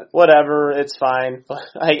some of that. Whatever, it's fine. But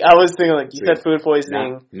I was thinking, like, you said food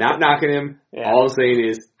poisoning. Not knocking him. Yeah. All I'm saying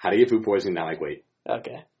is, how do you get food poisoning, not like weight?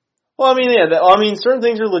 Okay. Well, I mean, certain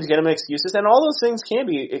things are legitimate excuses, and all those things can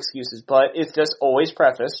be excuses, but it's just always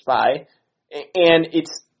prefaced by, and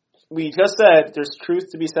we just said there's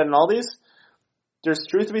truth to be said in all these. There's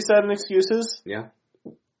truth to be said in excuses. Yeah.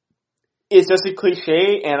 It's just a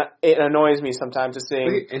cliche, and it annoys me sometimes to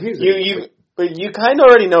say but you kind of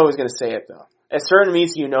already know who's going to say it though. At certain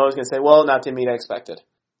meets, you know who's going to say, "Well, not the meet I expected."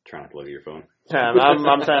 Try not to look at your phone. Yeah, I'm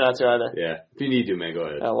trying not to either. Yeah, if you need to, man, go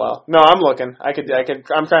ahead. Oh well, no, I'm looking. I'm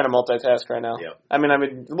trying to multitask right now. Yep. I mean, I've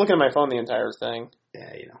been looking at my phone the entire thing.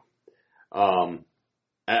 Yeah,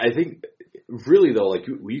 I think really though, like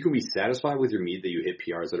you can be satisfied with your meet that you hit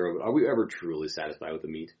PRs that are we ever truly satisfied with the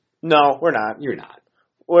meet? No, we're not. You're not.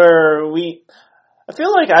 I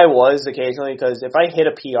feel like I was occasionally because if I hit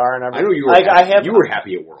a PR and I know you were. You were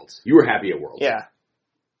happy at Worlds. You were happy at Worlds. Yeah.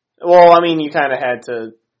 Well, I mean, you kind of had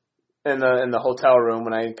to in the hotel room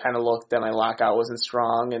when I kind of looked and my lockout wasn't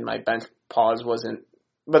strong and my bench pause wasn't.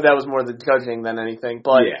 But that was more the judging than anything.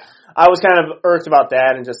 But yeah. I was kind of irked about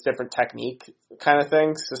that and just different technique kind of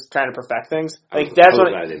things, just trying to perfect things. I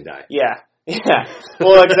didn't die. Yeah. Yeah.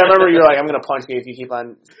 Well, because I remember you were like, I'm going to punch you if you keep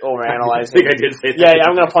on overanalyzing. I think I did say that. Yeah,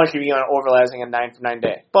 I'm going to punch you if you keep on overanalyzing a 9 for 9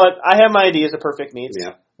 day. But I have my ideas of perfect meets.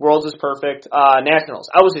 Yeah. Worlds is perfect. Nationals.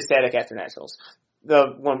 I was ecstatic after Nationals.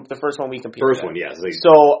 The first one we competed First at. one, yes.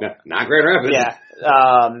 So, not Grand Rapids. Yeah.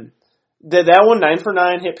 That one, 9 for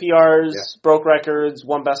 9, hit PRs, broke records,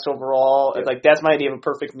 won best overall. Yep. Like, that's my idea of a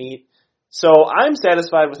perfect meet. So, I'm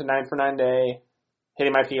satisfied with a 9 for 9 day,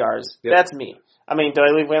 hitting my PRs. Yep. That's me. I mean, did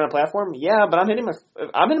I leave weight on the platform? Yeah, but I'm hitting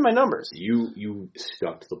my numbers. You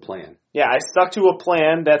stuck to the plan. Yeah, I stuck to a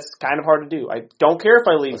plan that's kind of hard to do. I don't care if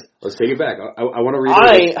I leave. Let's take it back. I want to read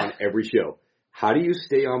this on every show. How do you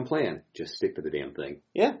stay on plan? Just stick to the damn thing.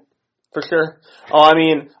 Yeah, for sure. Oh, I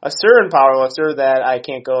mean, a certain powerlifter that I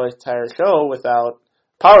can't go an entire show without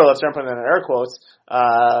powerlifter, I'm putting in air quotes,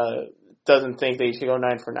 doesn't think they should go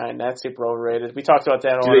 9 for 9. That's super overrated. We talked about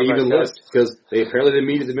that. Do they even list? Because they apparently didn't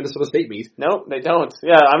meet at the Minnesota State meet. Nope, they don't.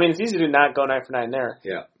 Yeah, I mean, it's easy to not go 9 for 9 there.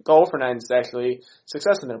 Yeah. Go for 9 is actually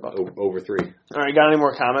success in their book. Over 3. All right, you got any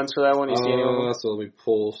more comments for that one? You see anyone? So let me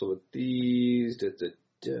pull some of these.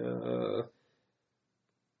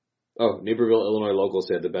 Oh, Naperville, Illinois local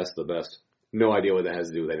said the best of the best. No idea what that has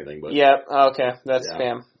to do with anything, but okay, that's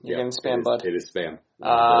spam. You're getting spam, bud. It is spam.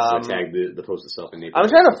 I tagged the post itself in Naperville. I'm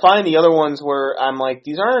trying to find the other ones where I'm like,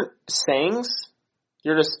 these aren't sayings.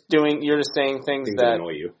 You're just saying things that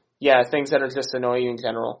annoy you. Yeah, things that are just annoy you in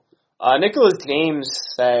general. Nicholas James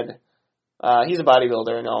said, he's a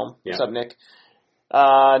bodybuilder. I know him. Yeah. What's up, Nick?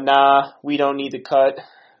 Nah, we don't need to cut.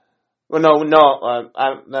 Well, no.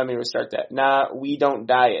 Let me restart that. Nah, we don't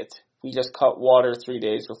diet. We just cut water 3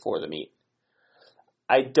 days before the meet.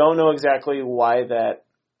 I don't know exactly why that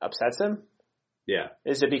upsets him. Yeah.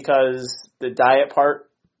 Is it because the diet part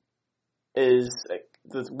is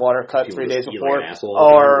the water cut 3 days before?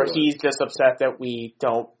 Or he's just upset that we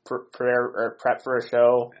don't prepare or prep for a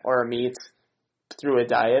show or a meet through a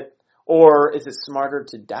diet? Or is it smarter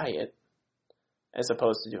to diet as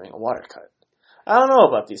opposed to doing a water cut? I don't know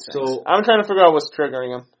about these things. So, I'm trying to figure out what's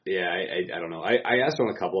triggering him. Yeah, I don't know. I asked on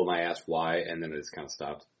a couple of them, I asked why, and then it just kind of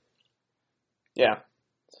stopped. Yeah.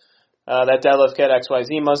 That deadlift kit,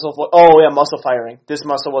 XYZ muscle. Muscle firing. This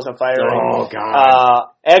muscle wasn't firing. Oh, God.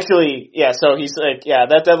 Actually, yeah, so he's like, yeah,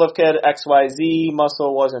 that deadlift kit, XYZ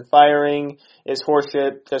muscle wasn't firing. Is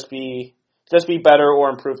horseshit. Just be better or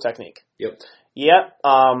improve technique. Yep. Yep.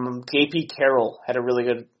 JP Carroll had a really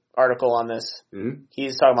good article on this. Mm-hmm.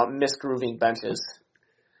 He's talking about misgrooving benches.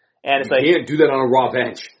 And it's You can't do that on a raw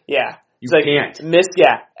bench. Yeah. You It's like, can't.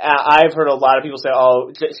 I've heard a lot of people say,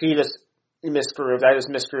 oh, she just misgrooved. I just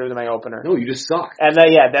misgrooved my opener. No, you just suck. And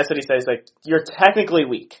then, that's what he says. Like, you're technically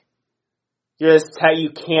weak. You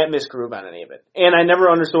can't misgroove on any of it. And I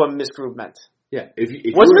never understood what misgroove meant. Yeah. If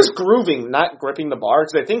What's misgrooving? Not gripping the bar?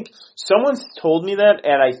 Because I think someone's told me that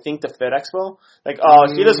at, I think, the Fit Expo. Like,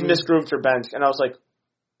 she just misgrooved her bench. And I was like,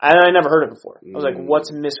 I never heard it before. I was like,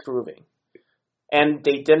 what's misgrooving? And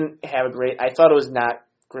they didn't have a great, I thought it was not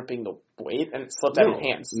gripping the weight and it slipped out of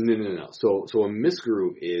your hands. No. So a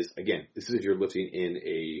misgroove is, again, this is if you're lifting in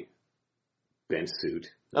a bench suit.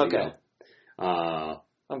 Okay.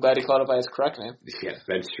 I'm glad he called it by his correct name. Yeah,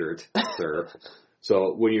 bench shirt, sir.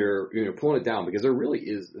 So when you're pulling it down, because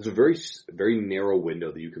there's a very, very narrow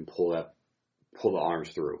window that you can pull the arms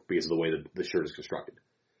through because of the way the shirt is constructed.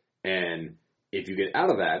 And if you get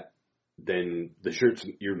out of that, then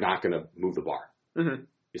you're not going to move the bar. Mm-hmm.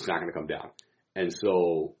 It's not going to come down. And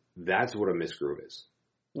so that's what a misgroove is.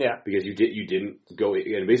 Yeah. Because you didn't go,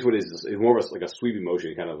 and basically what it is more of like a sweeping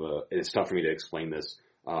motion, kind of and it's tough for me to explain this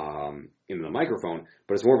in the microphone,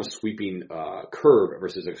 but it's more of a sweeping curve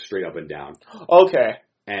versus a straight up and down. Okay.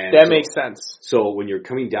 And that makes sense. So when you're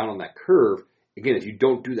coming down on that curve, again, if you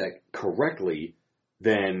don't do that correctly,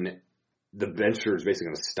 then the bench shirt is basically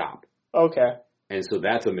going to stop. Okay. And so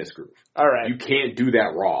that's a misgroove. All right. You can't do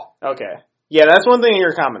that raw. Okay. Yeah, that's one thing I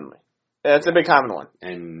hear commonly. That's a big common one.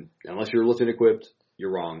 And unless you're lifting equipped,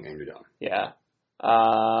 you're wrong and you're dumb. Yeah.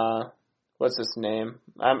 What's his name?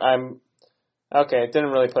 I'm okay. Didn't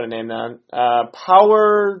really put a name down.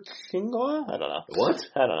 Power Chingoa? I don't know. What?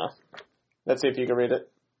 I don't know. Let's see if you can read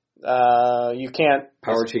it. You can't.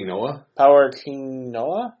 Power Chinoa? Power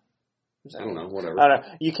Chinoa? I don't know. Whatever. I don't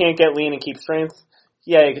know. You can't get lean and keep strength.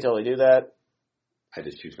 Yeah, you could totally do that. I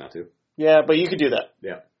just choose not to. Yeah, but you could do that.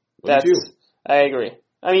 Yeah. That's you. I agree.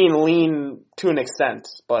 I mean, lean to an extent,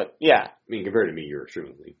 but yeah. I mean, compared to me, you're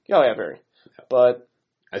extremely lean. Oh yeah, very. Yeah. But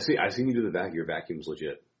I've seen you do your vacuum's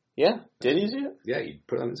legit. Yeah, did you see it? Yeah, you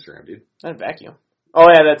put it on Instagram, dude. Not a vacuum. Oh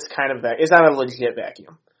yeah, that's kind of it's not a legit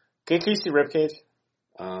vacuum. Can you see ribcage?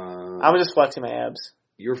 I'm just flexing my abs.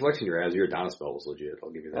 You're flexing your abs. Your Adonis belt was legit.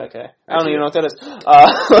 I'll give you that. Okay. I don't even know what that is.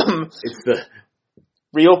 It's the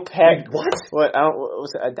Real Pec. What? What? I don't.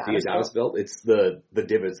 Was it Adonis? The Adonis belt? It's the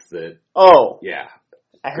divots that. Oh. Yeah.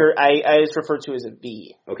 I heard. I just referred to it as a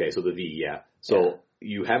V. Okay, so the V, yeah. So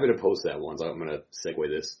you have it post that one. So I'm gonna segue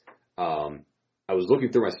this. I was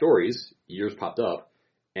looking through my stories. Yours popped up,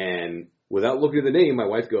 and without looking at the name, my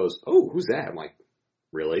wife goes, "Oh, who's that?" I'm like,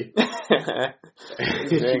 "Really?"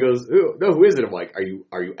 She goes, "No, who is it?" I'm like, "Are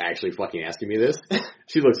you actually fucking asking me this?"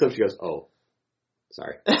 She looks up. She goes, "Oh,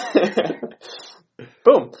 sorry."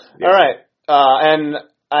 Boom. Yeah. All right. And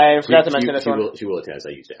I forgot to mention this one. She will attest.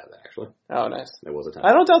 I used to have that, actually. Oh, nice. There was a time.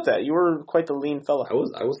 I don't doubt that. You were quite the lean fella. I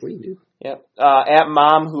was lean, dude. Yep. At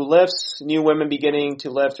Mom Who Lifts, new women beginning to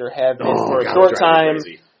lift or have been for a short time,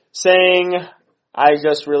 saying, I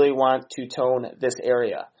just really want to tone this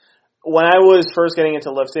area. When I was first getting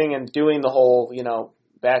into lifting and doing the whole,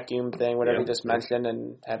 vacuum thing, whatever you just mentioned,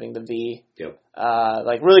 and having the V,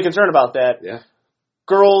 really concerned about that. Yeah.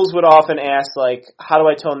 Girls would often ask, how do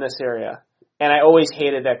I tone this area? And I always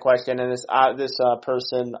hated that question, and this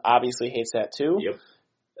person obviously hates that too. Yep.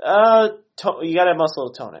 You gotta have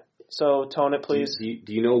muscle to tone it. So tone it, please.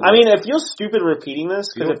 Do you know? I mean, it feels stupid repeating this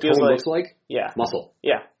because it feels looks like muscle.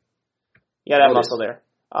 Yeah. You gotta have muscle there.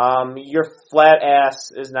 Your flat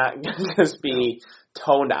ass is not gonna just be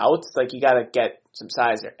toned out. It's you gotta get some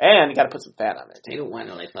size there, and you gotta put some fat on it. They don't want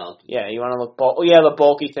to look bulky. Yeah, you want to look bulky. Oh yeah, the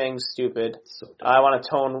bulky thing's stupid. So I want to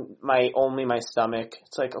tone only my stomach.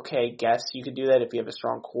 It's okay, guess you could do that if you have a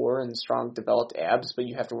strong core and strong developed abs, but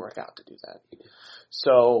you have to work out to do that.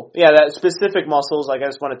 So yeah, that specific muscles. I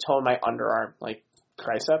just want to tone my underarm,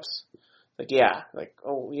 triceps. You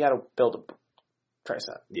gotta build a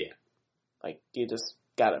tricep. Yeah. You just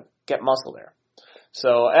gotta get muscle there.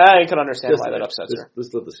 So I can understand why that upsets her.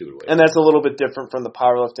 Let's live the stupid way. And that's a little bit different from the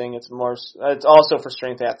powerlifting. It's also for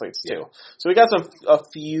strength athletes too. So we got a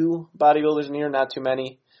few bodybuilders in here, not too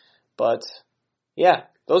many, but yeah,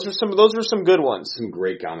 those were some good ones. Some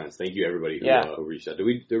great comments. Thank you everybody who reached out. Did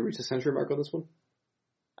we reach the century mark on this one?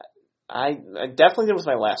 I definitely did with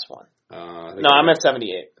my last one. No, I'm at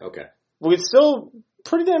 78. Okay. It's still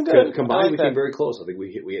pretty damn good. Combined, we came very close. I think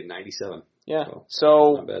we hit 97. Yeah.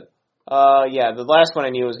 So not bad. The last one I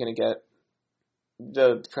knew was going to get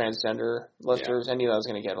the transgender listers. Yeah. I knew I was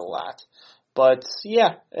going to get a lot. But,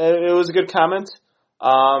 yeah, it was a good comment.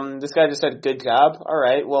 This guy just said, good job. All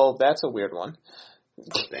right, well, that's a weird one.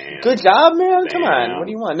 Damn. Good job, man? Come on. What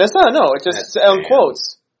do you want? That's not, no, it's just in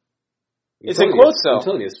quotes. It's in quotes, though. I'm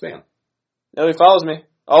telling you, it's spam. No, he follows me.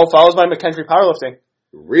 Oh, follows my McKentry Powerlifting.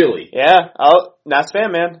 Really? Yeah. Not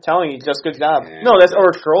spam, man. I'm telling you, just good job. Yeah, no, that's or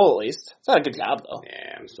a troll, at least. It's not a good job, though.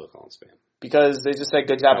 Yeah, I'm still calling spam. Because they just said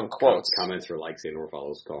good job in quotes. Comments or likes and or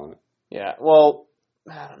follows calling it. Yeah, well,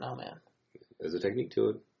 I don't know, man. There's a technique to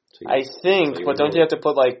it. So I think, but don't you have to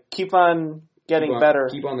put, keep on getting better?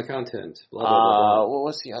 Keep on the content. Blah, blah, blah, blah.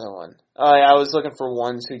 What's the other one? Oh, yeah, I was looking for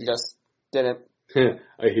ones who just didn't.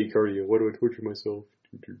 I hate cardio. Why do I torture myself?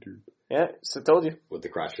 Yeah, so I told you. With the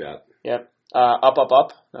cross shot. Yep. Up.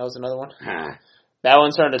 That was another one. That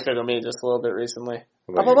one started to trigger me just a little bit recently.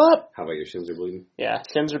 Up. How about your shins are bleeding? Yeah,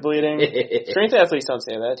 shins are bleeding. Strength athletes don't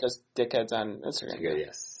say that, just dickheads on Instagram.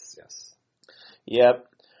 Yes. Yep.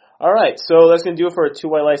 All right, so that's going to do it for a Two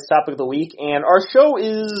White Lights topic of the week, and our show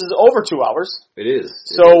is over 2 hours. It is.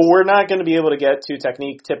 We're not going to be able to get to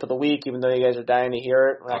technique tip of the week, even though you guys are dying to hear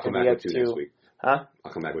it. I'll come back with 2 next week. Huh?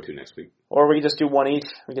 I'll come back with 2 next week. Or we can just do one each.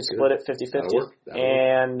 We can split it 50-50. That'll work.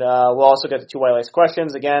 And we'll also get the Two White Lights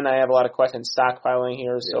questions. Again, I have a lot of questions stockpiling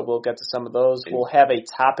here, so we'll get to some of those. We'll have a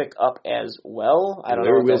topic up as well. I don't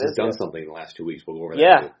know. Larry Wheels has done something in the last 2 weeks. We'll go over that.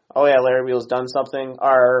 Yeah. Too. Oh, yeah, Larry Wheels done something.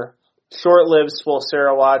 Our short-lived Swole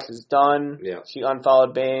Sarah watch is done. Yeah. She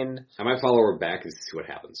unfollowed Bane. I might follow her back and see what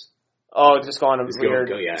happens. Oh, just go on a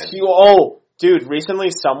weird... Dude, recently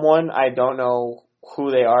someone, I don't know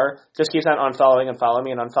who they are, just keeps on unfollowing and following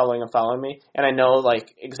me and unfollowing and following me. And I know,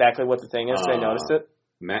 exactly what the thing is, so I noticed it.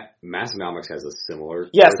 Massonomics has a similar...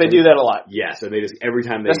 Yes, they do that a lot. Yes, and they just, every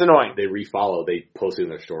time That's annoying. They refollow, they post it in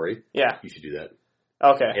their story. Yeah. You should do that.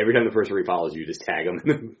 Okay. Every time the person refollows you, just tag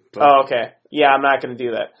them. Oh, okay. Yeah, I'm not going to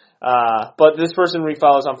do that. But this person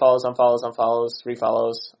refollows, unfollows,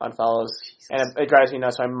 refollows, unfollows, and it drives me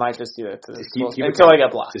nuts, so I might just do that until I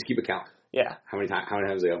get blocked. Just keep a count. Yeah. How many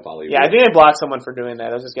times they unfollow you? Yeah, I think I blocked someone for doing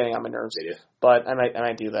that. I was just getting on my nerves. They did. But I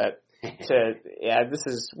might do that. This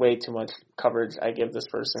is way too much coverage I give this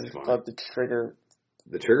person. But the trigger...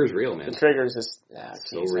 The trigger's real, man. The trigger's just...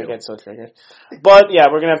 so real. I get so triggered. But, yeah,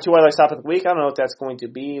 we're going to have Two White Lights topic of the week. I don't know what that's going to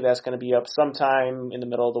be. That's going to be up sometime in the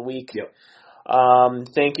middle of the week. Yep.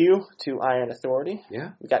 Thank you to Iron Authority.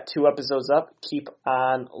 Yeah. We got 2 episodes up. Keep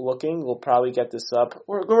on looking. We'll probably get this up.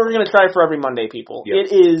 We're going to try for every Monday, people. Yep.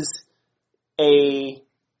 It is a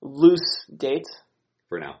loose date.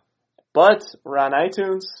 For now. But we're on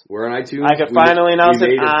iTunes. We're on iTunes. I can finally announce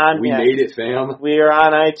it on... We made it, fam. We are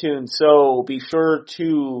on iTunes, so be sure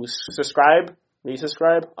to subscribe,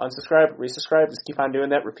 resubscribe, unsubscribe, resubscribe. Just keep on doing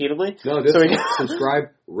that repeatedly. No, just subscribe,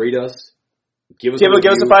 rate us, give us a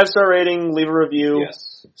 5-star rating, leave a review.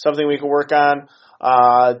 Yes. Something we can work on.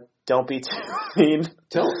 Don't be too mean.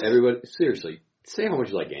 Tell everybody, seriously, say how much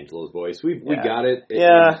you like Angelo's voice. We got it.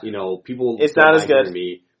 People... It's not as good.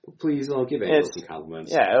 Me. Please don't give Angelo some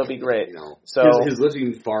compliments. Yeah, it'll be great. So his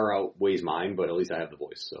listening far outweighs mine, but at least I have the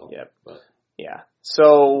voice. So yep.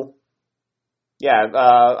 So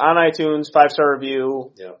on iTunes, 5-star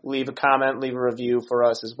review. Yep. Leave a comment, leave a review for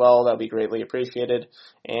us as well. That'll be greatly appreciated.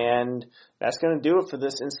 And that's going to do it for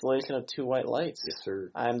this installation of Two White Lights. Yes, sir.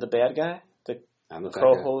 I'm the bad guy. I'm the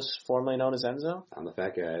co-host formerly known as Enzo. I'm the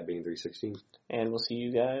fat guy at Being 316. And we'll see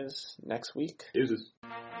you guys next week. Deuces.